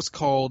third was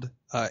called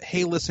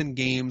Hey Listen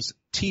Games,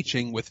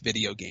 Teaching with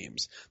Video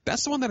Games.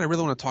 That's the one that I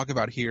really want to talk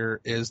about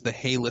here, is the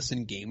Hey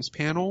Listen Games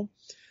panel.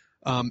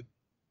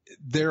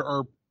 There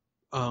are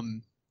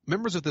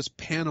members of this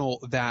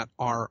panel that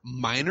are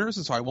minors,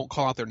 and so I won't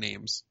call out their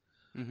names.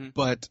 Mm-hmm.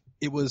 But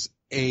it was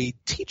a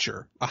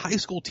teacher, a high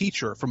school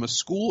teacher from a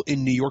school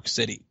in New York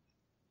City,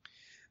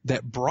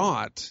 that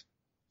brought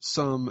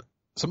some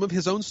of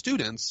his own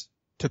students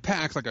to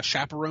PAX, like a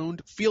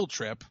chaperoned field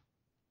trip,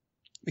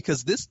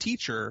 because this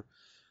teacher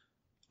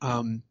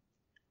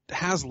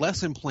has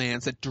lesson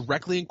plans that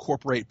directly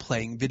incorporate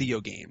playing video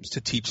games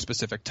to teach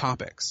specific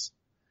topics.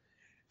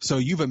 So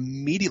you've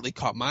immediately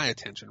caught my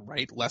attention,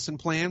 right? Lesson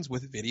plans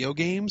with video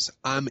games,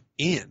 I'm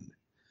in.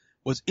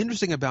 What's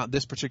interesting about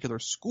this particular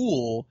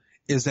school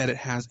is that it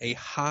has a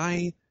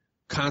high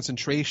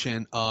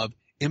concentration of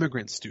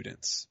immigrant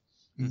students,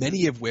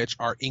 many of which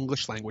are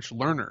English language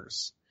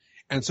learners.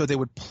 And so they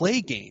would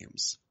play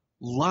games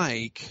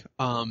like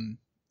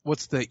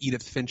what's the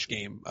Edith Finch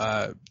game?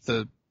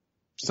 The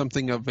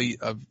something of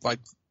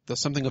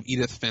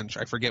Edith Finch.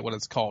 I forget what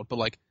it's called, but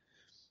like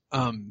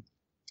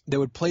they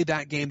would play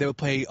that game. They would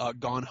play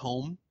Gone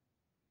Home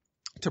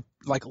to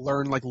like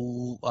learn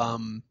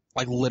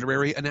like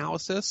literary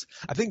analysis.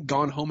 I think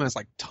Gone Home has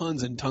like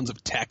tons and tons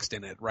of text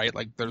in it, right?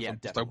 Like there's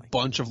a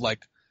bunch of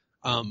like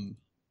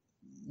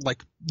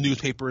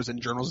newspapers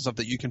and journals and stuff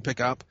that you can pick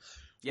up.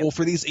 Yep. Well,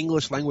 for these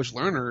English language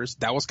learners,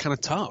 that was kind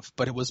of tough,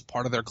 but it was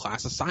part of their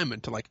class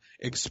assignment to like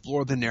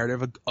explore the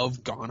narrative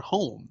of Gone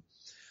Home.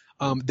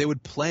 They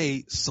would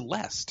play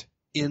Celeste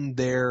in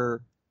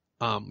their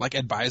like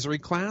advisory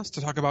class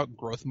to talk about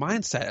growth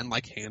mindset and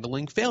like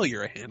handling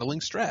failure,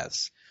 handling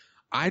stress.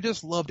 I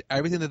just loved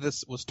everything that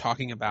this was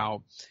talking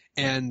about,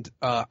 and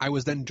I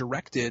was then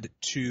directed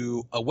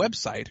to a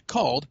website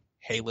called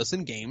Hey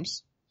Listen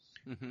Games,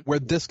 where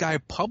this guy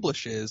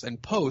publishes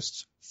and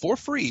posts for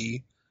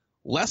free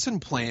lesson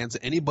plans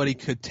that anybody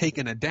could take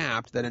and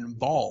adapt that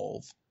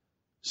involve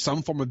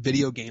some form of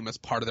video game as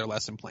part of their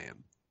lesson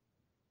plan.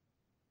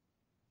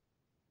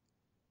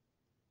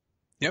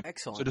 Yep.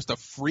 Excellent. So just a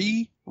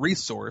free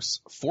resource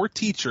for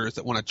teachers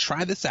that want to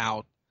try this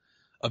out,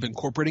 of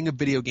incorporating a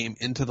video game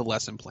into the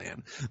lesson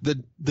plan.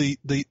 The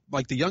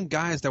young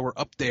guys that were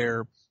up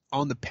there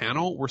on the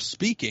panel were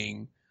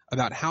speaking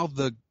about how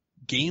the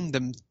game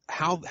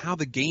how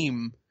the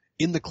game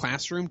in the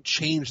classroom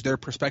changed their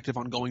perspective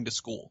on going to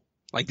school.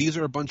 Like, these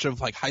are a bunch of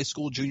like high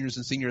school juniors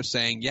and seniors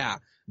saying, yeah,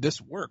 this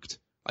worked.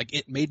 Like,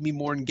 it made me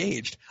more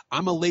engaged.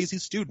 I'm a lazy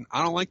student.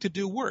 I don't like to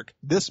do work.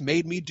 This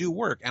made me do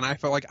work, and I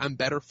feel like I'm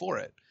better for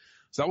it.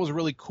 So that was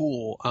really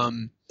cool.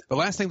 The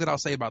last thing that I'll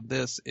say about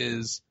this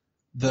is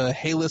the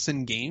Hey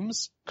Listen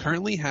Games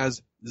currently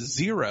has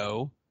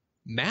 0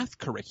 math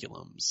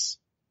curriculums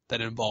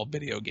that involve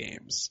video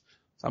games.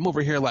 So I'm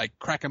over here like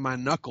cracking my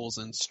knuckles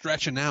and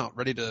stretching out,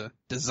 ready to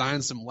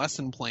design some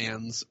lesson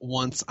plans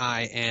once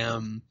I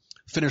am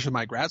finished with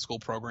my grad school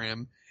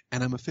program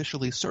and I'm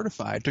officially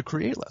certified to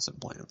create lesson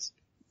plans.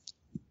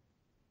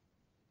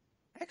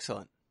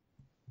 Excellent.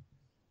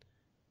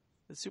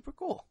 That's super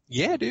cool.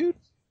 Yeah, dude.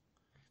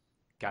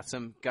 Got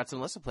some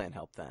lesson plan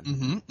help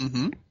then.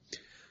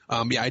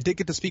 Yeah, I did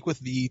get to speak with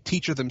the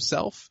teacher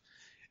themselves,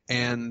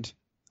 and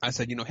I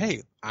said,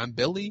 hey, I'm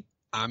Billy.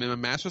 I'm in a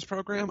master's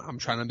program. I'm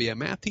trying to be a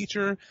math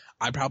teacher.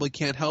 I probably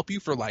can't help you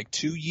for like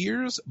 2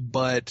 years,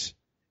 but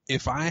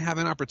if I have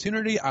an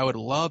opportunity, I would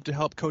love to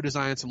help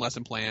co-design some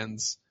lesson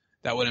plans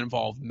that would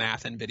involve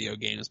math and video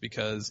games,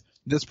 because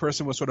this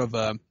person was sort of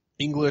a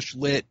English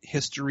lit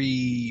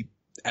history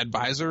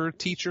advisor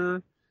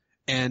teacher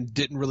and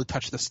didn't really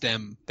touch the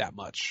STEM that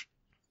much.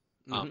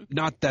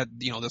 Not that,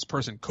 this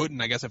person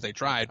couldn't, I guess, if they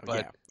tried,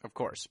 but yeah, of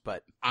course,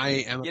 but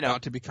I am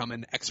about to become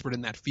an expert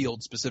in that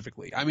field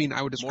specifically. I mean,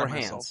 I would describe more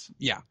myself. Hands.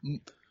 Yeah.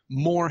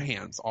 More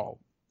hands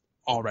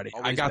already.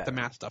 Always I got better. the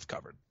math stuff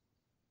covered.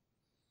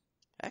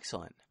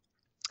 Excellent.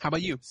 How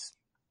about you?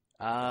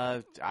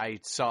 I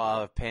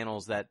saw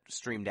panels that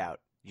streamed out.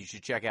 You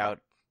should check out,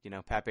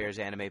 Pat Bear's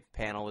anime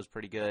panel was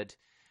pretty good.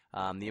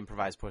 The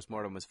improvised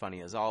postmortem was funny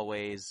as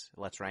always.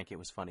 Let's Rank It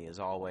was funny as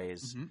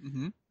always.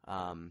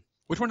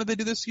 Which one did they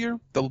do this year?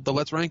 The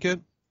Let's Rank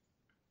It?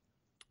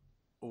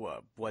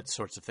 What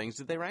sorts of things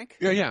did they rank?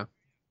 Yeah.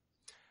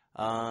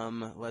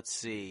 Let's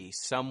see.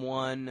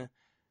 Someone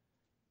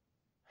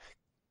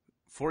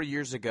 4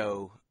 years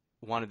ago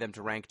wanted them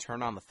to rank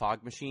Turn on the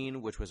Fog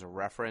Machine, which was a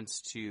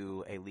reference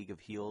to a League of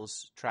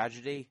Heels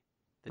tragedy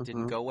that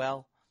didn't go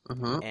well.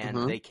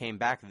 And they came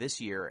back this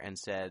year and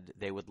said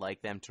they would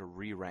like them to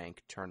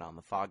re-rank Turn on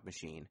the Fog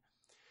Machine.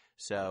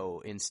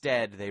 So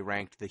instead, they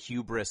ranked the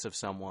hubris of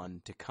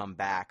someone to come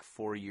back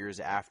 4 years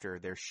after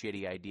their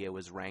shitty idea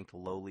was ranked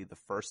lowly the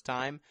first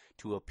time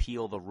to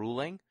appeal the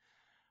ruling.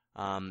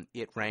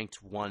 It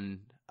ranked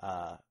 1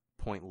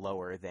 point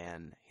lower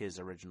than his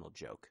original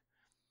joke.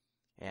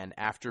 And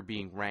after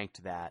being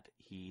ranked that,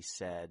 he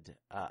said,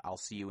 I'll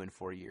see you in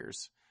 4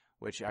 years,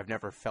 which I've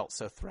never felt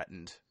so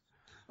threatened.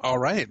 All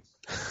right.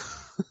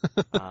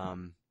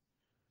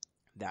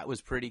 That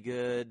was pretty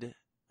good.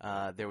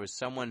 There was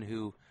someone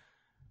who...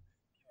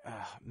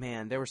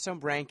 there were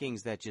some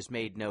rankings that just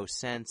made no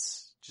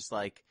sense. Just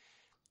like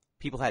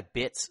people had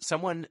bits.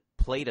 Someone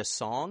played a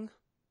song.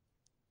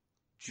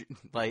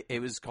 Like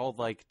it was called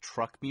like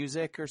truck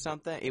music or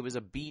something. It was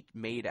a beat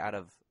made out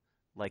of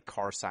like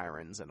car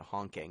sirens and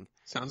honking.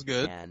 Sounds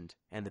good. And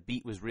the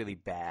beat was really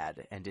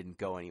bad and didn't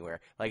go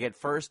anywhere. Like at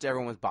first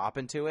everyone was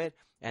bopping to it,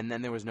 and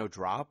then there was no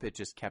drop. It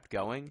just kept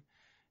going,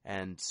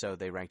 and so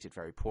they ranked it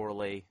very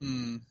poorly.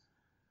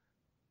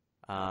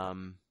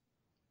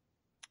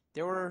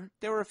 There were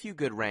a few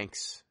good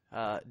ranks.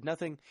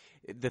 Nothing.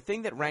 The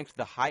thing that ranked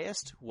the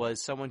highest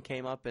was someone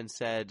came up and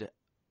said,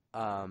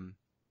 well,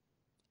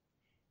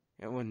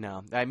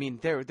 no. I mean,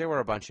 there were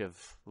a bunch of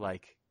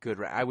like good.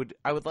 I would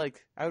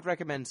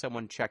recommend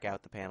someone check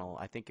out the panel.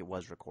 I think it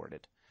was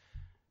recorded.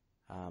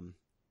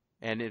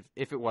 And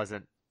if it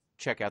wasn't,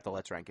 check out the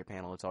Let's Rank It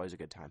panel. It's always a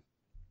good time.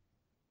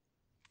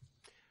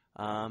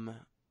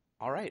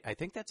 All right. I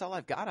think that's all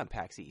I've got on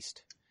PAX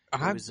East.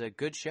 It was a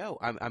good show.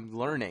 I'm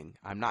learning.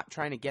 I'm not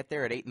trying to get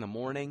there at 8 in the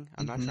morning.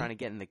 I'm not trying to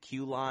get in the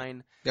queue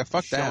line. Yeah,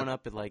 fuck that. Showing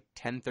up at like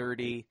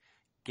 10:30,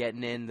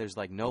 getting in. There's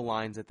like no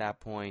lines at that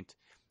point,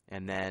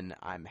 and then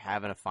I'm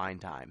having a fine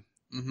time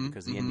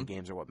because the indie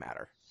games are what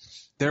matter.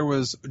 There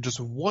was just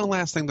one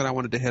last thing that I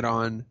wanted to hit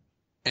on,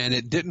 and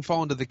it didn't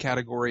fall into the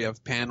category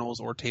of panels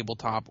or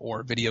tabletop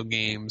or video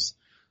games,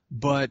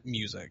 but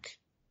music.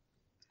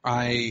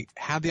 I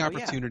had the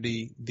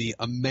opportunity, the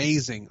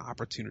amazing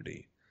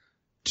opportunity,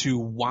 to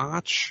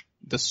watch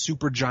the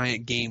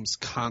Supergiant Games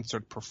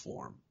concert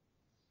perform.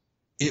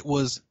 It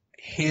was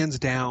hands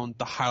down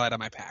the highlight of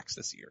my PAX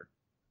this year.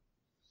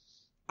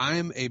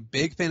 I'm a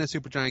big fan of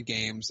Supergiant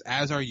Games,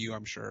 as are you,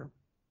 I'm sure.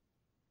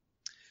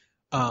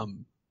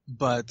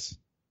 But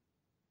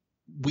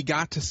we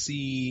got to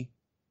see,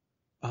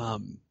 I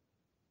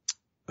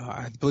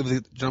believe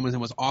the gentleman's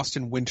name was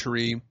Austin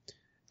Wintory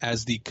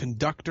as the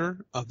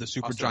conductor of the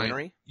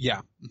Supergiant.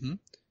 Yeah.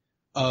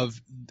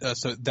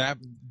 So that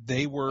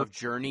they were of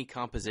Journey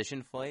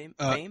composition fame.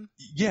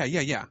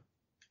 Yeah.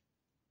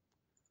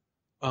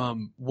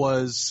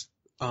 Was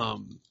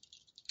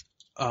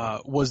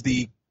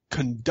the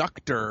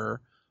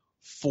conductor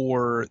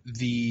for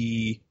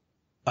the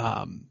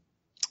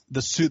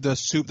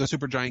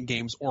Supergiant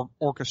Games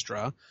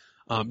orchestra.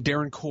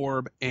 Darren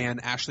Korb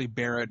and Ashley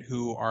Barrett,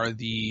 who are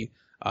the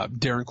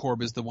Darren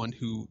Korb is the one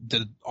who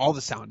did all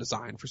the sound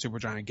design for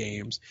Supergiant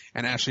Games,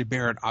 and Ashley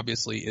Barrett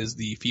obviously is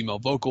the female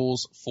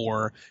vocals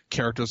for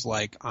characters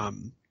like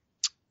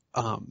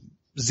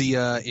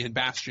Zia in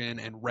Bastion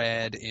and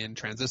Red in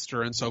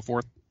Transistor and so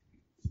forth.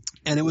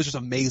 And it was just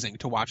amazing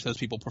to watch those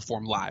people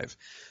perform live.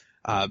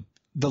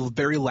 The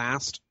very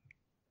last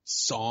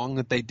song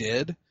that they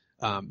did,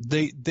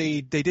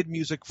 they did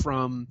music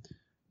from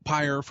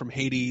Pyre, from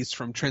Hades,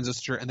 from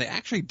Transistor, and they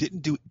actually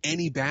didn't do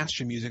any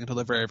Bastion music until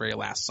the very, very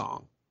last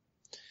song.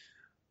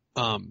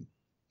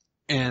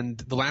 And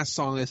the last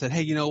song they said,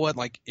 hey, you know what?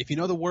 Like, if you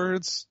know the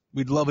words,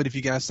 we'd love it if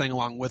you guys sang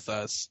along with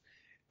us.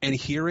 And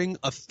hearing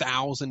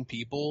 1,000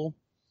 people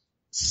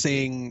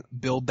sing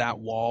Build That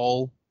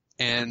Wall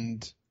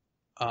and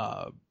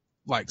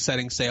like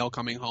Setting Sail,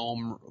 Coming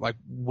Home, like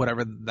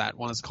whatever that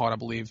one is called, I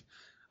believe,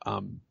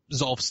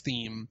 Zolf's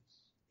theme,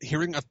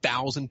 hearing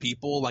 1,000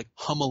 people like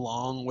hum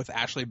along with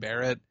Ashley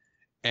Barrett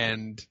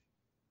and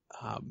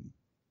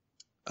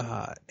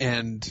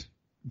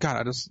God,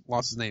 I just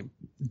lost his name,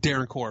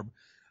 Darren Korb,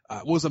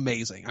 was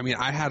amazing. I mean,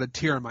 I had a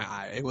tear in my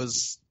eye. It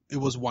was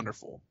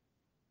wonderful.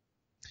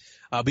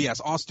 But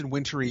yes, Austin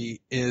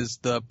Wintory is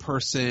the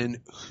person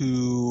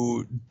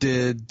who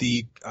did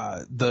the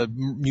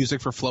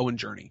music for Flow and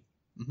Journey.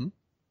 Mm-hmm.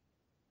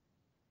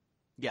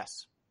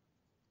 Yes.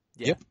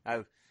 Yeah.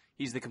 Yep.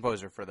 He's the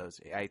composer for those.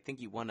 I think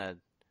he won a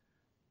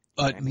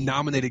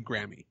nominated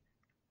Grammy.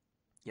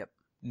 Yep.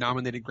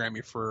 Nominated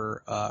Grammy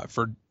for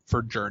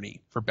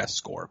Journey for best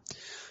score.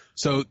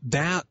 So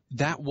that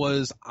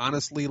was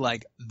honestly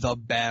like the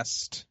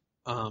best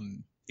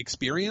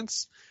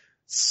experience.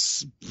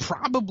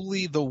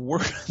 Probably the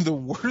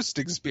worst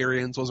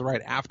experience was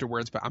right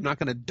afterwards, but I'm not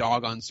going to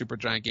dog on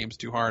Supergiant Games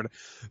too hard.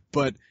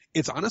 But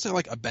it's honestly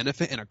like a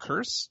benefit and a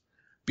curse,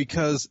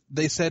 because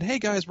they said, hey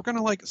guys, we're going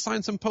to like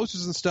sign some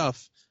posters and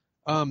stuff.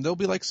 There'll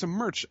be like some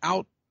merch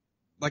out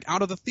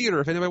of the theater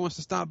if anybody wants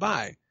to stop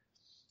by.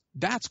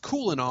 That's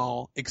cool and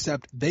all,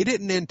 except they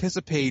didn't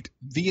anticipate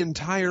the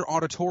entire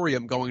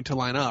auditorium going to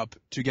line up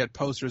to get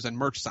posters and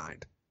merch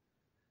signed.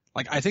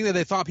 Like, I think that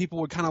they thought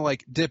people would kind of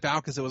like dip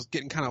out because it was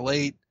getting kind of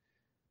late.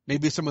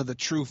 Maybe some of the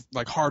true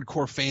like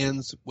hardcore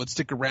fans would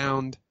stick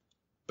around,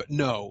 but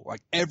no,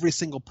 like every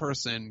single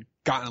person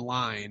got in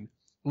line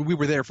when we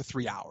were there for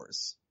 3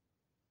 hours.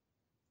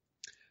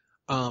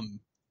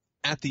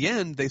 At the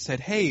end, they said,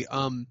 hey,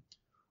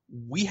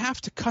 we have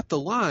to cut the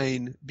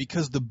line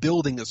because the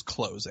building is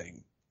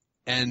closing.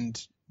 And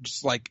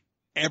just like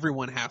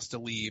everyone has to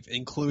leave,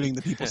 including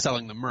the people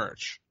selling the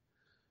merch.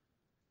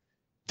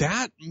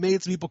 That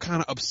made some people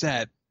kind of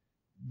upset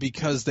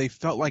because they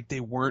felt like they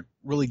weren't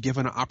really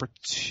given an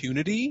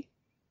opportunity.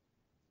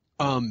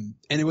 And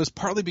it was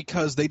partly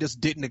because they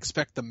just didn't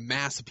expect the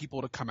mass of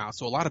people to come out.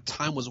 So a lot of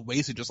time was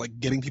wasted just like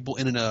getting people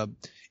in an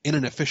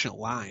efficient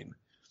line.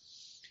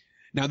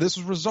 Now this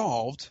was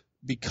resolved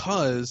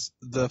because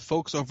the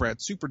folks over at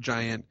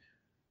Supergiant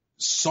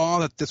saw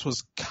that this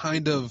was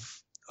kind of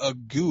a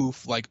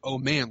goof, like, oh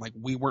man, like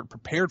we weren't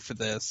prepared for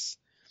this.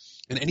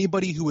 And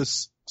anybody who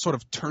was sort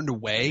of turned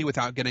away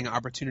without getting an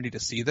opportunity to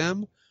see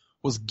them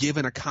was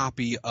given a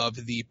copy of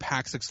the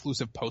PAX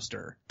exclusive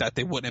poster that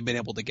they wouldn't have been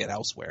able to get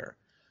elsewhere.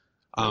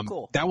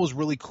 Cool. That was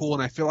really cool.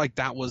 And I feel like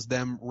that was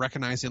them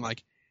recognizing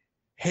like,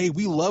 hey,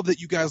 we love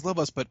that you guys love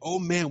us, but oh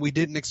man, we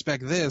didn't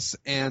expect this.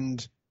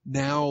 And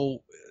now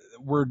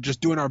we're just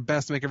doing our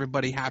best to make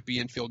everybody happy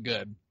and feel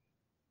good.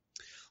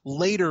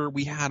 Later,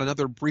 we had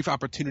another brief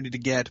opportunity to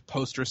get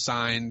posters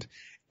signed,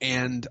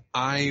 and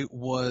I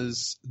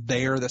was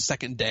there the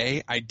second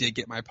day. I did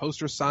get my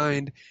poster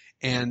signed,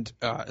 and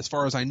as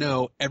far as I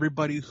know,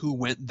 everybody who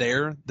went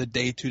there the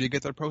day two to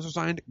get their poster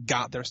signed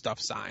got their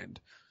stuff signed.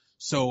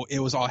 So it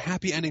was all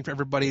happy ending for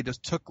everybody. It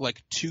just took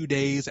like 2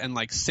 days and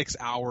like 6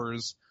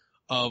 hours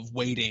of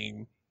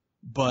waiting,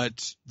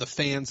 but the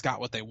fans got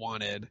what they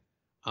wanted.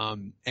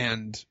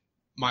 And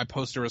my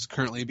poster is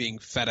currently being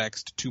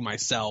FedExed to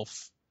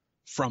myself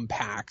from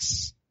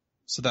PAX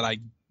so that I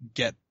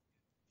get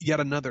yet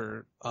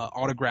another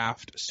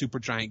autographed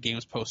Supergiant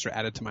Games poster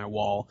added to my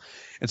wall.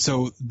 And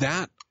so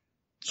that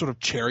sort of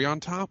cherry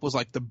on top was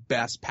like the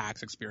best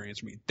PAX experience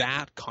for me.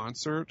 That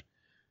concert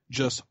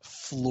just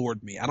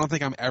floored me. I don't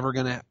think I'm ever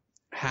going to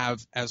have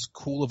as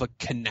cool of a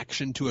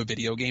connection to a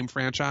video game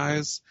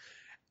franchise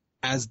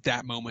as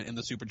that moment in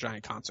the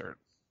Supergiant concert.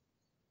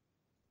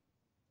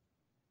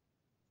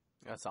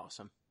 That's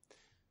awesome.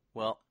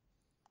 Well,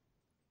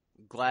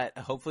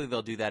 hopefully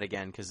they'll do that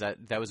again, because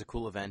that was a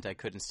cool event. I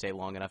couldn't stay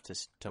long enough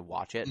to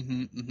watch it,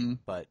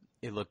 but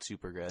it looked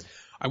super good.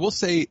 I will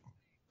say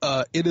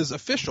it is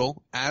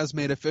official, as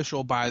made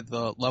official by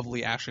the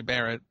lovely Ashley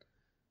Barrett,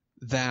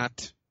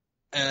 that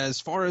as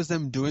far as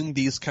them doing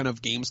these kind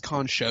of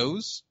Gamescom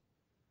shows,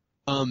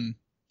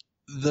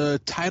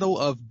 the title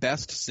of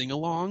Best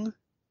Sing-Along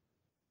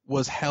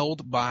was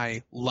held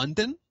by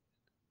London,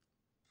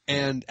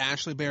 and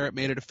Ashley Barrett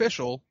made it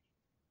official.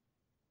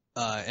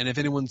 And if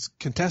anyone's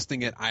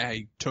contesting it,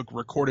 I took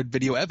recorded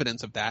video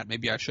evidence of that.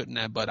 Maybe I shouldn't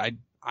have, but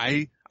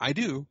I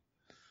do.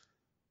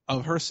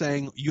 Of her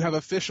saying, you have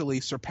officially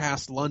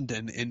surpassed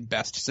London in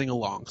Best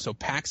Sing-Along. So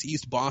PAX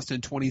East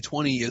Boston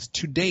 2020 is,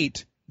 to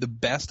date, the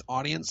best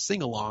audience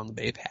sing-along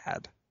they've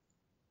had.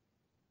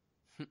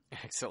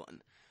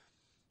 Excellent.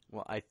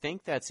 Well, I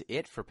think that's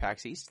it for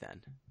PAX East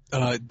then.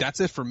 That's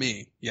it for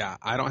me. Yeah,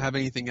 I don't have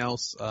anything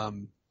else. I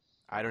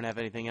don't have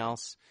anything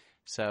else.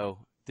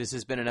 So this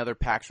has been another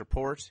PAX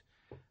Report.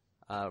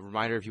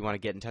 Reminder, if you want to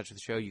get in touch with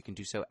the show, you can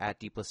do so at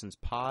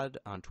DeepListensPod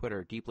on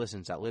Twitter,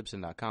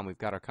 deeplistens.libsyn.com. We've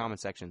got our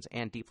comment sections,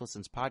 and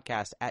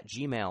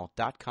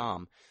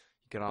deeplistenspodcast@gmail.com.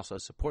 You can also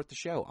support the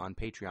show on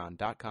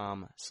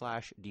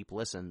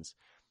patreon.com/deeplistens.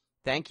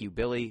 Thank you,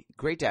 Billy.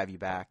 Great to have you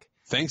back.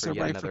 Thanks,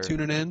 everybody, for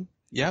tuning in.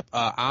 Yep.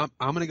 I'm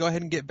going to go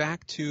ahead and get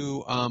back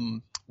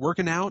to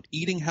working out,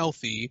 eating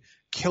healthy,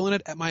 killing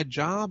it at my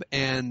job,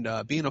 and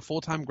being a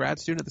full-time grad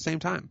student at the same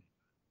time.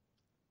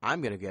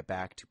 I'm going to get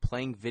back to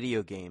playing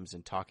video games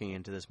and talking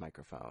into this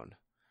microphone.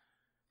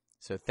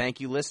 So thank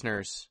you,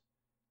 listeners.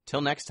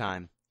 Till next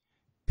time,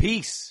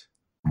 peace.